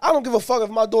goddamn. I don't give a fuck if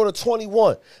my daughter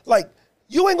 21. Like,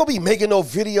 you ain't gonna be making no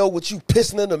video with you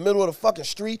pissing in the middle of the fucking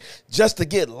street just to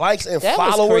get likes and That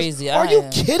was followers. crazy. Are you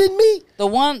kidding me? The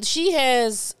one she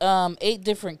has 8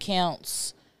 different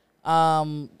counts.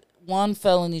 One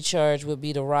felony charge would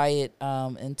be the riot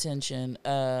intention,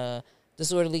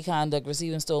 disorderly conduct,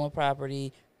 receiving stolen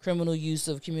property, criminal use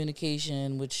of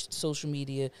communication, which social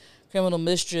media, criminal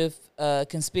mischief,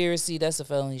 conspiracy. That's a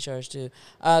felony charge too.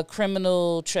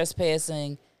 Criminal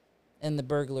trespassing, and the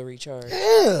burglary charge.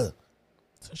 Yeah.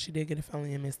 So she did get a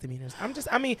felony and misdemeanors.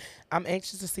 I'm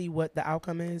anxious to see what the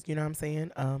outcome is. You know what I'm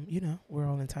saying? We're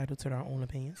all entitled to our own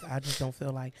opinions. I just don't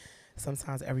feel like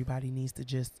sometimes everybody needs to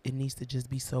just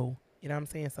be so. You know what I'm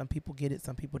saying? Some people get it,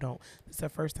 some people don't. It's her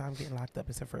first time getting locked up.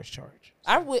 It's her first charge.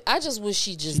 I just wish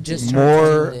she just just didn't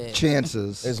More do that.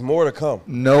 chances. There's more to come.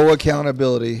 No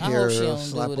accountability I hope here. she don't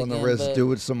Slap do it on the again, wrist. but-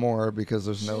 Do it some more because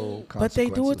there's no consequences. But they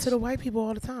do it to the white people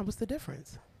all the time. What's the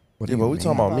difference? What do Yeah, you but we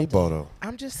talking about mean? meatball though.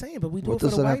 I'm just saying, but we do What it for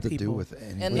does the that have white to people. do with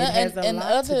anything? And It the, has and, a and lot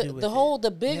to other do with the it. whole the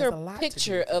It has bigger a lot to do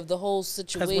picture with it. of the whole Because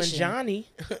situation. when Johnny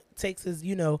takes his,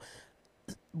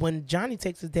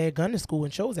 takes his dad gun to school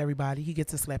and shows everybody, he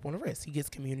gets a slap on the wrist. He gets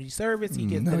community service. He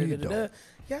gets No, you da-da-da-da-da. don't.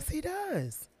 Yes, he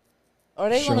does. Are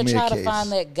they Show going me to a try to case.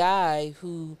 find that guy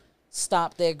who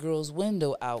stopped that girl's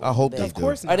window out? I hope back? they Of do.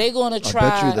 course not. Are they going to I try?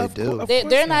 bet you they Of do. course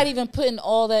They're not not. even putting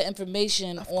all that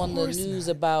information on the course news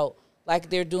not. about, like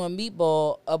they're doing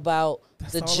Meatball about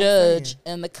That's the all I'm judge saying.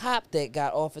 and the cop that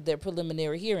got off at their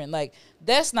preliminary hearing. Like,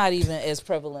 that's not even as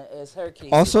prevalent as her case.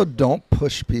 Also, don't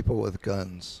push people with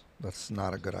guns. That's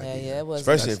not a good idea. yeah, it was.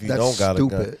 Especially if you That's don't got a gun.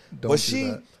 stupid. Don't but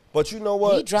do but you know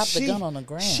what? He dropped the gun on the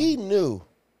ground. She knew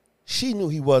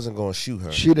he wasn't gonna shoot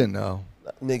her. She didn't know.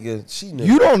 Nigga, she knew.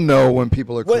 You don't know when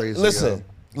people are Wait, crazy.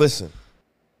 listen.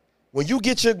 When you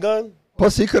get your gun,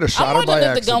 Plus, he could have I shot her wonder by if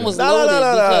accident. the gun was No, no, loaded no, no,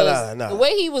 no, because no, no. the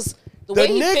way he was The The way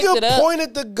he picked it nigga up.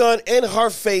 pointed the gun in her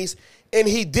face and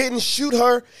he didn't shoot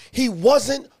her. He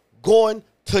wasn't going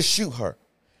to shoot her.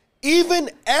 Even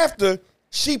after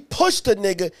she pushed the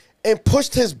nigga and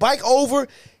pushed his bike over,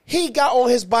 he got on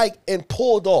his bike and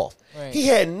pulled off. Right. He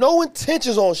had no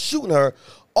intentions on shooting her.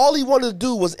 All he wanted to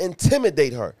do was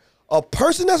intimidate her. A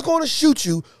person that's going to shoot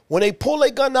you, when they pull their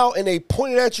gun out and they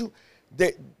point it at you,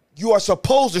 that you are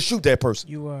supposed to shoot that person.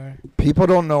 You are. People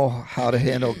don't know how to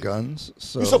handle guns,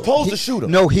 so You're supposed to shoot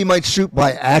 'em. No, he might shoot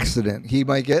by accident. He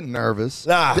might get nervous.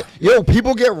 Nah. Yo,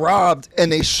 people get robbed and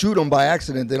they shoot them by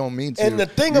accident. They don't mean to. And the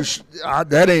thing that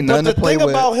ain't But nothing the to play thing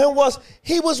with. about him was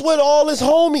he was with all his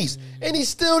homies and he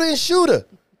still didn't shoot her.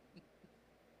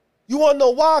 You want to know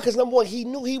why? Because number one, he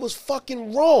knew he was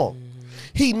fucking wrong.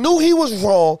 He knew he was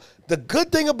wrong. The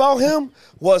good thing about him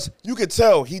was you could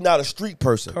tell he not a street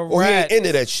person. Or he ain't Correct.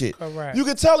 into that shit. Correct. You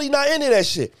could tell he not into that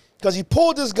shit. Because he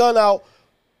pulled this gun out.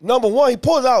 Number one, he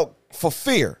pulled it out for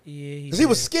fear. Yeah, Because he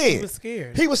was did. scared. He was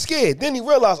scared. He was scared. Then he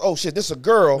realized, oh shit, this is a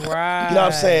girl. Right. You know what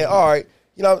I'm saying? All right.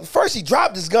 You know, first he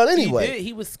dropped his gun anyway. He did.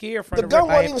 He was scared from The the gun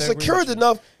rip. I wasn't have even to agree with secured you.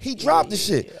 enough. He dropped the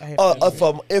shit. I have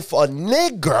to If a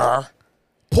nigger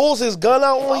pulls his gun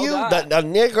out on you, God. the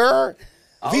nigger,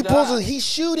 if he pulls God. it, he's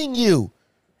shooting you.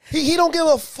 He don't give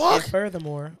a fuck. And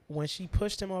furthermore, when she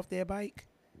pushed him off their bike,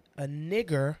 a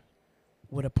nigger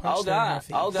would have punched her in her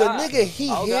face. Oh, The God. nigga, he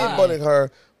Oh, God. headbutted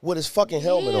her with his fucking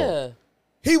helmet Yeah. on.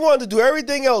 He wanted to do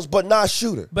everything else but not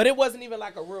shoot her. But it wasn't even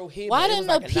like a real hit. Why it didn't was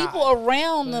the like a people nod.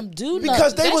 around them do nothing?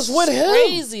 Because they was with him.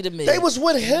 Crazy to me. They was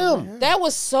with him. That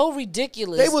was so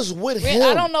ridiculous. They was with I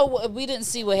him. don't know. We didn't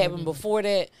see what happened before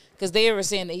that because they were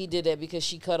saying that he did that because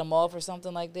she cut him off or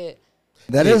something like that.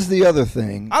 That is the other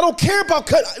thing. I don't care about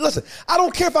cut. Listen, I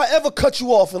don't care if I ever cut you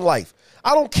off in life.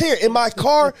 I don't care. In my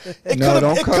car, it No, could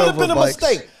don't have cut over been a bikes.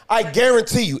 mistake. I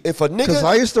guarantee you, if a Because nigga.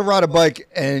 I used to ride a bike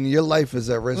and your life is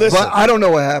at risk. Listen, but I don't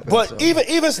know what happened. But so.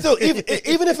 even still,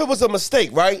 even if it was a mistake,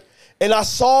 right? And I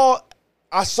saw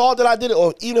that I did it,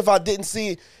 or even if I didn't see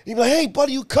it, you be like, hey,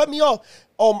 buddy, you cut me off.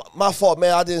 Oh, my fault,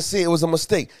 man. I didn't see it. It was a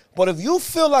mistake. But if you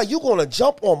feel like you're gonna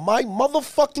jump on my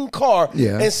motherfucking car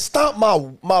Yeah. and stomp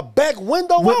my back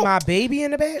window With out, my baby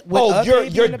in the back? With oh, a you're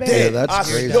baby in the back? dead. Yeah, that's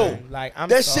crazy. Yo, Like, I'm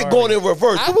that sorry. shit going in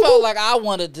reverse. I felt like I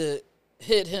wanted to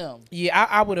hit him. Yeah,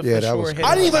 I would have Yeah, for that sure was hit crazy.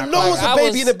 I him didn't with even my know it was car. a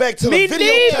baby in the back till Me the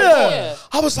video neither. came on. Yeah.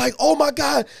 I was like, oh my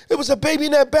God, it was a baby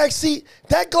in that back seat.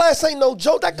 That glass ain't no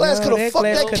joke. That glass Yo, could have fucked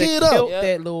glass that coulda kid up. killed Yep.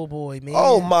 that little boy, man.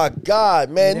 Oh my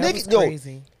God, man. Yeah, that Nigga, was yo,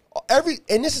 crazy.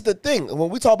 and this is the thing. When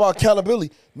we talk about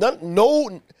accountability, none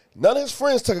of his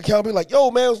friends took accountability. Like, yo,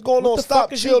 man, what's going What on? the Stop,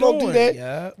 fuck is chill, you don't do doing? that.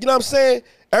 Yeah. You know what I'm saying?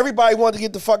 Everybody wanted to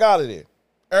get the fuck out of there.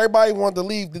 Everybody wanted to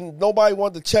leave. Nobody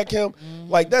wanted to check him.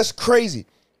 Like, that's crazy.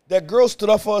 That girl stood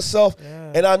up for herself,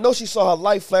 and I know she saw her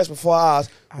life flash before her eyes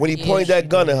when he Yeah, pointed she that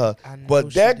gun at her. I know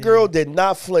But she that did. girl did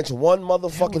not flinch one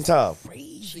motherfucking time.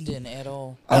 She didn't at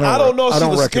all. And I don't know if I she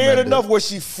don't was scared recommend it. enough where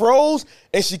she froze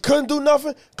and she couldn't do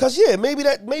nothing. Cause yeah, maybe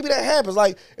that happens.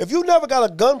 Like if you never got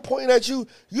a gun pointing at you,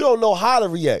 you don't know how to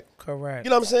react. Correct. You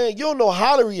know what I'm saying? You don't know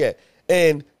how to react.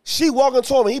 And she walking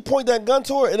to him and he pointed that gun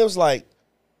to her and it was like,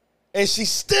 and she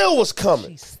still was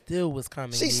coming. She still was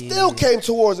coming. She yeah. still came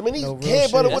towards him and he No, real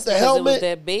headbutted shit. with That's the because it was helmet.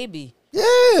 that baby.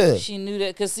 Yeah. She knew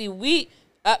that because see,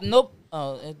 nope.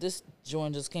 Oh, this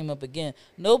joint just came up again.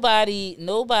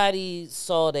 Nobody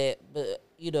saw that, but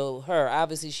you know her.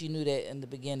 Obviously, she knew that in the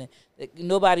beginning. That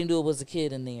nobody knew it was a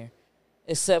kid in there,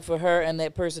 except for her and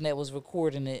that person that was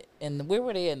recording it. And where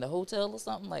were they? In the hotel or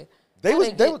something like? They how was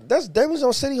get- they was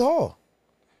on City Hall.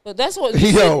 But that's what.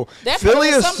 Yo, that Philly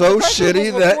person- is so the person was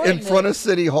shitty that in recording front it. of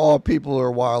City Hall, people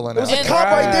are wilding There was a out. cop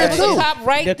right there There was too. a cop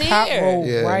right The there. cop rolled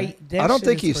Yeah. right. That I don't shit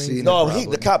think is he's crazy. seen No, it.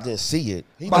 the cop didn't see it.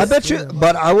 He I just- bet you,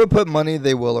 but I would put money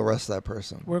they will arrest that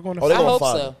person. We're going to. Oh, they I gonna hope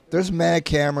find so. him. There's mad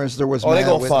cameras. There was Oh, they mad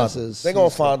gonna find him. witnesses. They gonna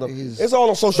He's- find him. he's- It's all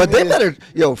on social But they media.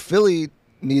 better. Philly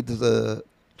needs to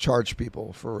charge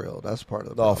people for real. That's part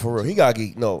of the No, problem. for real. He gotta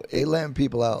get They letting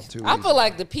people out too. I easy. feel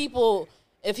like the people,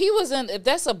 if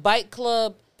that's a bike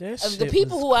club, That the shit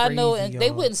people was who I know, crazy, and they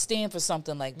y'all. wouldn't stand for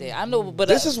something like that. I know, but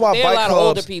This is why there are a bike lot clubs. of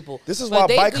older people. This is But why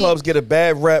they bike be- clubs get a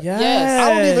bad rep.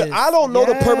 Yes. I don't know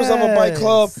the purpose of a bike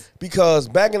club Yes. because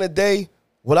back in the day,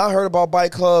 when I heard about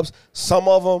bike clubs, some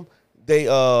of them they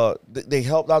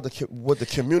helped out with the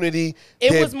community. It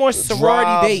Did was more sorority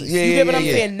drives. based. Yeah, You yeah, get what yeah, I'm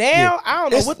yeah. saying? Now Yeah. I don't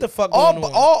know It's- what the fuck all, going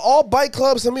on. all bike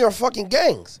clubs to me are fucking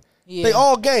gangs. Yeah. They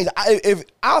all gangs. If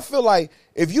I feel like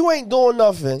if you ain't doing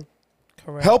nothing,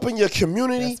 Correct. helping your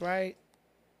community, That's right.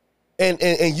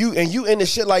 and you into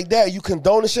shit like that, you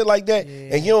condone the shit like that,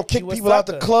 Yeah. and you don't kick You a people out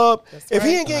the sucker. club. That's If he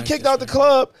right. ain't getting kicked out the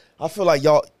club, I feel like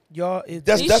y'all. Y'all,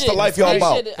 That's He the should- life y'all he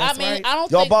about. should- I That's mean, right. I don't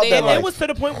Y'all think about they that And life. it was to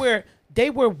the point where they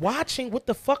were watching what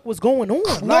the fuck was going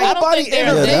on. I don't think they're in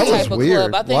Yeah, that that was type of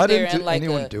weird. club. I think Why they're didn't in like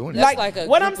anyone a, do that's anything? like a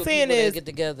what group I'm of saying people that is, get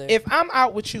together. if I'm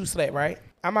out with you, Slat, right?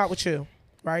 I'm out with you,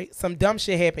 right? Some dumb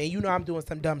shit happened, and you know I'm doing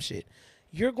some dumb shit.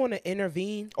 You're going to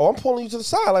intervene. Oh, I'm pulling you to the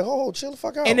side, like, oh, chill the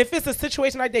fuck out. And if it's a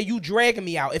situation like that, you dragging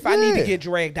me out. If I need to Yeah. get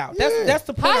dragged out, Yeah. that's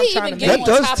the point how I'm he trying even to get make.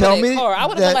 That on does top tell of that me car? I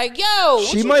would have that been like, "Yo, what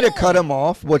she you might have doing? cut him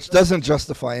off, which doesn't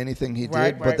justify anything he did.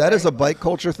 Right, but right, that is right. a bike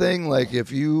culture thing. Like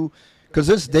if you, because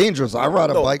it's dangerous. I ride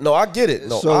a bike. No, I get it.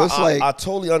 No, So it's like- I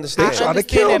totally understand. They try to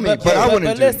understand kill that, me, but I wouldn't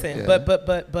But do- listen, yeah.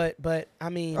 but I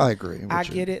mean, I agree with I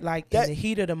you. get it. Like That- in the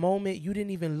heat of the moment, you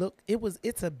didn't even look.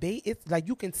 It's a bait. It's like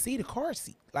you can see the car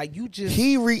seat. Like you just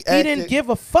He reacted. didn't give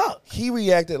a fuck. He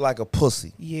reacted like a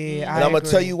pussy. Yeah, And I'm gonna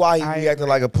tell you why he I reacted agree.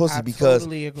 like a pussy, I because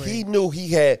totally agree. he knew he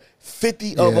had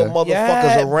 50 other Yeah.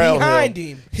 motherfuckers around behind him.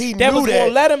 him. He that knew was that.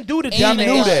 gonna let him do the And dumb a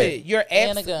ass gun. shit. You're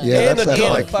And a gun. Yeah, And that's a that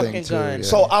gun. bike fucking thing too. gun. Yeah.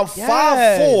 So I'm Yes.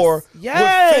 5'4"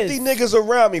 Yes. with 50 niggas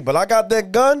around me, but I got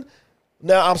that gun.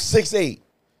 Now I'm 6'8".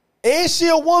 And she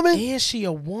a woman, And she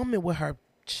a woman with her.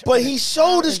 but he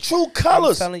showed his true I'm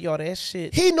colors. telling y'all that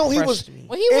shit. He knew he was. crushed me.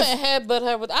 Well, he If- went and headbutt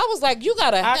her with. I was like, "You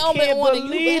got a I helmet can't on, and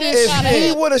you believe been it. shot If he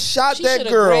at." would have shot She that should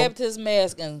have girl, grabbed his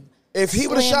mask and. if he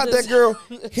would have shot slammed his- that girl,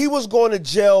 he was going to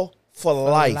jail for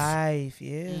life. Life,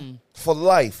 yeah. For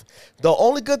life. The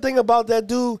only good thing about that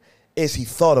dude is he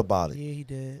thought about it. Yeah, he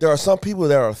did. There are some people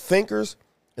that are thinkers,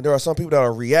 and there are some people that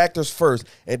are reactors first,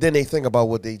 and then they think about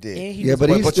what they did. And he Yeah, was but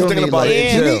But- he but still you're thinking need about like it in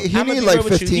he jail. need, he I'ma need be like real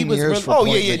with you. He 15 was years real- for Oh,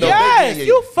 yeah, pointing yeah, it no, out. Yes, yeah,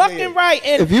 you yeah. fucking right.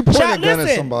 And If you point child, a gun at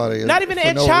listen, somebody, not even for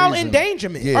in no child reason.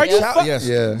 endangerment. Yeah, Are you child- fuck- yes,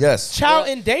 Yeah. yes, child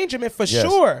endangerment for yes,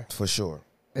 sure? for sure.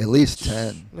 At least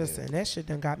 10. Listen, that shit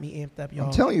done got me amped up, y'all.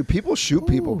 I'm telling you, people shoot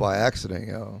people by accident,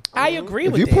 yo. I agree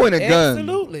If with you that. point a gun-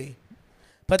 Absolutely.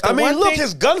 But the I mean, one look, thing,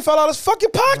 his gun fell out his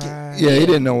fucking pocket. Right. Yeah, he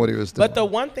didn't know what he was doing. But the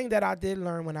one thing that I did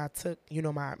learn when I took,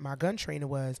 my gun training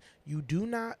was you do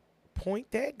not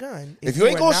point that gun If you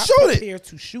ain't are gonna not shoot it. prepared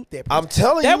to shoot that. I'm person.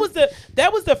 telling that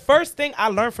you. was the first thing I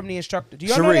learned from the instructor. Do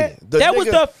y'all know Sheree, that? the That was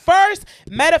nigga- the first.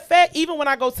 Matter of fact, even when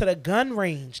I go to the gun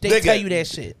range, they Nigga, tell you that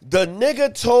shit. The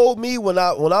nigga told me when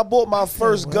I bought my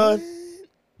first what? gun,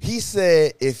 he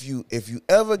said if you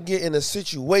ever get in a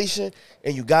situation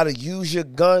and you gotta use your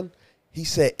gun, he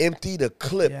said empty the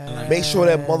clip. Make sure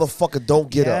that motherfucker don't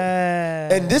get up.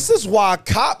 And this is why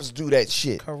cops do that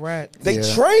shit. Correct. They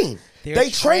Yeah. train. They're They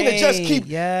train to just keep.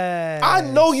 Yeah. I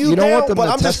know you, You don't down, want them but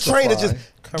to I'm just trained to just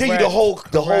testify. give you the whole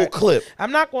clip.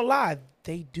 I'm not gonna lie.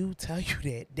 They do tell you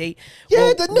that. They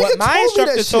Yeah, the nigga what my told me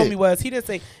instructor that told shit. me was he didn't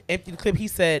say empty the clip. He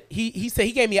said he said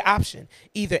he gave me an option.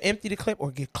 Either empty the clip or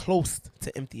get close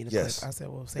to emptying the Yes. clip. I said,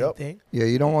 well, same Yep. thing. Yeah,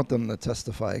 you don't want them to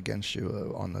testify against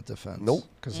you on the defense. Nope.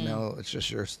 Because now it's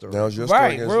just your story. Now it's your story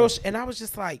Right, against real. them. And I was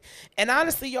just like, and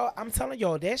honestly, y'all, I'm telling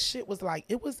y'all, that shit was like,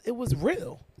 it was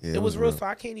real. Yeah, it was real. So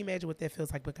I can't imagine what that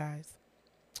feels like. But guys,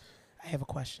 I have a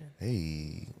question.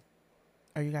 Hey,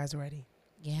 Are you guys ready?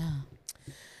 Yeah.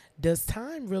 Does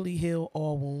time really heal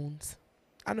all wounds?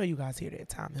 I know you guys hear that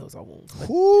time heals all wounds. But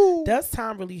whoo, does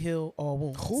time really heal all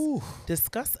wounds? whoo.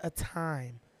 Discuss a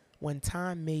time when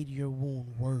time made your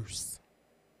wound worse.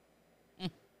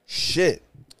 Shit,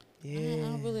 Yeah.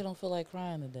 I really don't feel like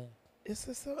crying today. It's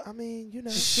just so, I mean,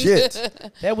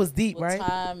 shit. that was deep, Well, right?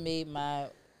 time made my.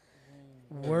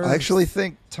 Worse. I actually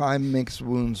think time makes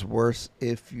wounds worse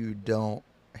if you don't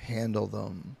handle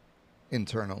them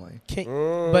internally. Can't,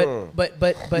 Mm. but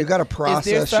You got to is there process.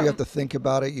 You have something- to think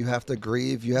about it. You have to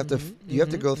grieve. You have to. You have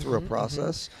to go through a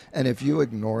process. And if you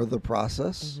ignore the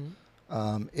process,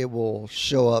 it will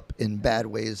show up in bad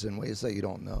ways, in ways that you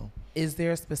don't know. Is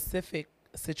there a specific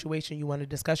situation you want to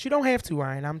discuss? You don't have to,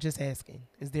 Ryan. I'm just asking.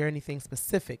 Is there anything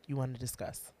specific you want to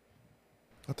discuss?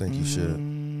 I think you should.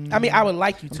 I mean, I would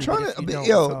like you to. I'm trying but if to. you Be, don't, it's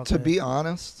yo, all to good. be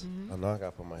honest, I know I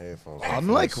gotta put my headphones on. I'm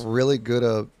like really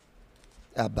good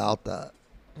about that.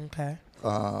 Okay.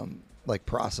 Like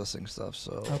processing stuff.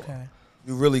 So Okay.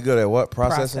 You really good at what?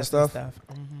 Processing stuff?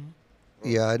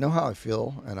 yeah, I know how I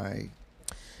feel, and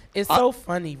It's so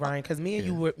funny, Ryan, because me and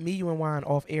you and Juan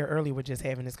off air earlier were just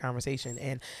having this conversation,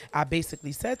 and I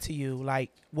basically said to you, like,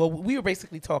 well, we were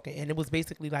basically talking, and it was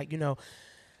basically like,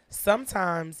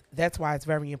 sometimes that's why it's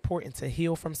very important to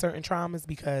heal from certain traumas,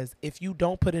 because if you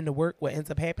don't put in the work, what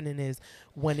ends up happening is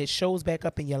when it shows back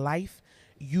up in your life,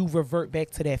 you revert back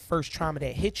to that first trauma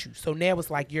that hit you. So now it's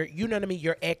like you know what I mean?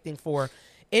 You're acting for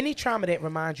any trauma that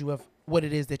reminds you of what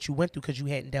it is that you went through because you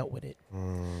hadn't dealt with it. You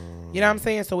know what I'm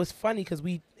saying? So it's funny because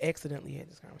we accidentally had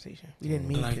this conversation. We didn't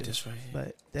mean like to. this right here.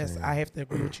 But that's I have to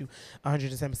agree with you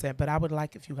 110%. But I would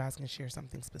like if you guys can share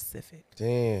something specific.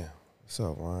 Damn. What's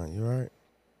up, Juan? You all right?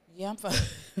 Yeah, I'm fine.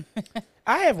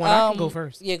 I have one. I can go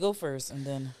first. Yeah, go first, and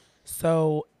then.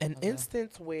 So an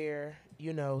instance where,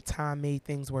 you know, time made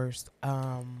things worse.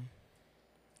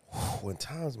 When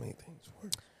times made things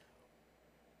worse.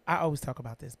 I always talk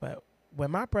about this, but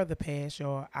when my brother passed,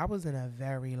 y'all, I was in a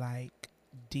very like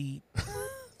deep,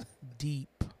 deep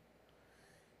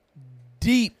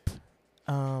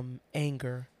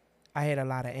anger. I had a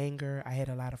lot of anger. I had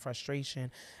a lot of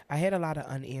frustration. I had a lot of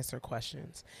unanswered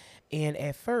questions. And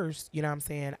at first, you know what I'm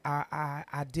saying,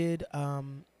 I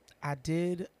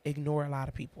did ignore a lot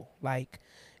of people. Like,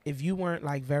 if you weren't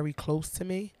like very close to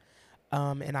me,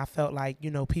 and I felt like, you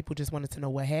know, people just wanted to know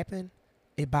what happened,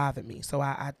 it bothered me. So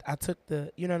I took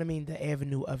the, you know what I mean, the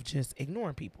avenue of just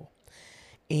ignoring people.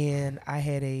 And I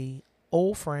had a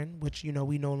old friend, which, you know,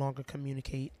 we no longer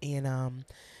communicate. And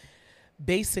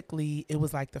basically it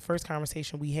was like the first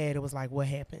conversation we had, it was like, what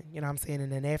happened? You know what I'm saying?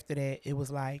 And then after that, it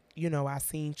was like, you know, I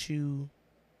seen you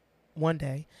one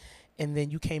day, and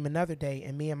then you came another day,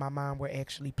 and me and my mom were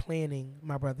actually planning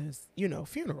my brother's, you know,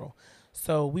 funeral.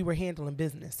 So we were handling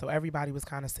business. So everybody was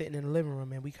kind of sitting in the living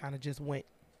room, and we kind of just went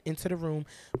into the room.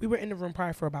 We were in the room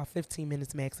probably for about 15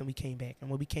 minutes max, and we came back. And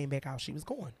when we came back out, she was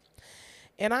gone.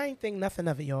 And I ain't think nothing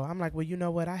of it, y'all. I'm like, well, you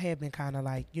know what? I have been kind of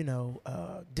like, you know,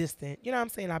 distant. You know what I'm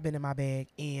saying? I've been in my bag.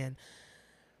 And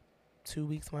 2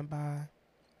 weeks went by.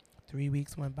 3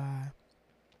 weeks went by.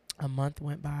 A month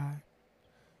went by.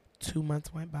 2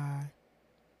 months went by.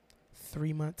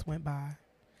 3 months went by.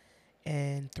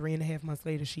 And 3.5 months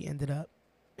later, she ended up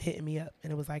hitting me up.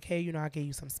 And it was like, hey, you know, I gave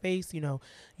you some space. You know,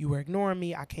 you were ignoring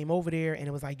me. I came over there, and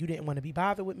it was like, you didn't want to be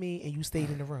bothered with me, and you stayed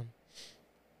in the room.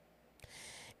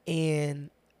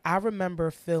 And I remember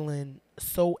feeling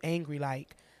so angry.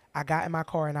 Like, I got in my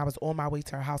car, and I was on my way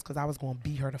to her house because I was going to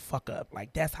beat her the fuck up.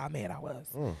 Like, that's how mad I was.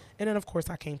 And then, of course,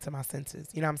 I came to my senses.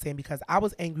 You know what I'm saying? Because I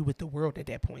was angry with the world at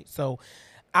that point. So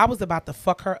I was about to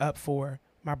fuck her up for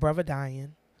my brother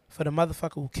dying, for the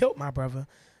motherfucker who killed my brother,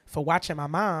 for watching my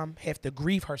mom have to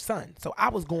grieve her son. So I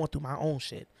was going through my own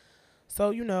shit. So,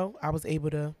 you know, I was able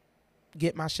to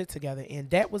get my shit together. And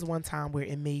that was one time where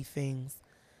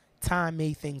time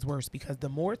made things worse, because the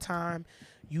more time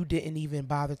you didn't even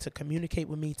bother to communicate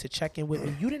with me, to check in with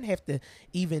me, you didn't have to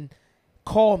even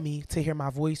call me to hear my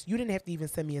voice. You didn't have to even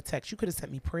send me a text. You could have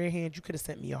sent me prayer hands. You could have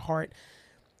sent me a heart.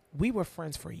 We were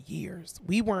friends for years.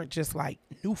 We weren't just like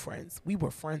new friends. We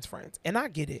were friends. And I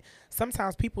get it.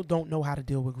 Sometimes people don't know how to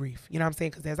deal with grief. You know what I'm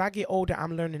saying? Because as I get older,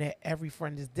 I'm learning that every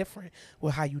friend is different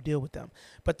with how you deal with them.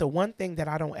 But the one thing that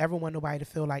I don't ever want nobody to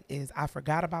feel like is I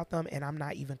forgot about them, and I'm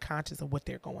not even conscious of what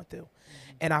they're going through.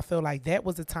 And I feel like that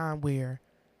was a time where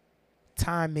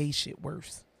time made shit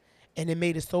worse. And it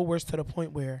made it so worse to the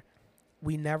point where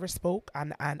we never spoke.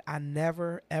 I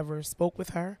never, ever spoke with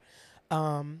her.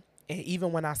 And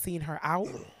even when I seen her out,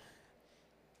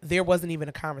 there wasn't even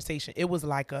a conversation. It was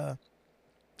like I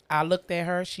looked at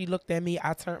her, she looked at me,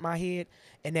 I turned my head,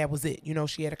 and that was it. You know,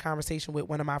 she had a conversation with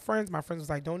one of my friends. My friends was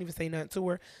like, don't even say nothing to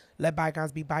her. Let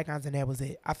bygones be bygones, and that was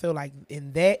it. I feel like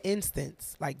in that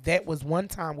instance, like that was one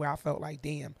time where I felt like,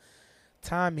 damn,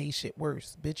 time made shit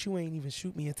worse. Bitch, you ain't even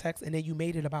shoot me a text, and then you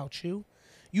made it about you.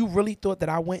 You really thought that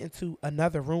I went into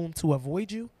another room to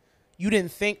avoid you? You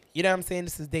didn't think, you know what I'm saying,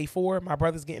 this is day 4. My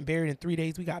brother's getting buried in 3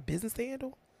 days. We got business to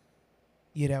handle?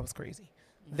 Yeah, that was crazy.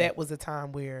 That was a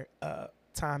time where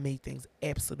time made things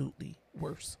absolutely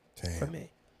worse for me.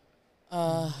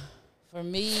 For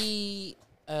me,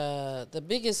 the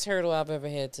biggest hurdle I've ever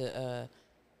had to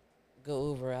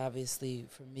go over, obviously,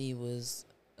 for me was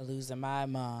losing my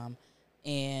mom.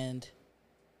 And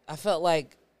I felt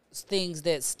like things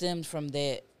that stemmed from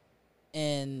that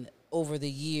and over the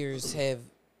years have,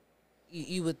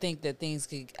 you would think that things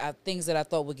that I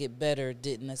thought would get better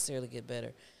didn't necessarily get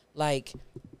better. Like,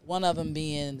 one of them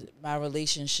being my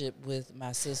relationship with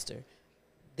my sister.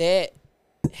 That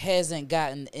hasn't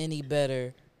gotten any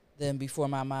better than before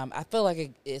my mom. I feel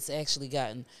like it's actually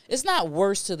gotten, it's not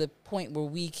worse to the point where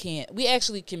we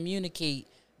actually communicate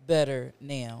better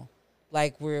now.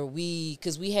 Like,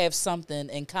 because we have something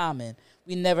in common.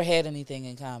 We never had anything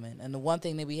in common. And the one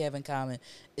thing that we have in common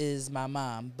is my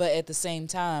mom. But at the same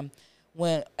time,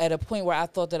 when at a point where I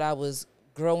thought that I was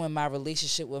growing my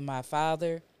relationship with my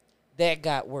father, that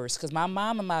got worse. Because my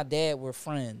mom and my dad were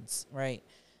friends, right?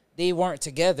 They weren't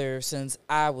together since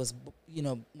I was,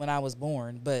 when I was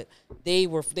born. But they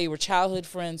were childhood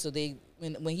friends. So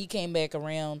when he came back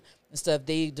around and stuff,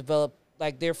 they developed,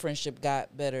 like, their friendship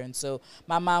got better. And so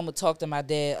my mom would talk to my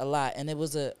dad a lot. And it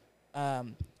was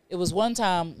one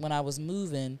time when I was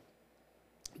moving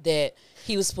that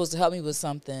he was supposed to help me with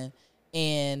something,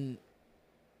 and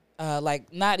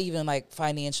like, not even like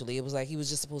financially. It was like he was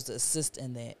just supposed to assist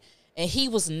in that. And he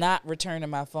was not returning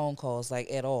my phone calls,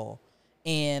 like, at all.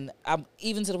 And I'm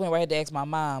even to the point where I had to ask my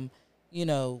mom, you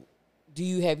know,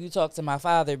 have you talked to my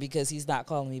father because he's not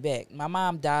calling me back? My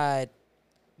mom died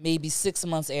maybe 6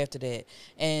 months after that.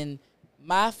 And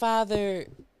my father,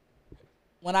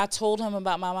 when I told him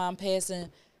about my mom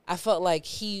passing, I felt like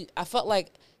he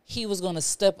was going to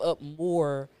step up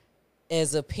more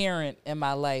as a parent in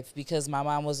my life because my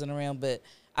mom wasn't around, but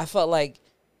I felt like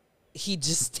he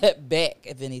just stepped back,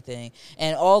 if anything.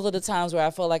 And all of the times where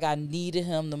I felt like I needed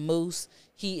him the most,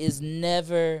 he is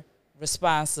never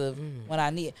responsive when I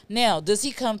need. Now, does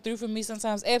he come through for me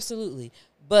sometimes? Absolutely.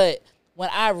 But when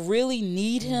I really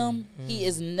need him, he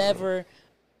is never.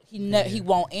 He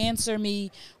won't answer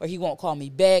me or he won't call me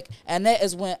back, and that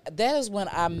is when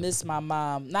I miss my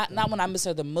mom. Not when I miss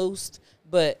her the most,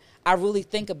 but I really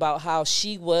think about how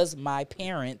she was my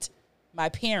parents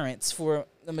for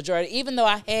the majority. Even though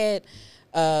I had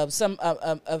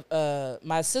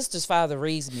my sister's father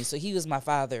raised me, so he was my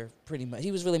father pretty much.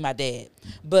 He was really my dad,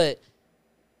 but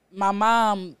my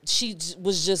mom, she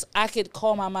was just, I could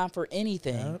call my mom for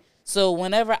anything. Yep. So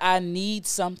whenever I need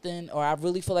something or I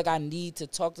really feel like I need to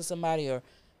talk to somebody or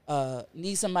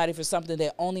need somebody for something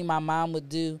that only my mom would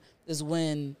do is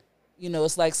when, you know,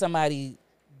 it's like somebody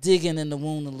digging in the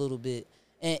wound a little bit.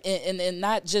 And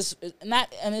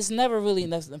it's never really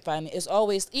nothing finding. It's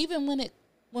always, even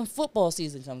when football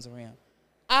season comes around,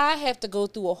 I have to go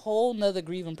through a whole nother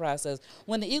grieving process.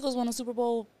 When the Eagles won the Super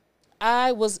Bowl,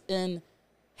 I was in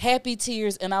happy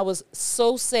tears, and I was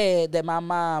so sad that my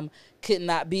mom could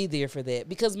not be there for that,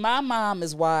 because my mom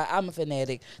is why I'm a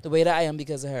fanatic the way that I am,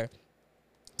 because of her.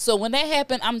 So when that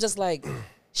happened, I'm just like,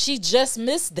 she just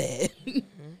missed that.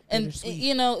 And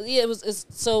you know, yeah, it's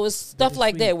stuff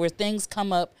like that where things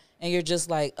come up and you're just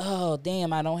like, oh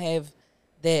damn, I don't have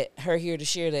her here to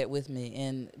share that with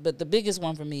me. But the biggest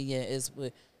one for me, is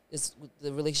with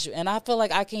the relationship, and I feel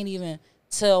like I can't even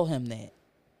tell him that.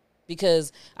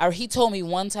 Because he told me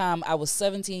one time, I was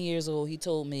 17 years old, he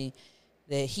told me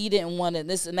that he didn't want it.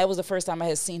 And that was the first time I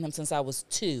had seen him since I was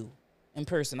 2 in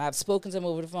person. I've spoken to him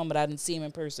over the phone, but I didn't see him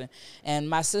in person. And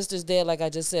my sister's dad, like I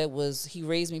just said, he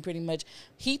raised me pretty much.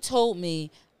 He told me,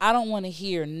 I don't want to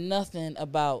hear nothing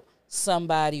about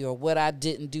somebody or what I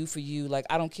didn't do for you. Like,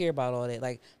 I don't care about all that.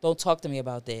 Like, don't talk to me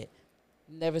about that.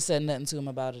 Never said nothing to him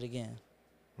about it again.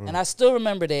 And I still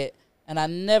remember that. And I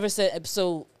never said,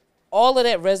 so all of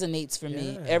that resonates for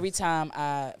me every time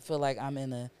I feel like I'm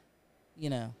in a, you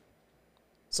know.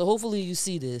 So hopefully you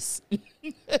see this.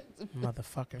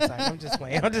 Motherfucker. Sorry, I'm just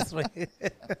playing.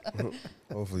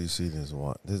 Hopefully you see this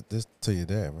one. This to your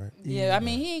dad, right? Yeah, I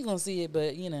mean, he ain't going to see it,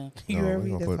 but, you know. You heard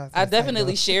me? I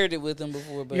definitely shared it with him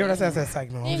before. But you know what I'm saying?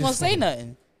 He ain't going to say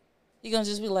nothing. He going to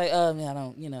just be like, man, I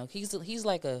don't, you know. He's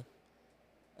like a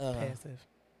passive.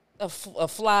 A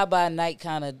fly-by-night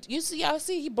kind of. I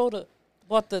see he bought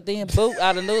the damn boat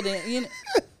out of nowhere. You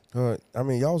know? I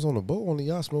mean, y'all was on the boat, only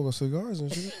y'all smoking cigars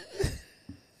and shit.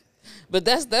 But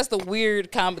that's the weird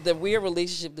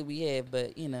relationship that we have.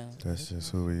 But you know, that's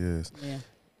just who he is. Yeah.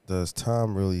 Does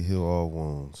time really heal all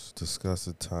wounds? Discuss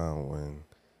a time when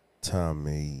time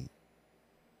made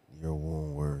your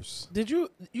wound worse. Did you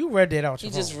read that out? You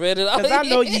just read it out. Because I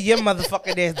know your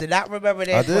motherfucking ass did not remember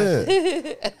that. I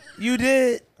did. You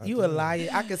did. You a liar.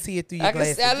 I can see it through your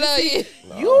glasses. I know you.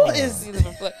 You is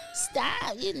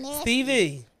stop. You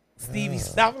nasty. Stevie,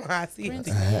 stop lying.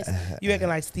 You acting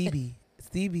like Stevie.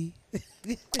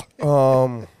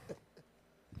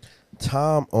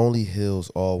 Time only heals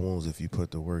all wounds if you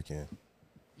put the work in.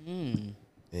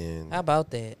 And how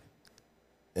about that?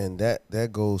 And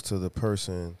that goes to the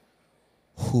person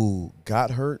who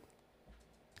got hurt,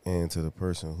 and to the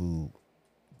person who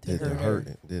did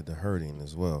the hurting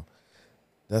as well.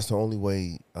 That's the only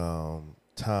way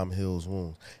time heals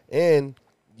wounds. And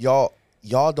y'all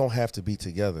don't have to be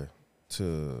together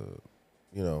to,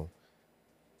 you know,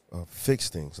 fix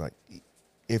things. Like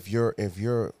if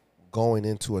you're going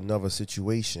into another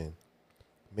situation,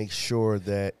 make sure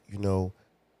that, you know,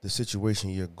 the situation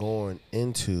you're going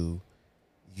into,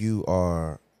 you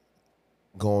are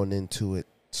going into it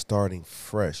starting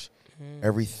fresh.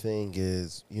 Everything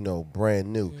is, you know,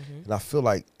 brand new. And I feel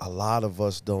like a lot of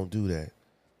us don't do that.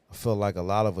 I feel like a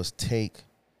lot of us take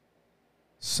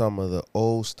some of the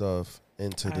old stuff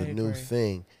into the new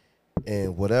thing,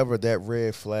 and whatever that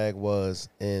red flag was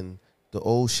in the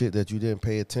old shit that you didn't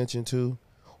pay attention to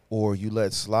or you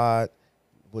let slide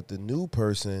with the new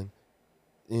person,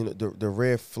 you know, the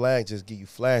red flag just give you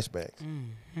flashbacks.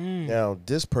 Now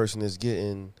this person is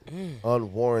getting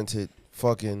unwarranted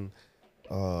fucking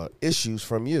issues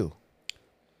from you,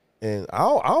 and I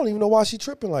don't even know why she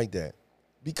tripping like that,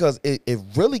 because it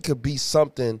really could be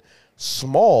something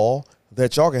small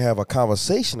that y'all can have a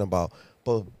conversation about.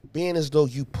 But being as though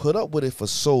you put up with it for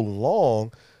so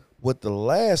long with the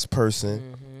last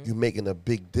person, you making a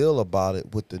big deal about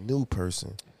it with the new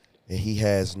person. And he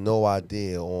has no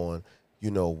idea on,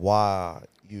 why,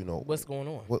 What's going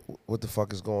on? What the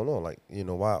fuck is going on? Like,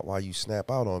 why you snap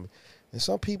out on me? And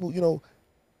some people,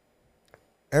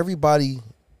 everybody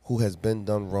who has been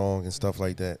done wrong and stuff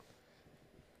like that,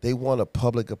 they want a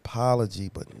public apology,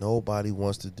 but nobody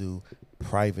wants to do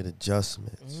private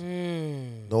adjustments.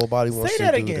 Nobody wants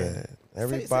to do again. that.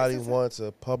 Everybody wants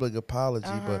a public apology,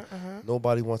 but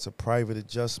nobody wants a private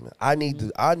adjustment. I need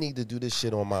to do this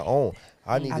shit on my own.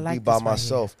 I need to be by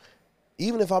myself.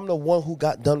 Even if I'm the one who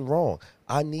got done wrong,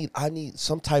 I need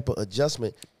some type of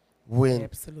adjustment when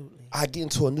I get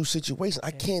into a new situation.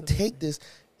 I can't take this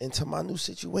into my new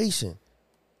situation.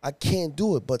 I can't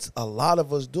do it, but a lot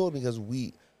of us do it because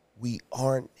we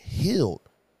aren't healed.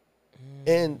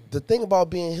 And the thing about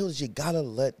being healed is you gotta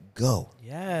let go.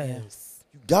 Yes.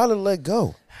 You gotta let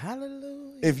go.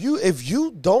 Hallelujah. If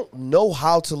you don't know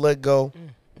how to let go,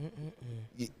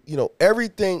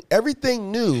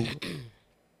 everything new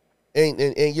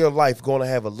in your life gonna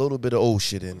have a little bit of old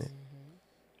shit in it.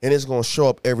 And it's gonna show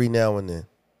up every now and then.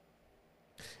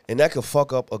 And that could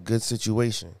fuck up a good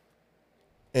situation.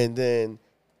 And then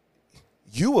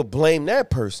you would blame that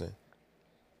person.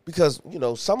 Because,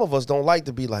 some of us don't like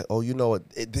to be like, oh,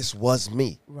 this was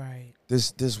me. Right.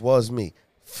 This was me.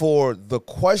 For the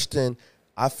question,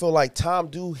 I feel like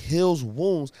time heals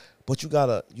wounds, but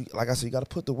like I said, you gotta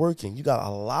put the work in. You gotta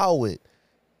allow it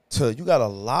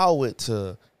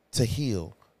to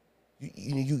heal.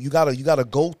 You gotta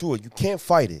go through it. You can't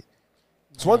fight it.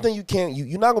 It's one thing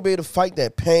you're not gonna be able to fight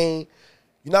that pain.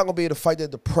 You're not gonna be able to fight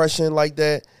that depression like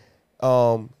that.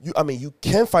 You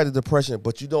can fight the depression,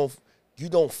 but you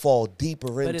don't fall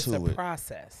deeper into it. But it's a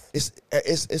process.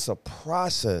 It's a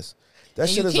process. That and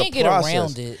shit is a process. You can't get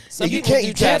around it. You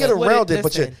can't get around it.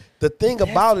 But the thing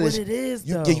about it is,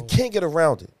 you can't get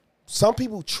around it. Some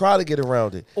people try to get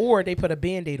around it, or they put a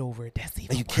Band-Aid over it. That's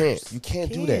even worse. You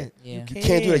can't do that. Yeah. You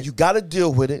can't do that. You got to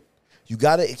deal with it. You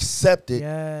got to accept it,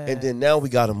 and then now we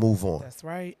got to move on. That's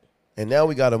right. And now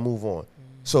we got to move on.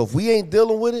 So if we ain't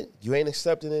dealing with it, you ain't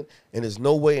accepting it, and there's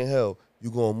no way in hell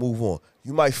you're going to move on.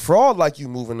 You might fraud like you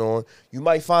moving on. You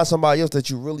might find somebody else that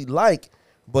you really like,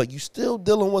 but you still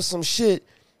dealing with some shit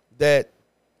that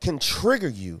can trigger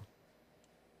you.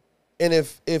 And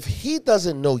if he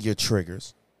doesn't know your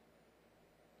triggers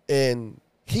and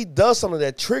he does something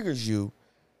that triggers you,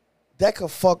 that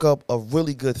could fuck up a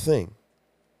really good thing.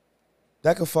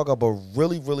 That could fuck up a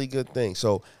really, really good thing.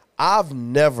 So I've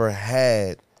never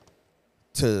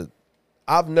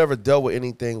dealt with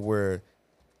anything where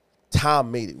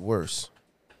time made it worse.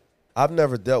 I've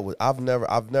never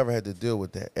had to deal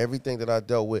with that. Everything that I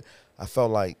dealt with, I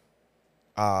felt like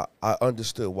I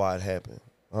understood why it happened.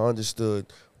 I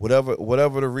understood whatever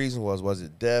the reason was. Was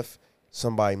it death?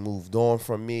 Somebody moved on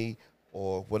from me,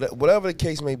 or whatever the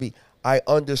case may be. I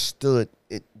understood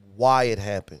it, why it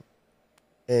happened,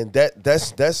 and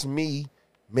that's me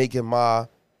making my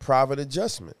private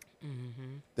adjustment.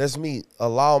 That's me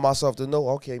allowing myself to know,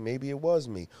 okay, maybe it was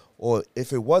me. Or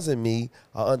if it wasn't me,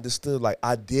 I understood, like,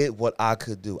 I did what I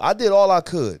could do. I did all I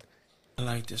could. I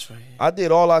like this right here. I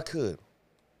did all I could.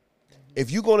 If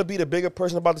you're going to be the bigger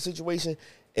person about the situation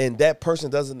and that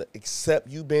person doesn't accept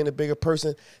you being the bigger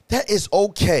person, that is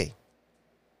okay.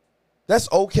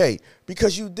 That's okay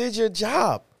because you did your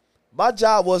job. My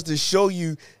job was to show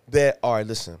you that, all right,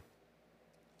 listen,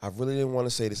 I really didn't want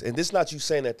to say this. And this is not you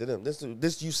saying that to them.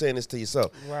 This you saying this to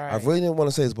yourself. Right. I really didn't want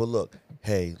to say this, but look,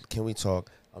 hey, can we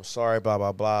talk? I'm sorry, blah,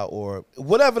 blah, blah, or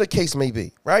whatever the case may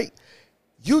be, right?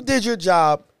 You did your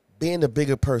job being the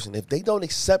bigger person. If they don't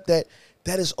accept that,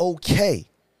 that is okay.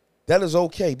 That is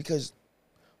okay because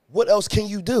what else can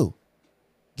you do?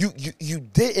 You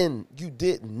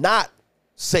did not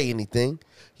say anything.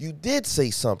 You did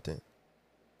say something.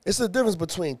 It's the difference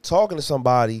between talking to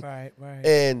somebody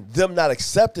and them not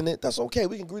accepting it. That's okay.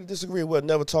 We can agree to disagree. We'll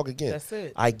never talk again. That's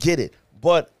it. I get it.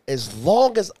 But as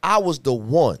long as I was the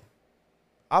one,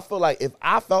 I feel like if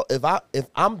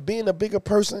I'm being a bigger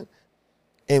person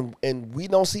and we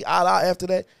don't see eye to eye after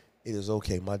that, it is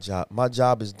okay. My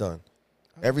job is done.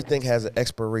 Everything has an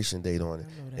expiration date on it.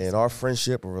 And our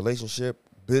friendship or relationship,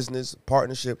 business,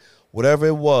 partnership, whatever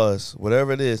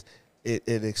it is, it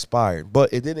expired.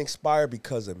 But it didn't expire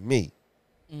because of me.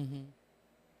 Mm-hmm.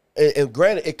 And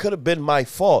granted, it could have been my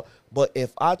fault. But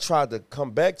if I tried to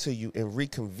come back to you and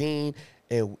reconvene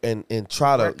and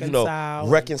try to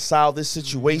reconcile this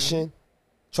situation,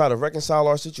 try to reconcile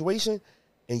our situation,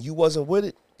 and you wasn't with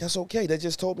it, that's okay. They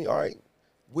just told me, all right,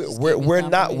 we're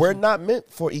not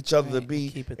meant for each other to be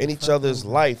Keep it in the each fuck other's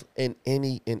moving. life in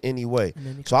any way.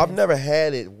 So I've never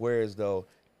had it whereas though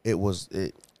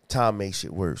time makes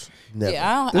shit worse. Never.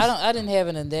 Yeah, I didn't have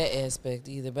it in that aspect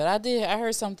either. But I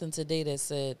heard something today that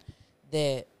said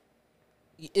that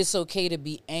it's okay to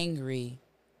be angry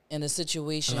in a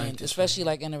situation, especially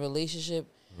like in a relationship,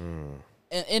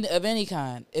 and of any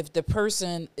kind, if the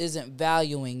person isn't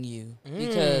valuing you.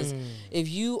 Because if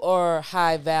you are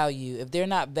high value, if they're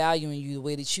not valuing you the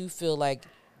way that you feel like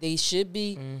they should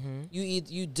be,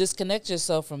 you disconnect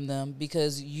yourself from them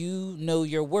because you know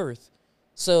your worth.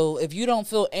 So if you don't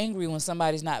feel angry when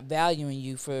somebody's not valuing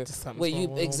you for what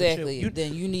you exactly,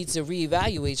 then you need to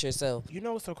reevaluate yourself. You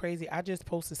know what's so crazy? I just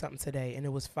posted something today, and it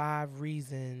was 5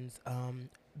 reasons.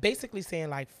 Basically saying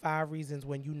like 5 reasons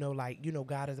when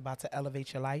God is about to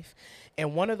elevate your life,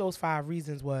 and one of those 5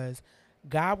 reasons was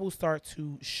God will start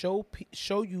to show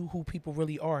you who people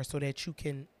really are, so that you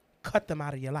can cut them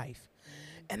out of your life.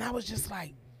 And I was just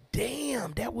like,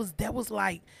 damn, that was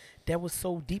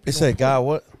so deep. It said God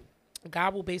what?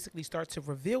 God will basically start to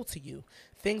reveal to you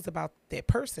things about that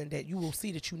person that you will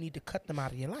see that you need to cut them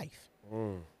out of your life.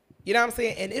 You know what I'm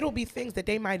saying? And it'll be things that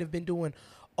they might have been doing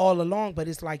all along, but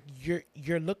it's like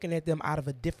you're looking at them out of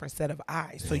a different set of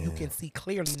eyes, so you can see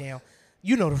clearly now.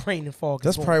 You know the rain and fog.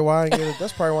 That's probably why I get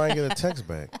a text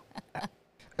back.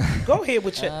 Go ahead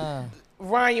with your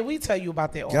Ryan. We tell you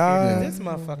about that. God. This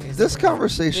motherfucker. This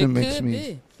conversation It makes could me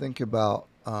be. think about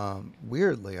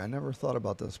weirdly. I never thought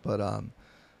about this, but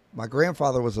my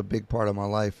grandfather was a big part of my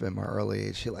life in my early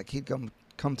age. He'd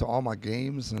come to all my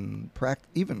games and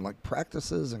even like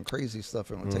practices and crazy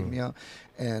stuff, and would take me out.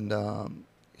 And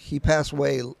he passed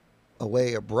away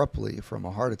abruptly from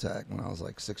a heart attack when I was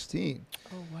like 16.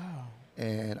 Oh wow.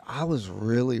 And I was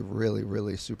really, really,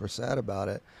 really super sad about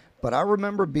it. But I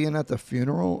remember being at the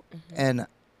funeral and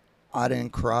I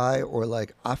didn't cry, or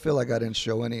like I feel like I didn't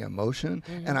show any emotion,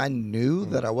 and I knew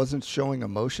that I wasn't showing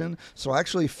emotion, so I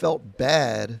actually felt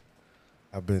bad.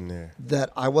 I've been there.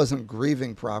 That I wasn't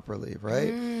grieving properly,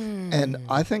 right? And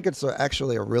I think it's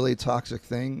actually a really toxic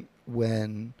thing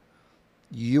when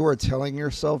you are telling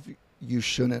yourself you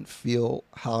shouldn't feel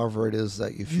however it is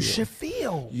that you feel. You should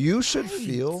feel. You should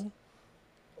feel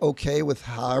okay with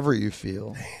however you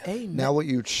feel. Amen. Now, what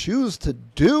you choose to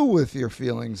do with your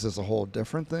feelings is a whole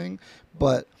different thing,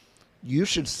 but you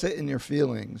should sit in your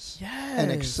feelings and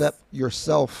accept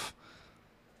yourself.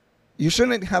 You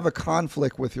shouldn't have a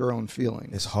conflict with your own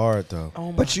feelings. It's hard though.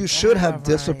 But you should have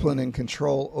discipline and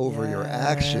control over your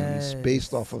actions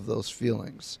based off of those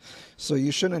feelings. So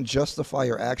you shouldn't justify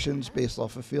your actions based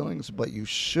off of feelings, but you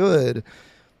should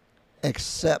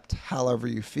accept however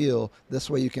you feel. This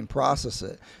way you can process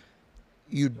it.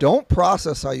 You don't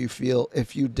process how you feel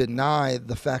if you deny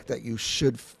the fact that you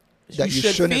shouldn't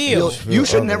feel. You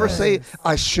should never say,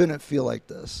 I shouldn't feel like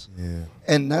this. Yeah.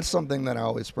 And that's something that I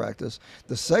always practice.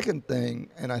 The second thing,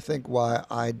 and I think why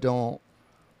I don't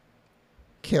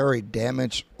carry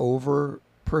damage over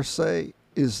per se,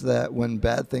 is that when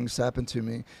bad things happen to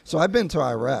me. So I've been to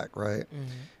Iraq, right?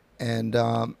 And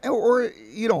or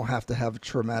you don't have to have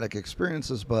traumatic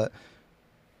experiences, but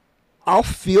I'll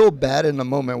feel bad in the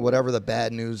moment, whatever the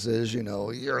bad news is,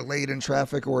 you're late in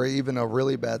traffic or even a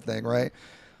really bad thing, right?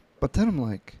 But then I'm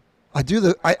like,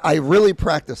 I really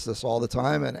practice this all the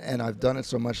time, and I've done it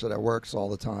so much that it works all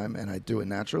the time, and I do it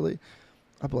naturally.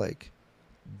 I'm like,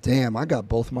 damn, I got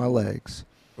both my legs.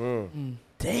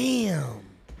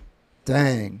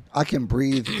 Dang, I can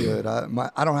breathe good. I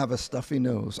don't have a stuffy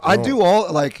nose. I do all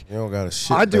You don't got a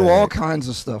shit. I do all kinds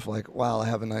of stuff. Like, wow, I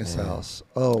have a nice house.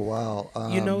 Oh wow,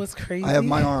 it's crazy. I have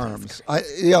my arms.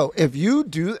 If you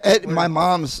do, my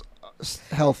mom's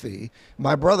healthy,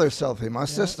 my brother's healthy, my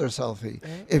sister's healthy.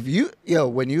 If you,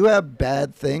 when you have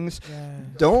bad things,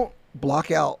 don't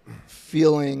block out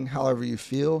feeling however you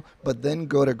feel, but then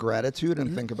go to gratitude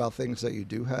and think about things that you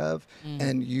do have,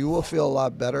 and you will feel a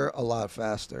lot better, a lot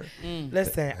faster.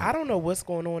 Listen, I don't know what's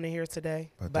going on in here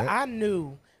today, but I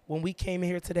knew when we came in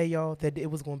here today, y'all, that it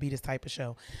was going to be this type of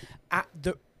show.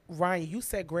 Ryan, you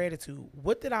said gratitude.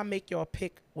 What did I make y'all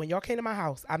pick when y'all came to my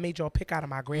house? I made y'all pick out of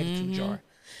my gratitude jar.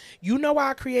 You know why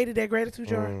I created that gratitude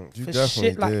jar? You For definitely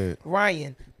shit like did.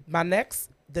 Ryan.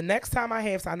 The next time I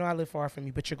have, so I know I live far from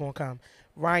you, but you're gonna come.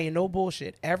 Ryan, no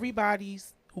bullshit.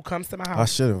 Everybody's who comes to my house. I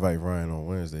should invite Ryan on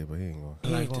Wednesday, but he ain't going.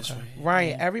 He ain't gonna come.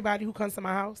 Ryan, everybody who comes to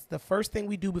my house, the first thing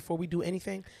we do before we do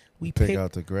anything, we Pick pick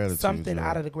out the gratitude something jar.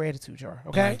 out of the gratitude jar.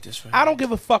 Okay, I don't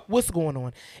give a fuck what's going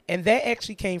on, and that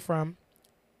actually came from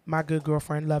my good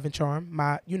girlfriend, Love and Charm,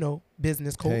 my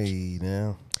business coach. Hey,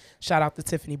 now. Shout out to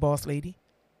Tiffany, boss lady.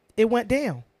 It went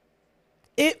down.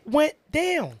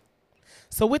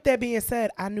 So with that being said,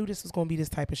 I knew this was gonna be this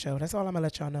type of show. That's all I'm gonna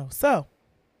let y'all know. So,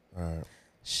 All right.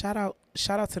 shout out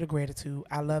to the gratitude.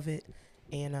 I love it,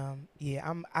 and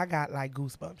I got like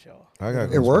goosebumps, y'all. I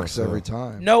got It works goosebumps, every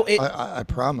though. time. No, I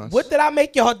promise. What did I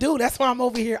make y'all do? That's why I'm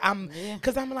over here. Yeah.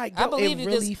 Cause I'm like, I yo, believe it you.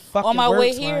 really 'Cause fucking on my way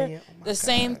works, here, Ryan. Oh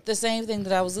my the same thing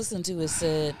that I was listening to is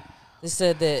said. It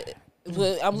said that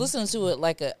well, I'm listening to it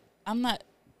like a. I'm not.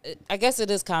 I guess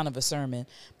it is kind of a sermon,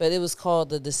 but it was called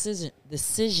the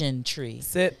decision tree.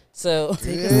 Sip. So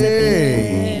Take a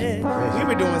sip. We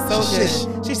were doing so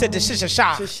good. She said the shit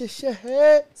shot.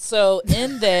 So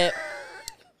in that,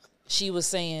 she was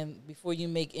saying before you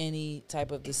make any type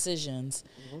of decisions,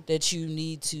 that you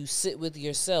need to sit with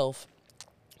yourself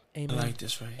I like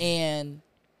this right here. and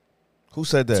Who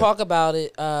said that? talk about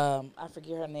it. I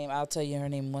forget her name. I'll tell you her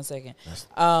name in 1 second.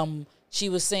 She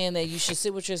was saying that you should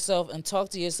sit with yourself and talk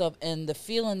to yourself, and the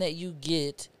feeling that you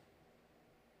get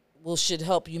should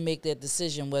help you make that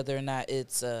decision whether or not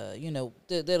it's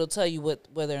that'll tell you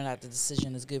whether or not the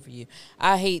decision is good for you.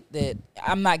 I hate that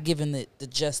I'm not giving it the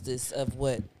justice of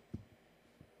what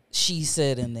she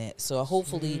said in that. So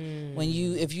hopefully when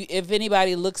if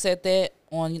anybody looks at that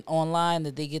online,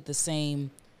 that they get the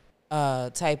same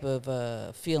type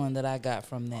of feeling that I got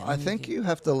from that. I think you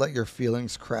have to let your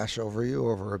feelings crash over you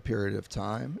over a period of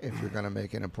time if you're going to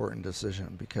make an important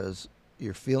decision, because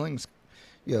your feelings,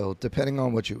 depending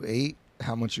on what you ate,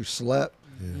 how much you slept,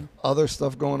 other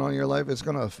stuff going on in your life, it's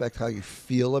going to affect how you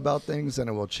feel about things, and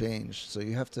it will change. So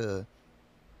you have to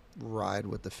ride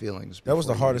with the feelings. That was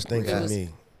the before you hardest thing for react. me,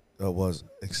 was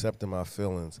accepting my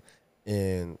feelings.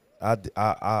 And I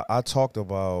talked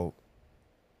about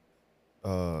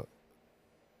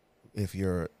if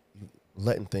you're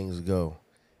letting things go,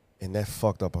 and that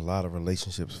fucked up a lot of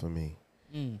relationships for me,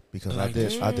 because I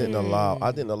didn't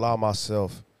allow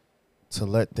myself to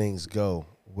let things go,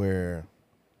 where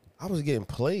I was getting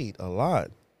played a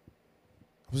lot.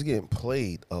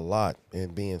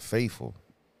 And being faithful,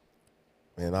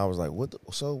 and I was like, what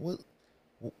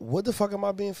the fuck am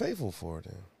I being faithful for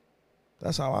then?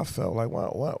 That's how I felt. Like,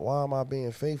 why am I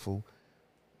being faithful?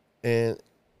 And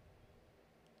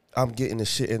I'm getting the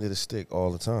shit end of the stick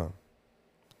all the time.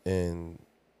 And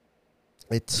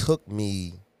it took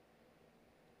me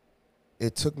to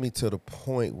the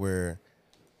point where,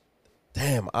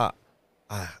 damn, I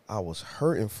was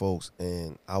hurting folks,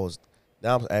 and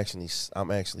I'm actually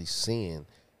seeing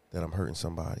that I'm hurting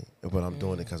somebody, but I'm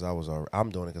doing it because I was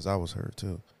hurt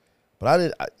too.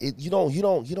 But you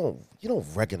don't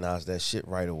recognize that shit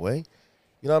right away.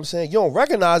 You know what I'm saying? You don't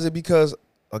recognize it because,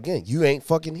 again, you ain't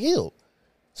fucking healed.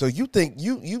 So you think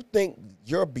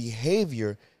your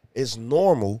behavior is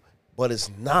normal, but it's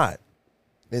not.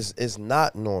 It's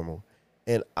not normal.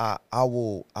 And I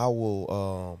will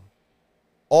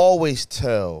always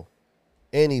tell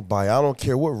anybody, I don't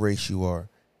care what race you are,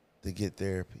 to get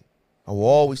therapy. I will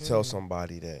always tell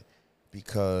somebody that,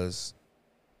 because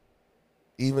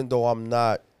even though I'm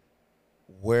not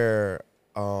where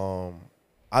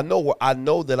I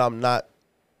know that I'm not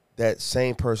that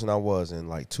same person I was in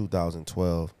like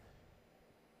 2012,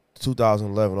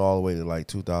 2011, all the way to like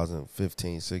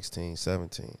 2015, 16,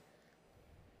 17.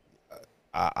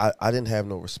 I didn't have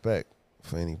no respect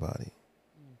for anybody.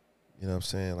 You know what I'm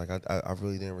saying? Like I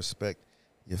really didn't respect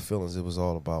your feelings. It was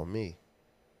all about me,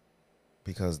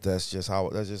 because that's just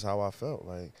how I felt.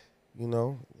 Like,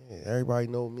 everybody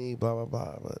know me, blah blah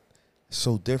blah. But it's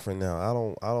so different now. I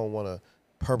don't want to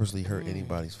purposely hurt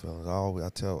anybody's feelings. I'll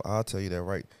tell you that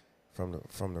right from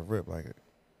the rip. Like,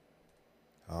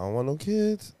 I don't want no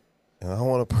kids, and I don't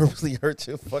want to purposely hurt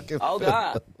your fucking feelings.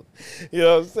 God. You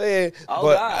know what I'm saying? Oh,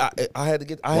 but God. I had to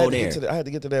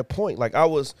get to that point. Like, I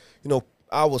was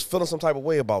feeling some type of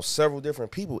way about several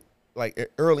different people, like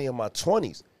early in my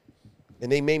 20s,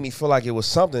 and they made me feel like it was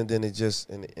something. Then it just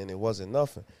and it wasn't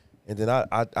nothing. And then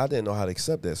I didn't know how to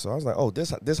accept that. So I was like, oh, this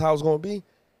how it's gonna be.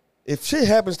 If shit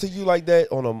happens to you like that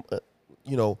on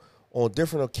on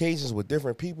different occasions with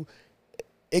different people,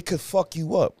 it could fuck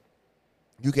you up.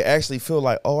 You can actually feel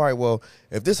like, all right, well,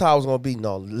 if this how it's gonna be,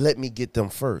 no, let me get them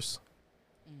first.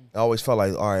 I always felt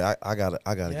like, all right, I gotta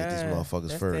get these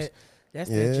motherfuckers first. That's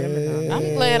that Gemini.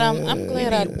 I'm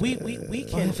glad we can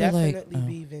I feel definitely like,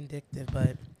 be vindictive,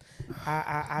 but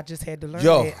I just had to learn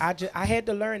Yo. that. I had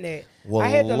to learn that. Wallahi,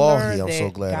 I had to learn I'm that so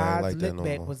glad I ain't God's like that look no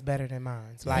back more. was better than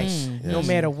mine. Like, no Yes.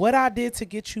 matter what I did to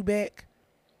get you back,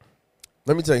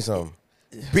 Let me tell you something.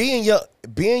 Being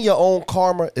your own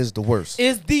karma is the worst.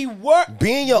 is the worst.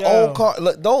 Being your own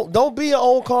karma. Don't be your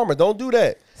own karma. Don't do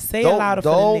that. Say don't, it louder for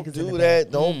the don't niggas in do the that.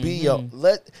 back. Don't be your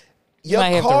You might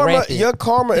have to karma. rap it. Your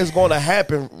karma is going to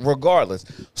happen regardless.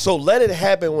 So let it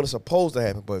happen when it's supposed to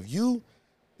happen. But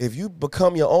if if you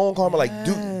become your own karma, like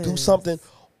do something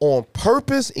on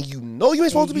purpose, and you know you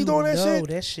ain't supposed to be doing that shit.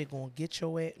 That shit gonna get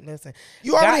your ass. Listen,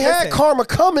 you already had karma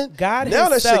coming. God now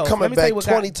himself, that shit coming back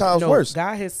 20 times worse.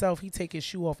 God himself, he take his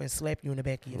shoe off and slap you in the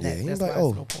back of your neck. He's That's like,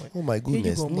 no point. Oh my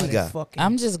goodness, nigga.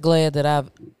 I'm just glad that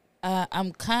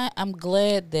I'm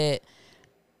glad that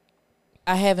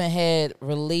I haven't had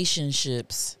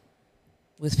relationships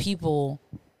with people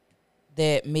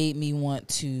that made me want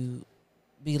to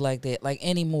be like that, like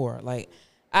anymore. Like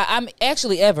I'm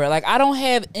actually ever like I don't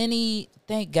have any.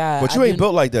 Thank God. But you ain't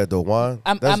built like that though, Juan.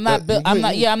 I'm not built. I'm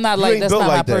not. Yeah, I'm not like that's not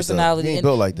my personality. You ain't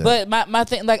built like that. But my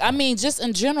thing, like I mean, just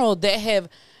in general, that have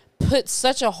put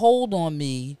such a hold on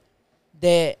me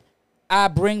that I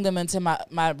bring them into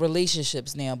my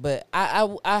relationships now. But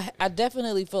I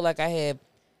definitely feel like I have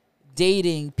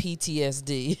dating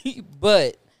PTSD,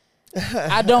 but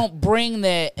I don't bring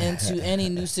that into any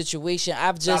new situation.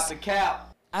 I've just Stop the cap.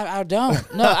 I don't.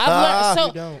 No, I've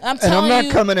learned. So I'm telling you. And I'm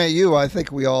not coming at you. I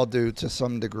think we all do to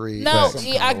some degree. No,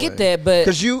 I get that, but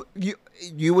because you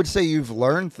would say you've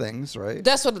learned things, right?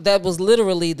 That was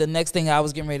literally the next thing I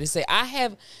was getting ready to say. I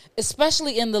have,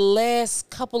 especially in the last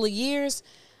couple of years.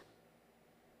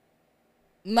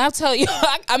 And I'll tell you,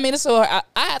 I mean, it's so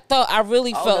I thought I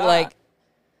really felt like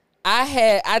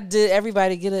I did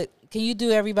everybody get it. Can you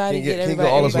do everybody get everybody?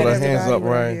 Can you all us with our hands up,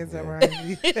 Ryan?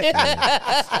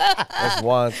 That's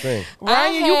one thing.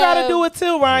 Ryan, you got to do it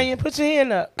too, Ryan. Put your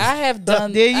hand up. I have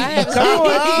done. There you go. Come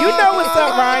on. You know what's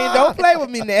up, Ryan. Don't play with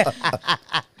me now.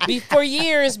 For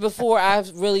years before I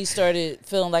really started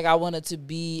feeling like I wanted to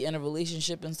be in a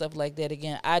relationship and stuff like that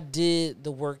again, I did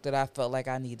the work that I felt like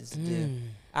I needed to do.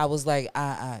 I was like,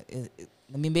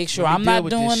 let me make sure I'm not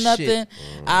doing nothing.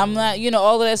 I'm not,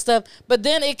 all of that stuff. But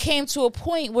then it came to a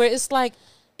point where it's like,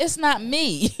 it's not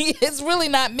me. It's really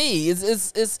not me.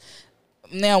 It's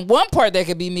now one part that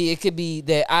could be me. It could be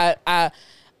that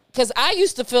because I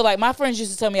used to feel like my friends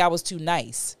used to tell me I was too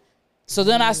nice. So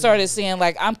then I started saying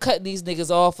like I'm cutting these niggas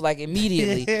off like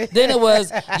immediately. Then it was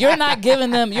you're not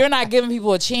giving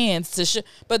people a chance to.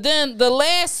 But then the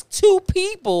last two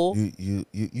people,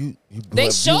 they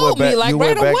showed me like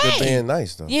right away. You went back to being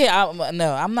nice though. Yeah,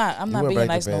 I'm not being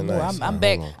nice no more. I'm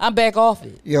back. I'm back off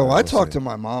it. Yo, I talked to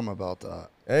my mom about that.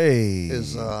 Hey,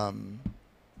 is how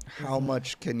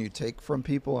much can you take from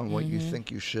people and what you think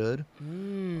you should,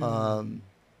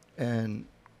 and.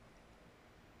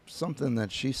 Something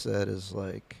that she said is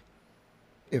like,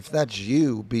 if that's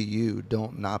you, be you.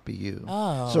 Don't not be you.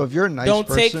 Oh. So if you're a nice don't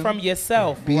person, take from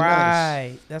yourself. Be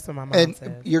right. Nice. That's what my mom and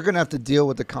said. You're gonna have to deal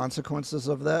with the consequences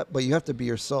of that, but you have to be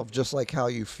yourself, just like how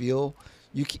you feel.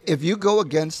 If you go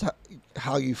against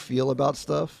how you feel about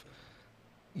stuff,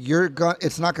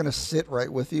 it's not gonna sit right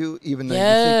with you. Even though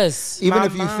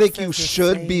if you think you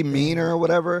should be mean or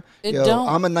whatever.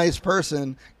 I'm a nice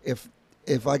person.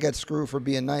 If I get screwed for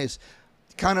being nice.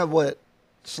 Kind of what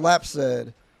Slap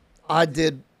said, I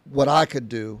did what I could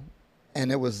do, and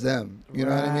it was them. You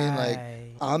know what I mean? Like,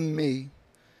 I'm me.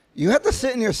 You have to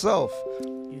sit in yourself.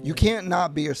 You can't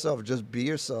not be yourself. Just be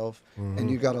yourself, and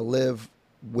you got to live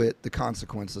with the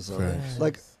consequences of it.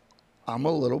 Like, I'm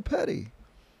a little petty,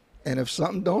 and if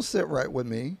something don't sit right with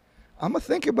me, I'm going to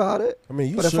think about it.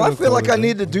 But if I feel like I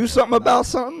need to do something about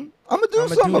something, I'm going to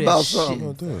do something about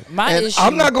something.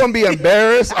 I'm not going to be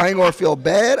embarrassed. I ain't going to feel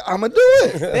bad. I'm going to do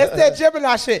it. That's that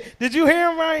Gemini shit. Did you hear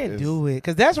him, Ryan? Do it.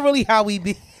 Because that's really how we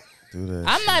be. Do that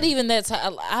I'm not even that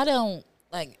type. I don't,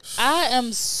 like,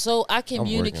 I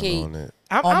communicate.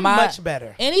 I'm much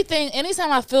better.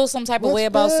 Anytime I feel some type of way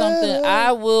about something,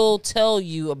 I will tell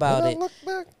you about it.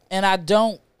 And I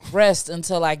don't rest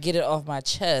until I get it off my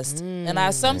chest. And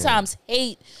I sometimes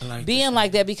hate being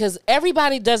like that because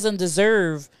everybody doesn't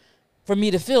deserve for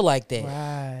me to feel like that.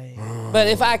 Right. But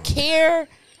if I care,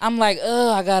 I'm like,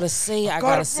 I gotta say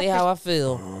how I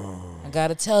feel. I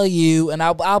gotta tell you, and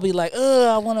I'll be like,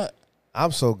 I wanna.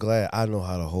 I'm so glad I know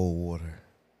how to hold water.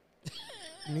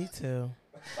 Me too.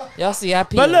 Y'all see, I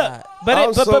pee but a look, lot. but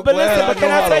listen, but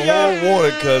can I tell y'all? Hold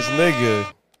water, cause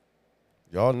nigga,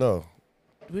 y'all know.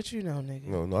 What you know, nigga?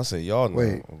 No, I say y'all know.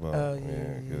 Wait. About,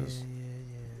 yeah.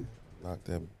 Knock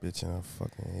that bitch in her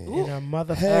fucking head. In her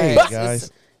motherfucker. Hey,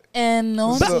 guys. And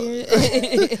no. All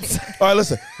right,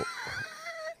 listen.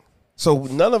 So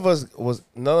none of us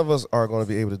are going to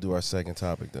be able to do our second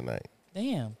topic tonight.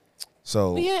 Damn.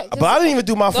 So, but I didn't even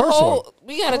do my first one.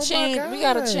 We gotta change. We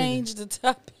gotta change the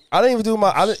topic. I didn't even do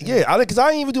because I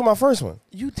didn't even do my first one.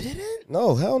 You didn't?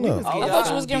 No, hell no. I thought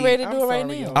you was getting ready to do it right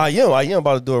now. I am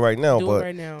about to do it right now. Do but it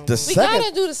right now. We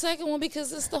gotta do the second one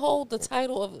because it's the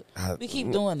title of it. We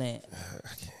keep doing that.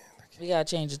 We gotta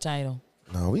change the title.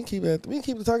 No, we can keep it. We can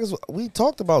keep the topics. We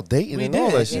talked about dating We and did.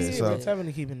 all that Yeah, shit. yeah, So, we're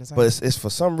definitely keeping this. but it's for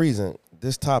some reason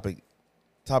this topic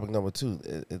number 2.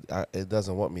 It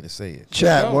doesn't want me to say it.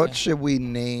 Chat, No. what should we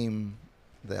name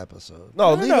the episode?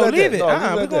 No, No, leave no, it at leave that. it.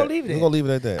 No, We're gonna leave it We're at- gonna leave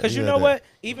it at that. Because you Leave it know at what?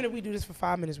 Even if we do this for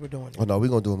 5 minutes, we're doing it. that. Oh no, we're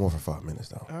gonna do it more for 5 minutes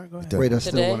though. All right, go ahead. Wait, I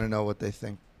still Today? want to know what they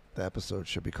think the episode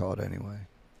should be called anyway.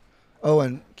 Oh,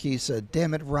 and Key said,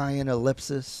 "Damn it, Ryan,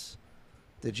 ellipsis.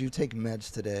 Did you take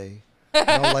meds today? I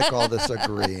don't like all this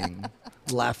agreeing,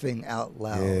 laughing out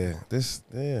loud."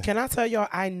 Yeah. Can I tell y'all?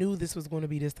 I knew this was going to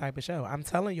be this type of show. I'm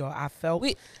telling y'all, I felt.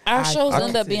 Our shows I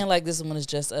end up could- being like this when it's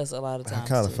just us a lot of I times.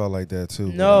 kind of too. felt like that too.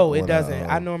 No, when it doesn't.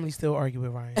 I uh, normally still argue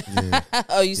with Ryan. Yeah,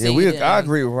 Oh, you see? I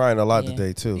agree with Ryan a lot Yeah.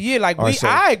 today too. Yeah, like All right, so-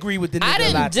 I agree with the nigga I a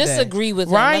didn't lot today. disagree with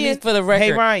him. Let Ryan. me, for the record,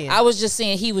 Hey Ryan. I was just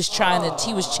saying he was trying to.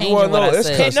 He was changing wanna what know, I it's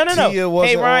said. Hey, no. Tia wasn't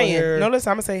Hey on Ryan. here. No, listen.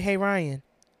 I'm gonna say, hey Ryan,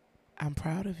 I'm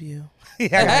proud of you. I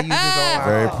gotta use this on.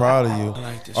 Very proud of you. I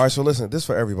like this. All right, so listen, this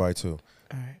for everybody too,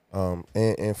 All right.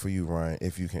 and for you, Ryan,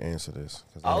 if you can answer this.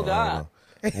 'Cause I Oh,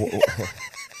 don't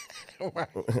know.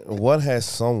 What has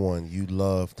someone you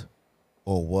loved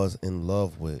or was in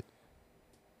love with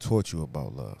taught you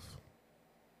about love?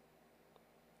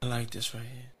 I like this right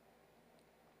here.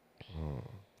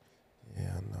 Yeah,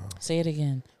 I know. Say it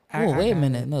again. I- Oh, I wait a got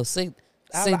minute. it. No, say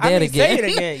I that mean, again. say it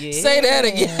again. Yeah. Say that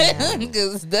again,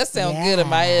 because that sounds good in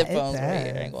my Yeah, it headphones right here. I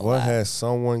does. ain't gonna What lie. has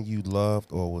someone you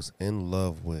loved or was in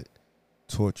love with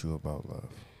taught you about love?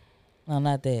 No,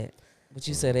 not that. What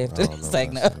you said I after don't know this,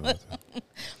 like what I no. said about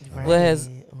that. What has?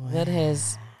 What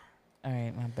has? All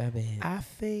right, my bad. I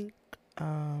think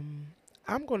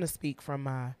I'm going to speak from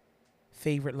my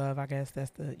favorite love. I guess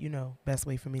that's the best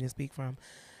way for me to speak from.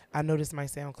 I know this might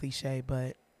sound cliche,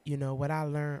 but what I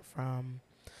learned from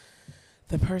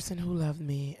the person who loved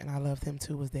me and I loved him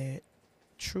too was that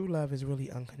true love is really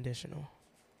unconditional.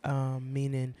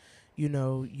 Meaning, you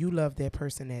love that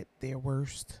person at their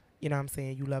worst. You know what I'm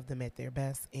saying? You love them at their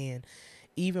best. And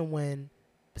even when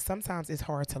sometimes it's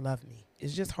hard to love me.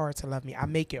 It's just hard to love me. I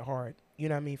make it hard, you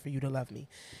know what I mean, for you to love me.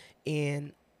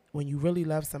 And when you really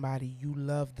love somebody, you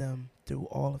love them through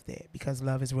all of that because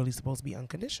love is really supposed to be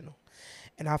unconditional.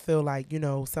 And I feel like,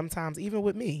 sometimes even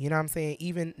with me, you know what I'm saying,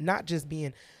 even not just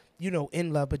being,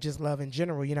 in love, but just love in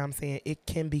general, you know what I'm saying, it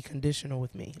can be conditional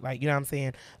with me. Like, you know what I'm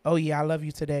saying, oh yeah, I love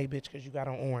you today, bitch, because you got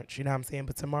on orange, you know what I'm saying,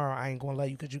 but tomorrow I ain't going to love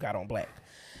you because you got on black.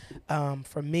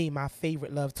 For me, my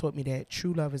favorite love taught me that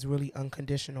true love is really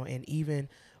unconditional. And even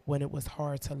when it was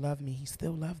hard to love me, he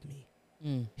still loved me.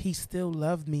 He still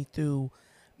loved me through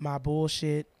my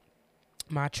bullshit,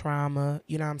 my trauma,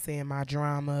 you know what I'm saying, my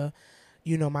drama,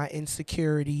 my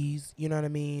insecurities, you know what I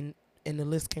mean? And the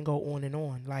list can go on and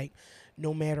on. Like,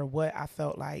 no matter what, I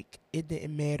felt like it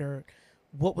didn't matter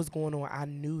what was going on. I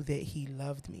knew that he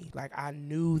loved me. Like, I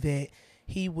knew that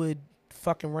he would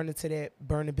fucking run into that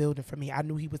burning building for me. I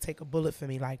knew he would take a bullet for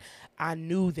me. Like, I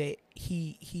knew that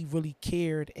he really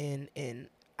cared, and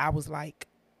I was like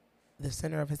the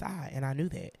center of his eye, and I knew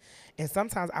that. And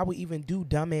sometimes I would even do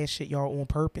dumbass shit, y'all, on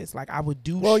purpose. Like, I would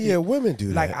do Well, shit. yeah, women do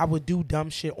that. Like, I would do dumb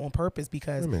shit on purpose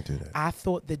because Women do that. I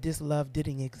thought that this love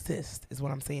didn't exist, is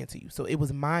what I'm saying to you. So it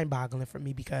was mind-boggling for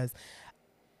me because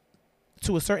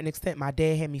to a certain extent, my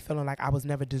dad had me feeling like I was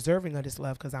never deserving of this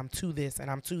love because I'm to this and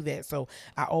I'm to that. So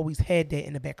I always had that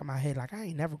in the back of my head. Like, I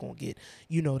ain't never going to get,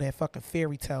 that fucking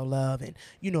fairy tale love and,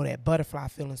 that butterfly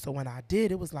feeling. So when I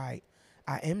did, it was like,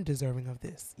 I am deserving of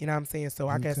this. You know what I'm saying? So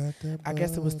I guess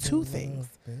it was two things.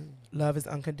 Love is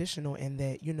unconditional, and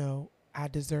that, I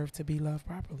deserve to be loved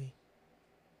properly.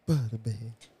 Butter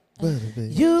baby, butter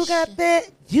baby. You got that.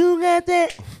 You got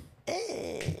that.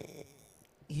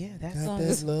 Yeah, that's Got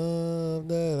that love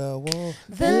that I want.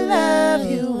 the love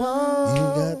you want. You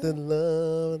got the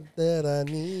love that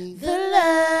I need. The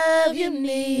love you Yeah,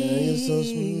 need. you're so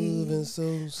smooth and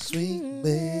so sweet,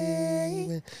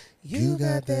 baby. You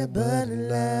got that butter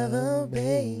love, oh,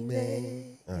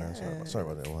 baby. All right, sorry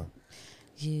about that one.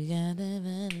 You got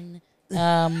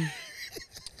that.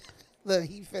 Look,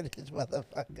 he finished,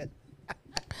 motherfucker.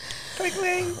 Click,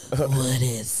 cling. What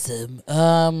is some?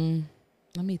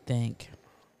 Let me think.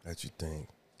 That you think?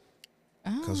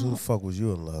 Cause who the fuck was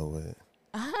you in love with?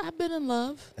 I've been in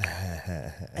love.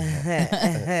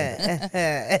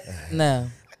 No.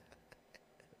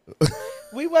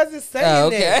 We wasn't saying Oh,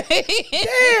 that. okay.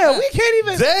 Damn, we can't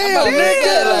even. Damn,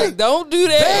 Nigga, like, don't do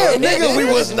that. Damn, nigga, we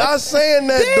was not saying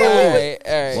that, All dude. right,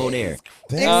 all right. Whoa there.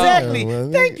 Exactly.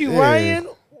 man. Thank you, Yeah. Ryan.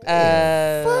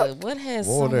 What has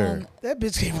Whoa there. someone That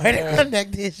bitch came right in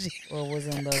contact this shit. or was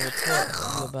in love with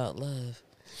taught you about love?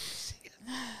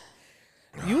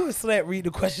 You would slap read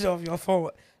the question off your phone.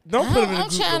 Don't put them in the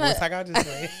group voice. Like I just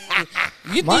say.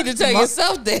 You need to tell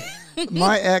yourself that.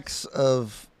 My ex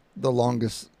of the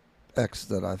longest ex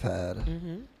that I've had,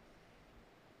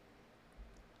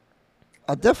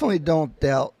 I definitely don't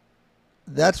doubt.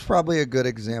 That's probably a good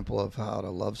example of how to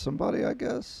love somebody, I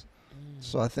guess.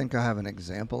 So I think I have an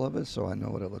example of it, so I know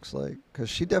what it looks like. Because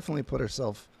she definitely put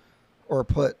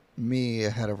me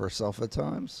ahead of herself at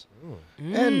times,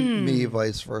 and me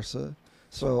vice versa.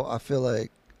 So I feel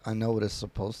like I know what it's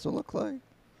supposed to look like,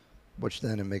 which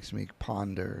then it makes me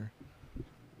ponder.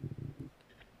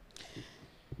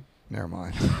 Never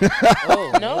mind.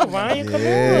 Oh no, Ryan, come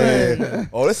on.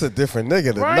 Oh, this is a different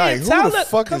nigga tonight. Ryan, Who tell the us.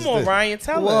 fuck Come is on, this? Ryan,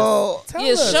 tell Well, us. Tell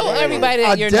Yeah, us, show Ryan. everybody I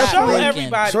that you're not definitely- Show working.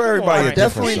 everybody. Show Come on, everybody a Ryan.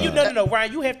 different Queen, side. no,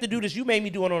 Ryan, you have to do this. You made me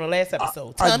do it on the last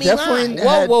episode. I Tell me definitely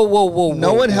why. had, Whoa.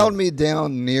 no one held me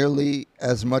down nearly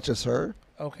as much as her.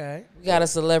 Okay. We got a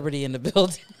celebrity in the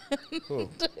building.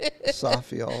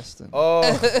 Safi Alston. Oh,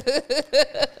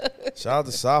 shout out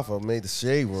to Safa, made the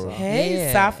shade room. Hey,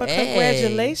 Yeah. Safa, Hey.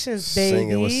 congratulations, baby.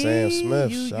 Singing with Sam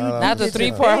Smith. Shout out. Not the did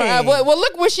your 3-part thing. harmony. Well,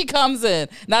 look where she comes in.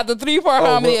 Not the 3-part Oh,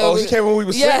 harmony. she came when we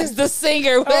were Yes, singing? the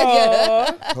singer.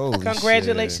 Aw. Holy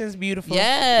Congratulations, beautiful.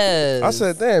 Yes. I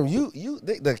said, damn,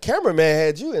 the cameraman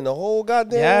had you in the whole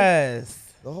goddamn, Yes.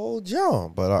 the whole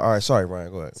jump. But all right, sorry,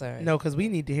 Ryan, go ahead. Sorry. No, because we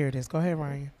need to hear this. Go ahead,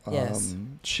 Ryan. Yes.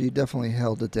 She definitely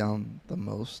held it down the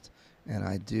most, and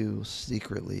I do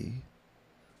secretly.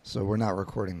 So we're not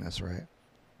recording this, right?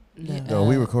 No,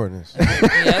 we recording this.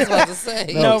 Yeah, I was about to say.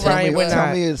 No, tell Ryan, me, we're tell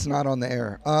not. me it's not on the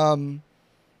air.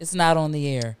 It's not on the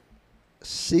air.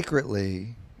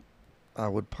 Secretly, I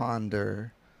would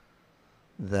ponder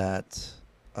that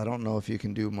I don't know if you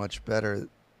can do much better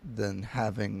than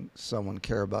having someone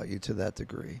care about you to that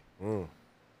degree.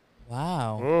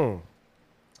 Wow.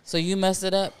 So you messed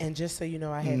it up? And just so you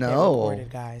know, I had that No.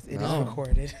 recorded, guys. It is No.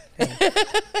 recorded.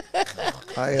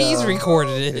 He's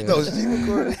recorded it. No, she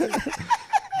recorded.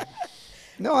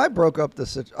 No, I broke off the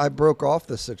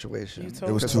situation. You told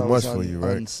It was because too I much for you,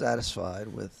 right? Unsatisfied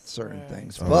with certain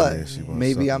things, Oh, but yeah, she was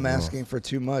maybe sucking I'm you off. asking for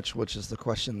too much, which is the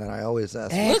question that I always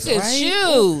ask. That's Look at right.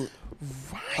 you.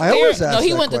 I always ask. No,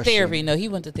 he that went to question. therapy. No, he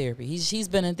went to therapy. He's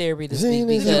been in therapy this Is he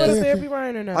week in Did you go to because therapy,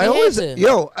 Ryan, or not? I He always, had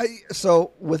to.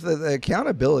 so with the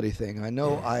accountability thing, I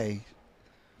know I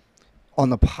on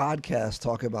the podcast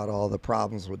talk about all the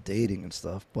problems with dating and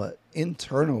stuff, but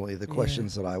internally the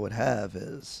questions that I would have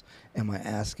is, am I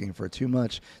asking for too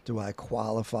much? Do I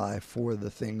qualify for the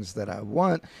things that I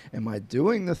want? Am I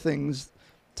doing the things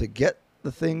to get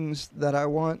the things that I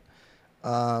want?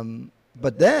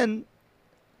 But then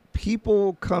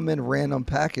people come in random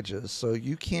packages, so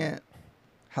you can't.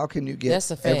 How can you get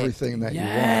That's a fact. everything that you want?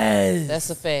 Yes. that's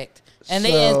a fact. And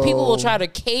and people will So- try to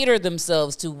cater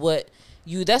themselves to what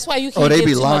you. That's why you can't they give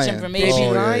be too lying. much They information. be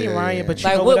Oh, yeah, lying, yeah, Ryan, yeah. but you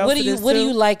Like know what else do it you is what do too?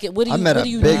 you like it? What do I you met what a do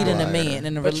you big need in a liar. man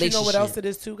in a But you relationship? know what else it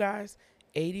is too, guys?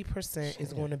 80%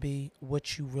 is going to be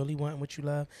what you really want and what you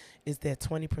love. Is that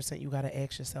 20% you got to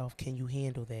ask yourself, can you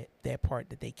handle that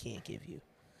part that they can't give you?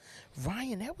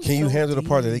 Ryan, that was Can you so handle the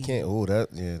part that they deep. can't? Oh,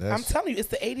 that's. I'm telling you, it's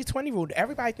the 80-20 rule.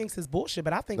 Everybody thinks it's bullshit,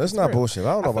 but I think That's it's not real. bullshit.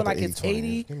 I don't know I feel about like the it's 80-20.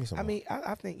 80. Give me some I more. mean,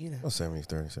 I think, you know. Oh, 70,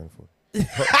 30, 74.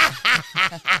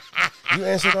 You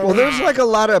answered Well, already? there's like a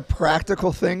lot of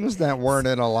practical things that weren't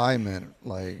in alignment,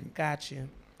 like Got you.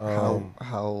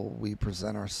 how we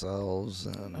present ourselves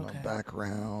and Okay. our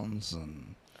backgrounds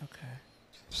and Okay.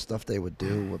 stuff they would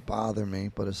do would bother me.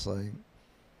 But it's like,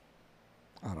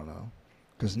 I don't know,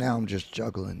 because now I'm just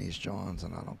juggling these Johns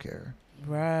and I don't care.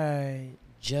 Right.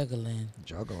 Juggling.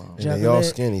 Juggle them. And they Juggle all it.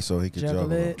 skinny, so he could Juggle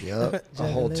juggle. it. them. Yep, I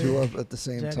Juggle hold it. two up at the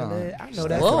same Juggle time. it. I know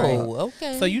that's Whoa, right.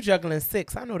 okay. So you juggling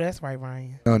 6. I know that's right,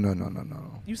 Ryan.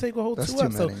 No. You say go hold That's 2 too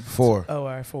up. So, many. 4. oh, all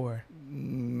right, 4.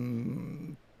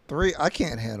 3. I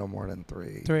can't handle more than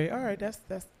 3 3. All right, that's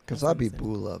because I'd be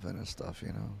boo loving and stuff, you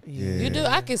know. Yeah. You do.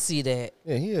 I can see that.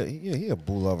 Yeah, he a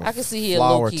boo lover. I can see he a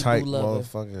flower low-key type boo lover.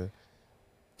 motherfucker.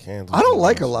 Candles. I don't and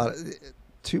like a all lot of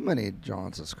too many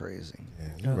Johns is crazy,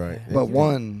 that. Yeah, you're Okay. right. but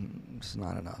one is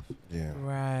not enough. Yeah.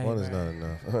 right. One is right. not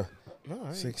enough. All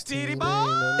right. 16 ain't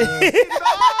enough.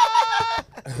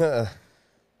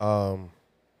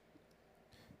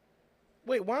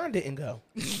 Wait, Juan didn't go.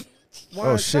 Oh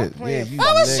Juan, stop shit! Yeah, playing. you.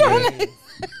 I was nigga. trying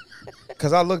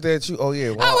Cause I looked at you. Oh yeah.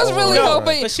 I was really No,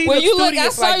 hoping. but she When looked you look, I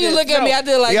studious saw like you this. look at me. No. I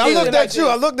did like Yeah, I this. looked at you.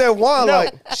 I looked at Juan No,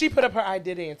 like. she put up her I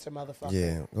did answer, motherfucker.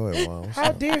 Yeah. Go ahead, Juan. What's How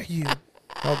up? dare you?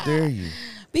 How dare you?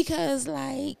 Because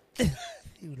like. What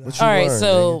you All right, learned,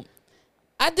 so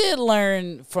I did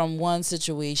learn from one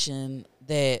situation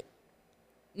that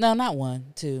no, not one,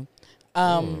 two.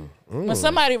 When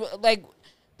somebody like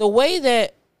the way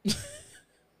that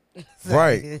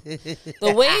Right.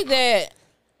 The way that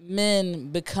men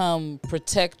become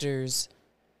protectors.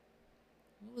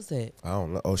 What was that? I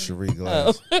don't know. Oh, Cherie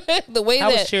Glass. The way I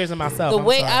was that cheersing myself. the I'm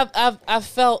way sorry. I've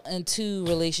felt in two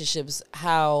relationships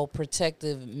how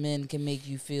protective men can make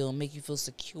you feel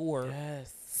secure.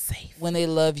 Yes, safe. When they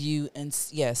love you, and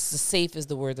yes, safe is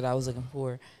the word that I was looking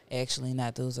for. Actually,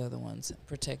 not those other ones.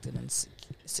 Protected and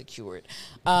secured.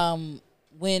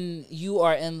 When you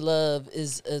are in love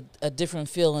is a different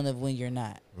feeling of when you're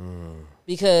not,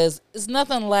 because it's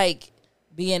nothing like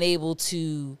being able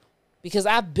to. Because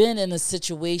I've been in a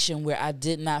situation where I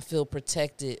did not feel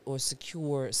protected or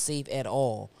secure, safe at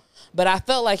all. But I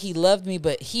felt like he loved me,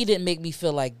 but he didn't make me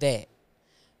feel like that.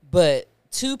 But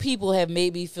two people have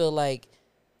made me feel like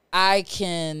I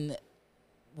can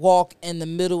walk in the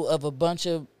middle of a bunch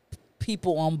of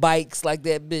people on bikes like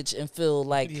that bitch and feel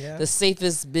like the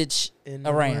safest bitch In the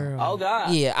around. world. Oh,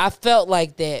 God. Yeah, I felt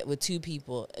like that with two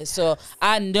people. So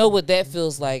I know what that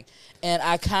feels like. And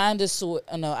I kind of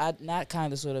not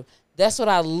kind of sort of. That's what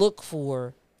I look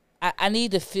for. I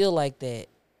need to feel like that.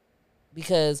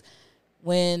 Because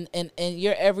when in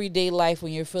your everyday life,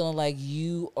 when you're feeling like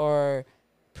you are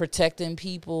protecting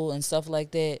people and stuff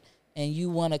like that, and you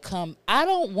want to come, I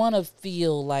don't want to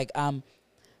feel like I'm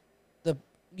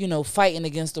fighting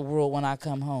against the world when I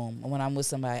come home or when I'm with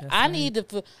somebody. I need to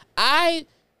feel,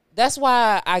 that's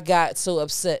why I got so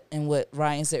upset in what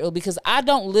Ryan said, because I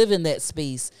don't live in that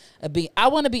space of being, I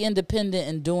want to be independent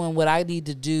and doing what I need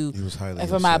to do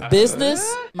for my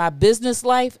business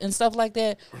life and stuff like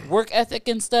that, work ethic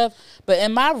and stuff. But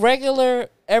in my regular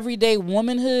everyday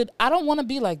womanhood, I don't want to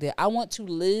be like that. I want to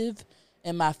live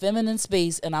in my feminine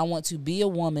space, and I want to be a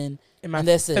woman, In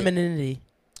that's femininity.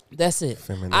 it. That's it.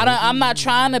 I'm not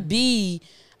trying to be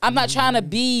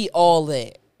all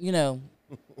that,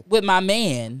 with my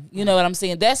man. You know what I'm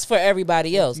saying? That's for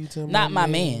everybody else, not my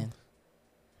man.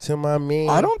 To my man.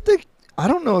 I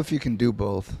don't know if you can do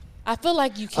both. I feel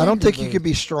like you can. I don't think you both. could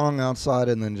be strong outside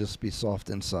and then just be soft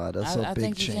inside. That's a I big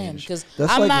think you can, change. 'cause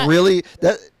That's I'm like not- really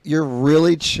you're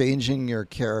really changing your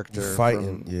character.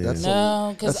 Fighting, from- yeah. That's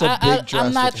No, because that's a big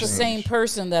I'm not drastic the same change.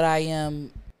 person that I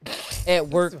am at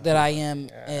work that I am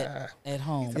at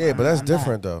home. Yeah, but that's I'm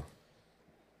different though.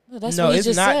 Well, that's No, what he it's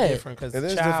just not said. different because It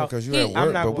is different because you're at I'm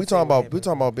work. not But gonna we say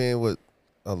talking about being with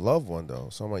a loved one though.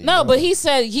 Somebody. No, you but know.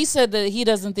 he said that he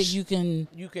doesn't think you can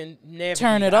you can never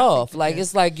turn it off. Like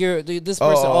it's like you're this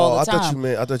person all the time.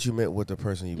 I thought you meant with the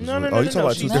person you was No, with. no, Oh, no, you no, talking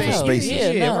about she two said- different No, spaces.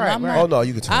 yeah, no, I'm right. not. Oh no,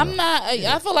 you can turn I'm it off. not.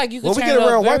 I feel like you can When we turn get it off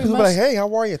around white very people, much. like, hey,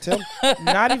 how are you, Tim?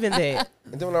 Not even that.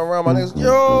 And then when I'm around my niggas,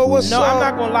 yo, what's No, up? I'm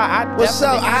not gonna lie. I What's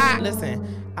definitely up?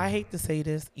 listen. I hate to say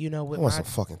this, I with want my some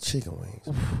fucking chicken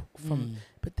wings.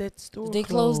 but that store Did they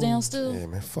close down closed. still? Yeah,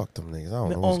 man, fuck them niggas. I don't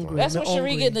Me know what's hungry. going on. That's Me where Cherie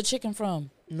hungry. getting the chicken from.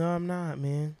 No, I'm not,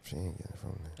 man. She ain't getting it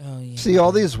from there. Oh yeah. See,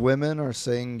 all these women are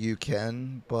saying you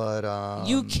can, but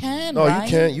You can. No, Ryan. you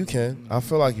can. You can. I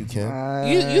feel like you can.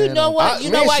 You know what?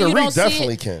 You know why you don't see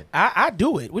definitely it? can. I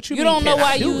do it. What you You mean? don't know can I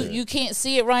why do you it? can't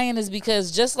see it, Ryan, is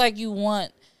because just like you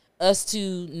want us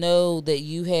to know that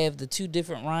you have the two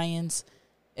different Ryans,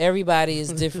 everybody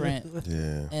is different.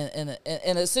 Yeah.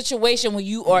 In a situation when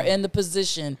you are in the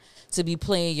position to be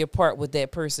playing your part with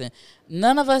that person,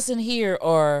 none of us in here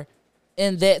are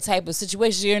in that type of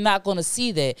situation. You're not going to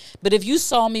see that. But if you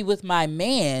saw me with my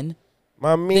man,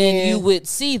 then you would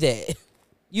see that.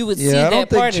 You would see I that don't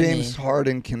think part James of me.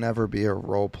 Harden can ever be a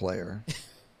role player.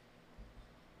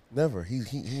 Never.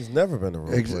 He's never been a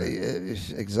role player.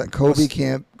 Kobe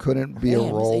couldn't be a Damn,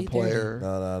 it's role 8:30. player. No.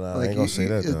 I Like ain't gonna say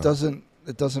that though.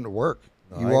 It doesn't work.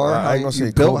 No, You are how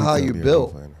you built how you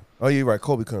built. Oh, you're right.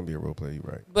 Kobe couldn't be a role player. You're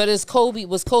right. But was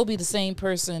Kobe the same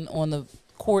person on the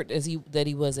court as he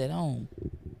was at home?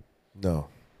 No.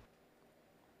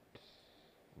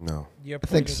 Your I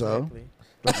think point so. exactly.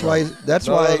 That's why. That's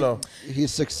No, why no.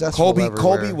 he's successful. Kobe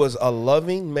everywhere. was a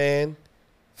loving man,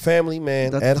 family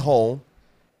man at home,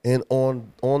 and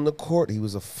on the court he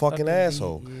was a fucking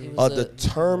asshole, He a was a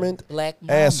determined Black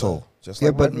Mamba. asshole. Just Yeah,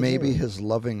 like but Michael maybe Jordan. his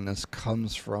lovingness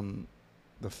comes from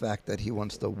the fact that he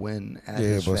wants to win at Yeah,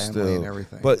 his but family still, and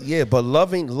everything. but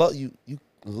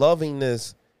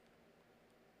lovingness,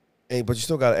 but you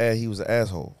still got to add he was an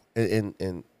asshole.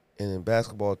 And in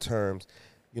basketball terms,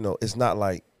 it's not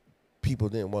like people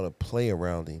didn't want to play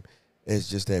around him. It's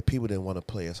just that people didn't want to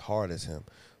play as hard as him,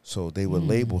 so they would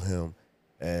label him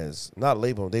as not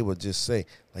label him. They would just say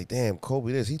like, "Damn,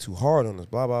 Kobe, he too hard on us."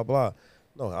 Blah blah blah.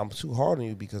 No, I'm too hard on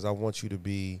you because I want you to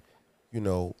be,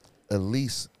 at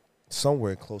least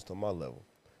somewhere close to my level.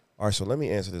 All right, so let me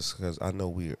answer this because I know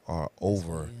we are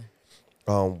over.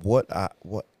 What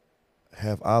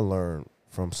have I learned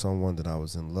from someone that I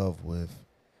was in love with?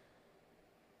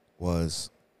 was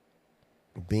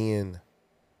being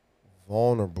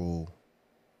vulnerable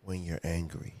when you're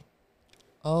angry.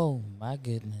 Oh my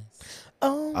goodness.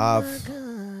 Oh my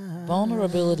God.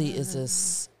 Vulnerability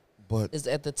is But is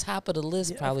at the top of the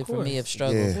list, Yeah, probably of for me course. of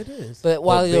struggles. Yeah. It is. But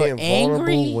while you're being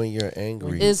vulnerable angry, when you're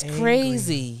angry, is angry.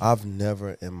 crazy. I've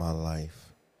never in my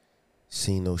life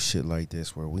seen no shit like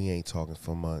this where we ain't talking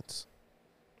for months.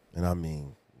 And I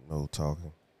mean, no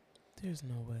talking. There's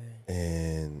no way.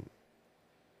 And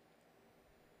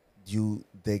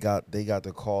they got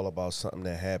the call about something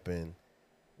that happened,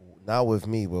 not with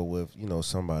me, but with, you know,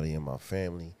 somebody in my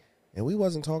family. And we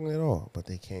wasn't talking at all, but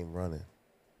they came running.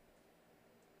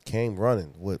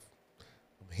 With,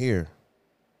 I'm here.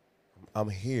 I'm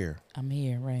here. I'm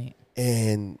here, right?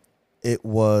 And it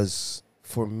was,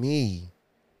 for me,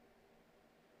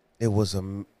 it was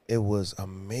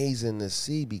amazing to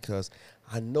see, because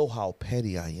I know how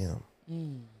petty I am.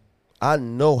 I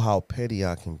know how petty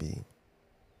I can be.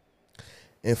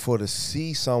 And for to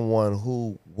see someone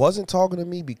who wasn't talking to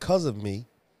me because of me.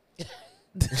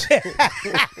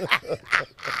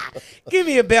 Give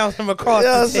me a bounce from across You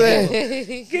know what I'm the saying?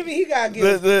 table. Give me, he got to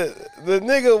give The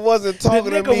nigga wasn't talking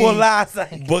the to nigga me will lie.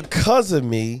 Like, because of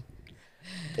me.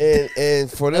 And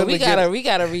for them we to gotta get, we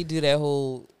gotta redo that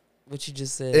whole what you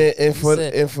just said. and You for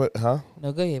said-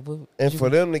 No, go ahead. and for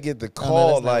them to get the no, call,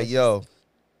 that's not like, what you yo,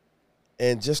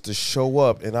 and just to show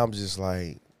up, and I'm just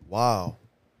like, wow.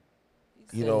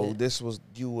 You know, said- this was,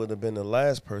 you would have been the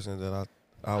last person that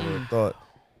I would have thought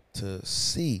to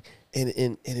see. And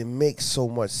it makes so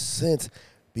much sense,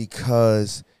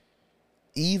 because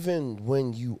even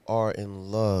when you are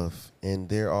in love and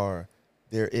there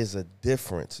is a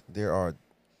difference, there are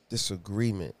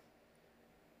disagreement,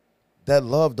 that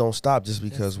love don't stop just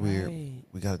because right.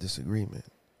 we got a disagreement.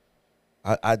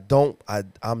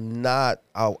 I'm not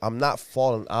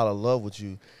falling out of love with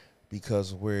you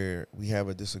because we have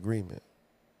a disagreement.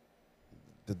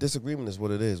 The disagreement is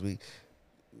what it is.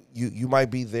 You might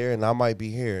be there and I might be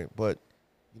here, but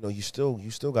you know, you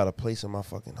still got a place in my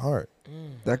fucking heart.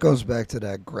 That goes back to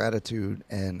that gratitude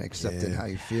and accepting Yeah. how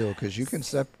you feel, because you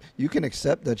can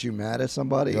accept that you're mad at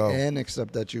somebody Yo. and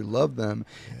accept that you love them,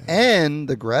 and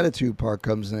the gratitude part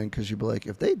comes in because you be like,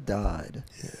 if they died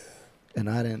and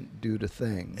I didn't do the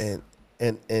thing,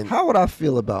 And how would I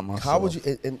feel about myself? how would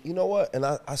you? And you know what? And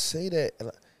I say that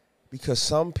because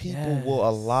some people will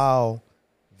Yes. allow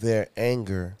their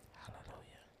anger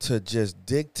to just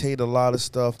dictate a lot of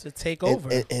stuff, to take and-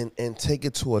 over. and take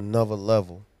it to another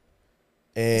level.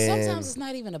 And Sometimes it's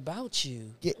not even about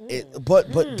you. yeah,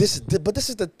 but this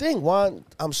is the thing, Juan.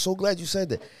 I'm so glad you said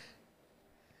that.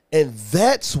 And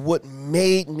that's what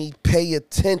made me pay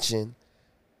attention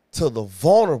to the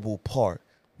vulnerable part,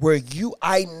 where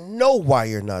I know why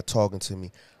you're not talking to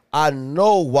me. I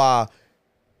know why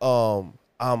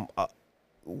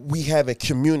we haven't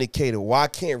communicated, why I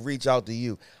can't reach out to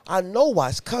you. I know why.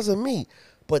 It's because of me.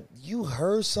 But you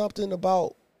heard something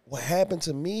about what happened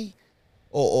to me,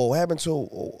 or what happened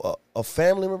to a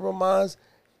family member of mine,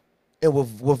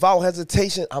 and without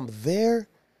hesitation, I'm there.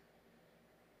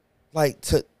 Like,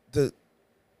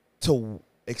 to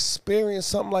experience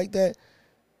something like that,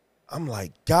 I'm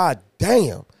like, God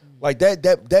damn. Like,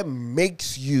 that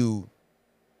makes you,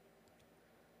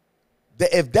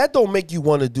 if that don't make you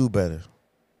want to do better,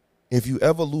 if you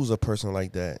ever lose a person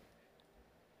like that,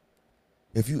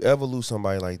 if you ever lose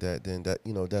somebody like that, then that,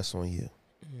 you know, that's on you.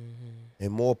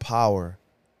 And more power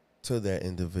to that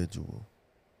individual.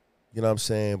 You know what I'm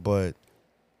saying? But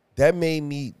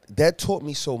that taught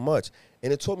me so much.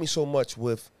 And it taught me so much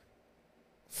with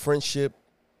friendship,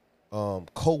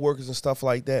 co-workers and stuff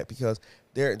like that, because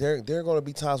there are going to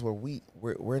be times where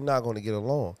we're not going to get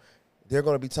along. There are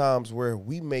going to be times where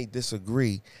we may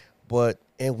disagree,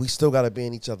 and we still got to be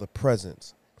in each other's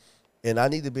presence. And I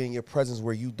need to be in your presence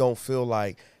where you don't feel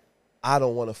like I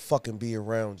don't want to fucking be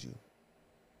around you.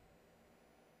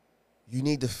 You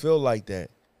need to feel like that,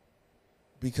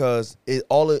 because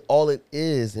all it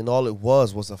is and all it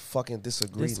was a fucking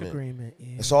disagreement. Disagreement,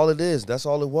 yeah. That's all it is. That's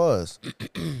all it was.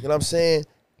 You know what I'm saying?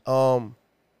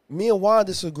 Me and Juan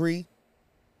disagree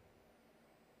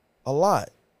a lot.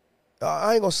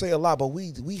 I ain't gonna say a lot, but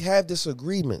we have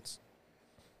disagreements.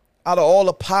 Out of all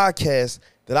the podcasts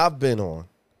that I've been on,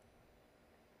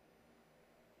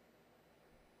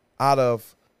 out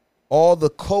of all the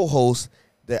co-hosts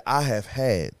that I have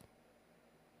had,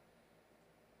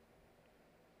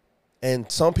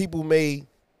 and some people may,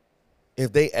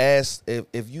 if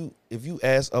you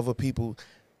ask other people,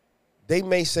 they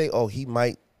may say, "Oh,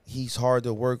 he's hard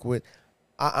to work with."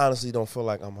 I honestly don't feel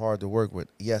like I'm hard to work with.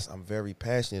 Yes, I'm very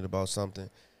passionate about something,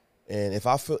 and if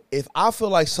I feel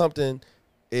like something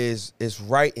is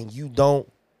right and you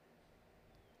don't,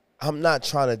 I'm not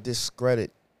trying to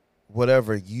discredit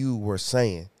whatever you were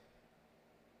saying.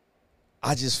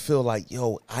 I just feel like,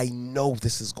 yo, I know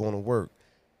this is going to work.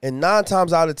 And 9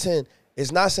 times out of 10,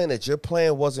 it's not saying that your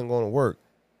plan wasn't going to work,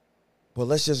 but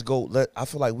let's just go. I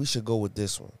feel like we should go with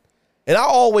this one. And I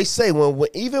always say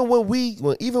even when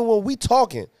we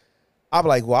talking, I'm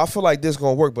like, well, I feel like this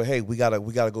gonna work, but hey, we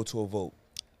gotta go to a vote.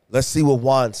 Let's see what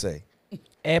Juan say.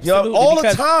 Absolutely, all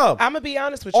the time. I'm gonna be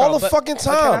honest with y'all. All the fucking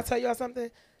time. Can I tell y'all something?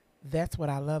 That's what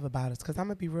I love about us. Because I'm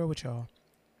gonna be real with y'all.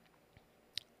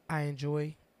 I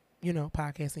enjoy,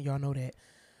 podcasting. Y'all know that.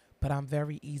 But I'm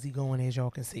very easygoing, as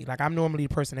y'all can see. Like, I'm normally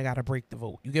the person that got to break the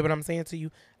vote. You get what I'm saying to you?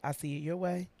 I see it your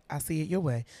way. I see it your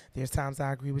way. There's times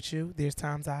I agree with you. There's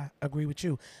times I agree with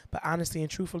you. But honestly and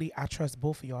truthfully, I trust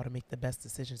both of y'all to make the best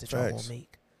decisions that y'all going to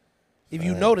make. If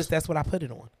you notice, that's what I put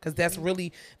it on. Because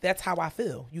that's how I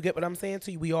feel. You get what I'm saying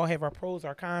to you? We all have our pros,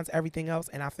 our cons, everything else.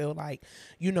 And I feel like,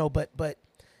 but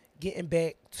getting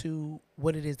back to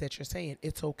what it is that you're saying,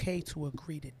 it's okay to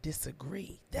agree to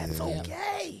disagree. That's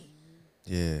okay.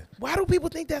 Yeah. Why do people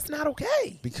think that's not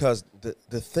okay? Because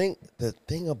the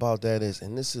thing about that is,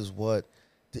 and this is what,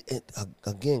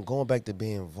 again, going back to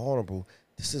being vulnerable,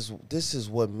 this is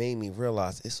what made me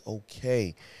realize it's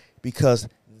okay, because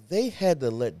they had to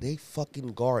let their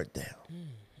fucking guard down.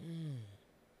 Mm-hmm.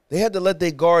 They had to let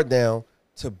their guard down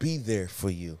to be there for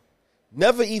you.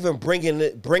 Never even bringing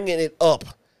it up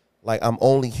like I'm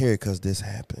only here because this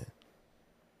happened.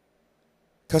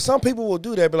 Because some people will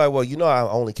do that, be like, well, I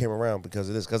only came around because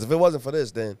of this. Because if it wasn't for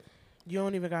this, then you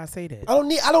don't even gotta say that. I don't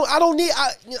need that.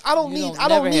 I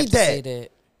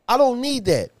don't need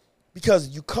that. Because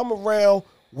you come around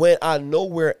when I know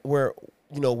we're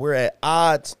at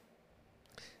odds.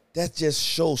 That just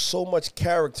shows so much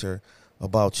character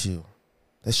about you.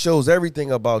 That shows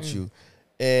everything about you.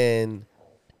 And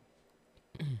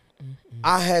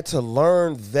I had to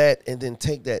learn that and then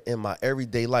take that in my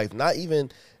everyday life. Not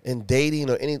even in dating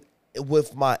or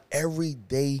with my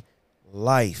everyday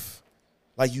life.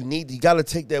 Like you got to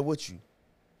take that with you.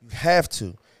 You have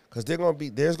to, because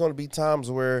there's going to be times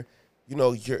where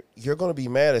you're going to be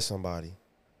mad at somebody,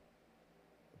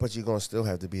 but you're going to still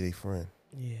have to be their friend.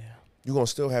 Yeah, you're going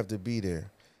to still have to be there.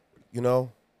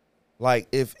 Like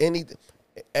if and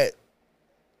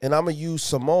I'm gonna use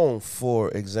Simone for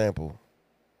example.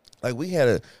 Like we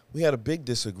had a big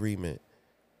disagreement.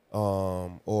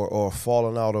 Or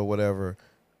falling out or whatever,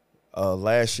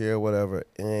 last year or whatever,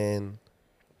 and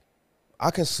I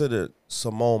considered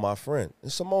Simone my friend, and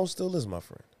Simone still is my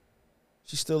friend.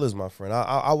 She still is my friend.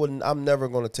 I'm never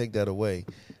going to take that away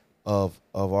of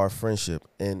our friendship.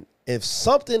 And if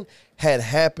something had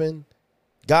happened,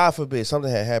 God forbid,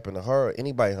 something had happened to her or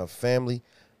anybody in her family,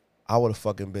 I would have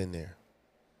fucking been there.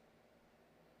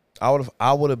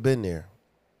 I would have been there,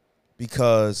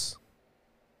 because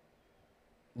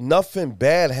nothing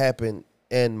bad happened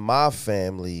in my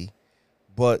family,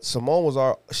 but Simone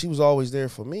was always there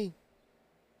for me.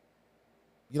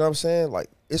 You know what I'm saying? Like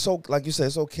like you said,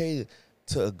 it's okay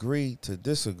to agree to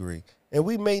disagree, and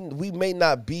we may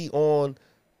not be on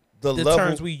the level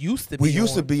terms we used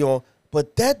to be on,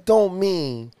 but that don't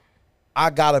mean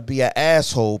I gotta be an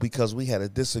asshole because we had a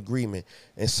disagreement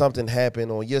and something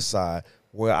happened on your side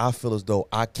where I feel as though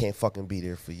I can't fucking be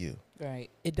there for you. Right.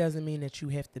 It doesn't mean that you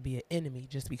have to be an enemy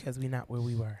just because we're not where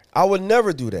we were. I would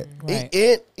never do that. Right.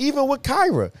 And even with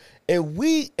Kyra.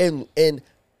 And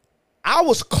I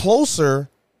was closer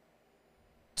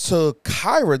to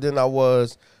Kyra than I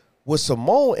was with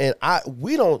Simone. And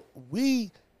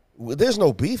there's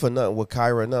no beef or nothing with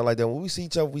Kyra, nothing like that. When we see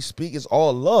each other, we speak, it's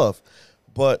all love.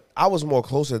 But I was more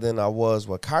closer than I was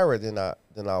with Kyra than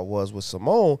I was with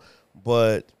Simone.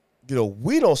 But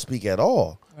we don't speak at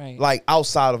all. Right. Like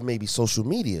outside of maybe social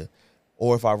media,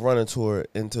 or if I run into her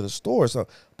into the store or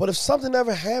something. But if something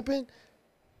ever happened,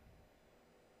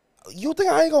 you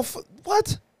think I ain't gonna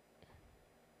what?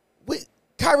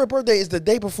 Kyra's birthday is the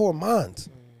day before mine.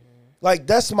 Mm-hmm. Like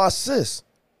that's my sis.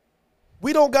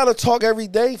 We don't gotta talk every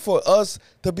day for us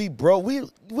to be bro. We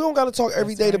don't gotta talk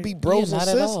every day to be bros and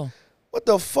sis. At all. What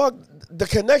the fuck? The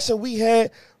connection we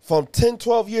had from 10,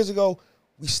 12 years ago,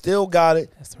 we still got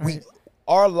it. That's right.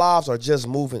 Our lives are just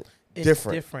moving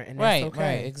different. And that's okay.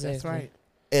 Right, exactly. That's right.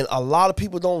 And a lot of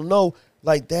people don't know,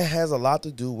 like, that has a lot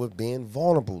to do with being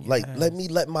vulnerable. Yes. Like, let me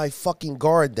let my fucking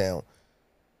guard down.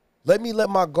 Let me let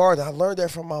my guard down. I learned that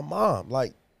from my mom.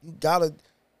 Like, you gotta,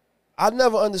 I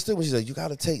never understood when she said, you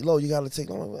gotta take low,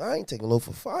 I ain't taking low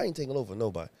for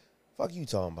nobody. Fuck you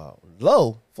talking about?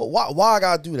 Low? For why I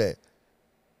gotta do that?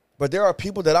 But there are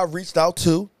people that I reached out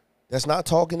to that's not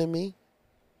talking to me.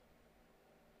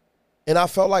 And I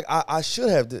felt like I should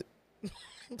have.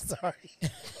 I'm sorry.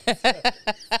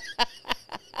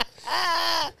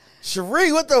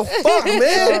 Cherie, what the fuck,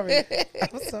 man?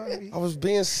 I'm sorry. I was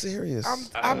being serious.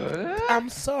 I'm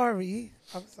sorry.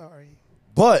 I'm sorry.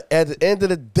 But at the end of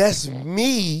the day, that's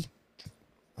me.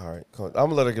 All right, come on. I'm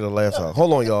gonna let her get a laugh out.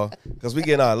 Hold on, y'all, because we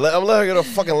getting out. I'm gonna let her get a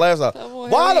fucking laugh out.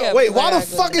 Why the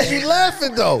fuck is you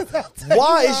laughing though?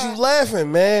 Why is you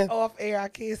laughing, man? Off air, I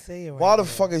can't say it. Why the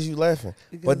fuck is you laughing?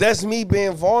 But that's me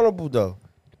being vulnerable though.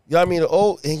 You know what I mean?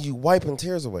 Oh, and you wiping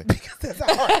tears away. Because that's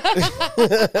hard.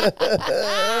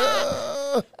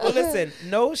 Well, listen,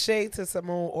 no shade to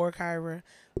Simone or Kyra,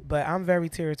 but I'm very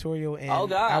territorial, and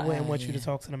I wouldn't want you to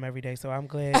talk to them every day. So I'm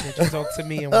glad that you talk to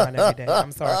me and Juan every day.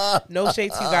 I'm sorry. No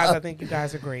shade to you guys. I think you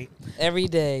guys are great. Every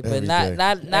day, but Every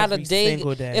not Every a day.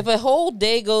 single day. If a whole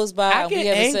day goes by I and we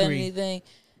get haven't said angry. anything,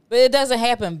 but it doesn't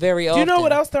happen very often. Do you know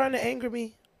what else starting to anger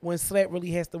me? When Slap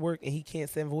really has to work and he can't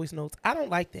send voice notes. I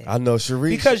don't like that. I know, Cherie.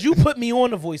 Because you put me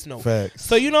on the voice note. Facts.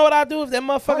 So you know what I do if that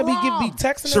motherfucker be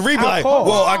texting us? Cherie be I'll like, call.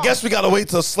 well, I guess we gotta wait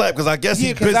till Slap because I guess Yeah,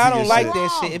 he's because busy. I don't and like shit.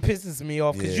 that shit. It pisses me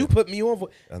off because Yeah. you put me on.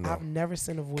 I know. I've never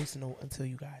sent a voice note until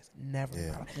you guys. Never.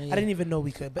 Yeah. I didn't even know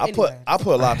we could. But I put anyway. a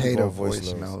lot of hate people a on voice voice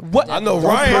notes. note. What? I know Don't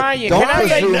Ryan. don't can I say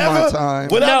presume never? my time.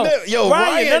 When No.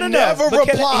 Ryan never but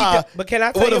reply. But can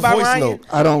I tell with you a about voice Ryan? note.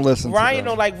 I don't listen Ryan to them.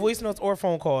 don't like voice notes or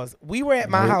phone calls. We were at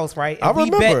my house, right? I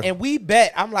remember. We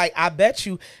bet. I'm like, I bet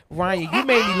you, Ryan, you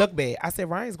made me look bad. I said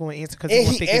Ryan's going to answer because And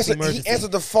he he think it's answered, emergency. he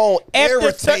answered the phone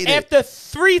irritated. After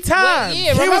 3 times.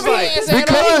 Yeah, He was remember like- answered it?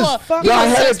 Because I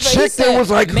had a chick that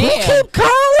was like, who keep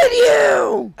calling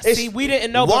you? See, we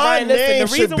didn't know. But Why Ryan, listen, name the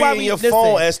reason should be why in we your listen,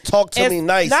 phone as talk to as me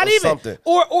nice not or even, something.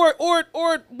 or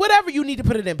whatever you need to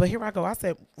put it in. But here I go. I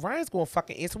said Ryan's going to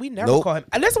fucking answer. We never Nope. call him.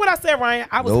 And listen what I said, Ryan.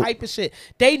 I was Nope. hype as shit.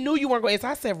 They knew you weren't going to answer.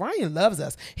 I said Ryan loves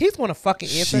us. He's going to fucking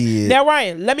answer. Shit. Now,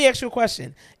 Ryan, let me ask you a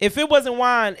question. If it wasn't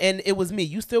Juan and it was me,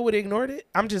 you still would have ignored it?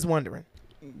 I'm just wondering.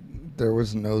 There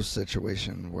was no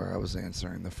situation where I was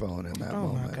answering the phone in that Oh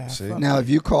my moment. God. See? fuck Now, it. if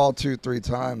you call 2-3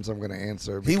 times, I'm going to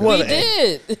answer. He because- wanna-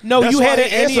 He did. No, That's you why had he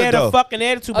it, and he answered, had though. a fucking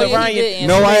attitude. Oh, But yeah, he Ryan, did answer.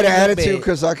 No, I had made an me look attitude bad.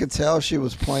 because I could tell she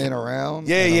was playing around.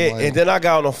 Yeah, and I'm yeah. like, And then I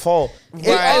got on the phone. Right,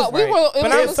 we right. were- it but was-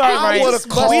 I'm it was sorry, all Ryan. would've We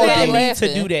called didn't him. need to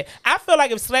laughing. do that. I feel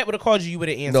like if Slap would have called you, you would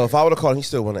have answered. No, if I would have called him, he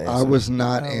still wouldn't answer. I was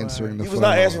not Oh, answering the He phone. was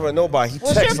not answering for nobody. He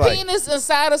Was texts your like, penis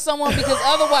inside of someone? Because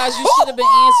otherwise you should have been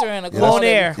answering a Yeah, call. Won't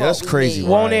air. Yeah, that's crazy,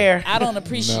 Won't Ryan. air. I don't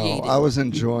appreciate No, it. I was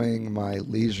enjoying my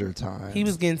leisure time. He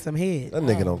was getting some head. that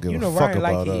nigga don't give You a know fuck Ryan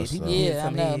like about head. us. He so. be getting Yeah, I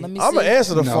some know. head. Let me I'm see. going to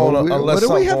answer the phone what unless do we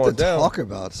something have to going down. talk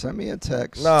about? Send me a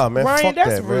text. Nah, man, Ryan, fuck that's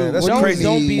that, rude. man. That's Don't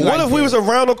crazy. be What like if we that. was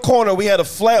around the corner, we had a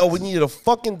flat, or we needed a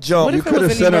fucking jump? What You if it could was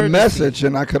have an sent a emergency? message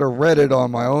and I could have read it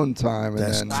on my own time. And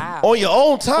That's then, Wow. on your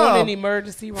own On time. an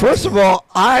emergency. Ryan? first of all,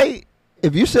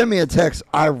 if you send me a text,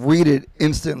 I read it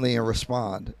instantly and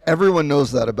respond. Everyone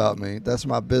knows that about me. That's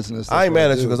my business. I ain't That's what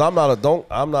mad at do. you because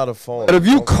I'm not a phone. But if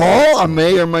you call, I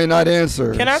may or may not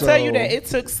answer. Can I tell you So- that it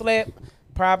took Slap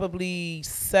probably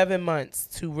 7 months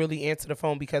to really answer the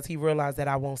phone because he realized that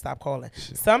I won't stop calling.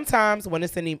 Sometimes when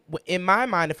it's in my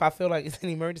mind, if I feel like it's an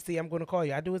emergency, I'm going to call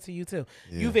you. I do it to you too.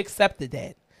 Yeah. You've accepted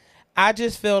that. I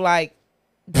just feel like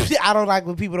I don't like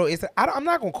when people don't answer. I'm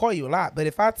not going to call you a lot, but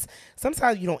if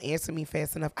sometimes you don't answer me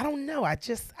fast enough. I don't know. I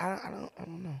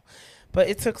don't know. But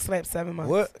it took Slap 7 months.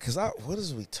 What? Because what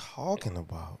is we talking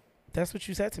about? That's what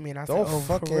you said to me, and I Don't said, "Oh,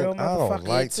 fucking- for real, I don't motherfucker."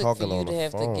 like It took talking for you on to the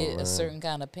have phone, to get man. a certain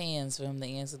kind of pants for him to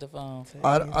answer the phone.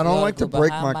 I You don't ought like to to go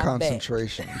break behind my back.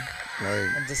 concentration. Like,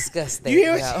 And discuss that. You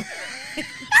hear what yo.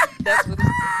 That's what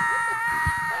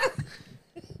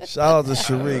Shout out to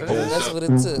Cherie. 'cause- that's what it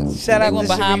took. Shout They out went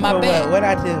to behind Cherie my for back. what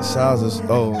I do. Shout out to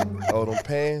them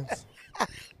pants.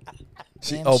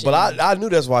 Damn But shame. I knew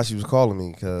that's why she was calling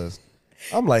me because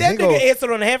I'm like, That here go. nigga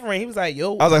answered on the half ring. He was like,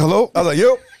 "Yo." I was like, hello. I was like,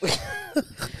 yo.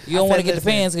 You don't want to get the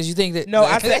listen. pants because you think that. No,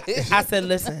 I said,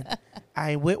 listen,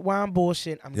 I ain't with wine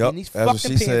bullshit. I'm Yup, getting these that's what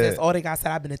fucking she pants. said. That's all they got. I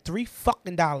said, I've been to $3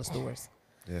 fucking stores.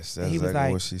 Yes, And that's he was exactly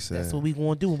like, what she said. that's what we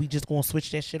gonna do. We just gonna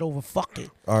switch that shit over. Fuck it.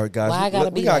 All right, guys, Why I we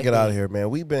gotta be gotta like get out of that? here, man.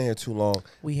 We've been here too long.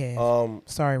 We have.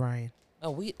 Sorry, Ryan.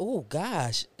 Oh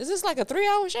gosh, is this like a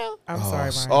 3-hour show? I'm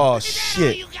sorry, Ryan. Oh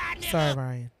shit! Sorry,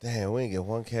 Ryan. Damn, we ain't get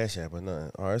one cash app or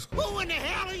nothing. All right, it's cool. Who in the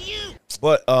hell are you?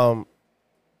 But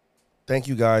thank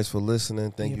you guys for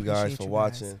listening. Thank We you guys appreciate for you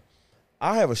watching. guys.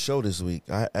 I have a show this week.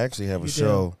 I actually have a You do.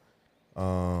 show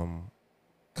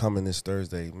coming this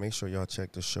Thursday. Make sure y'all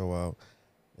check the show out.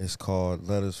 It's called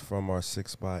Letters from Our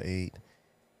 6x8.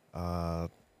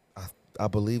 I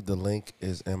believe the link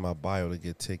is in my bio to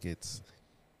get tickets.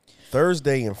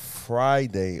 Thursday and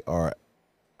Friday are,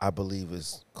 I believe,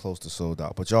 is close to sold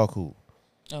out. But y'all cool.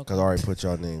 Okay. Because I already put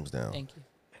y'all names down. Thank you.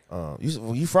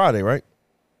 You Friday, right?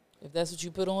 If that's what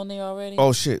you put on there already.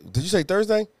 Oh shit! Did you say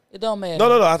Thursday? It don't matter.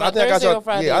 No. I think I got y'all.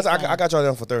 Friday Yeah, I got y'all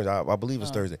down for Thursday. I believe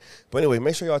it's Thursday. But anyway,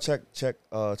 make sure y'all check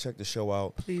the show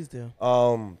out. Please do.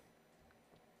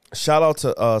 Shout out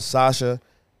to Sasha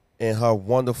and her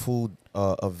wonderful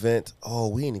event. Oh,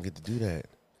 we didn't even get to do that.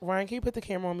 Ryan, can you put the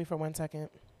camera on me for 1 second?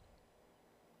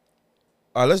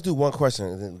 All right, let's do one question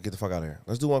and then get the fuck out of here.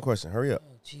 Let's do one question. Hurry up.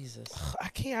 Oh, Jesus. I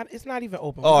can't. It's not even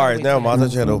open. Oh, all right, never mind. I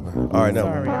thought you had it open. All right, never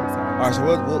Sorry, mind. I'm sorry. All right,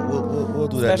 so we'll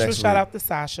do that next week. Special shout out to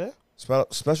Sasha.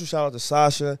 Special shout out to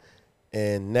Sasha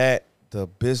and Nat, the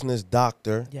business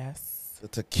doctor. Yes. The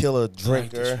tequila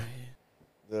drinker.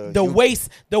 The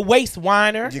waist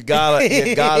whiner. You gotta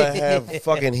have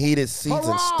fucking heated seats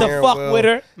and steering The fuck wheel. with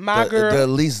her, my girl.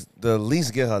 The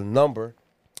least get her number.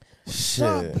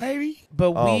 Shit, baby.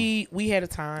 But we had a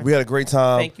time. We had a great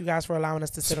time. Thank you guys for allowing us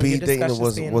to sit Speed on your dating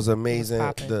discussion was amazing.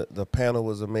 Was The panel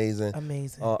was amazing.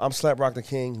 amazing. I'm Slap Rock the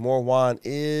King. More wine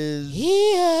is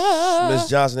Yeah. Miss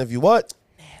Johnson. If you what?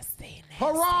 Nasty.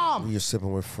 Haram! We are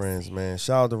sipping with friends, man.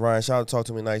 Shout out to Ryan. Shout out to Talk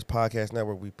to Me Nice Podcast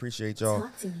Network. We appreciate y'all.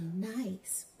 Talk to Me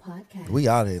Nice Podcast. We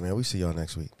out here, man. We see y'all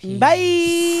next week.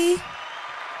 Bye.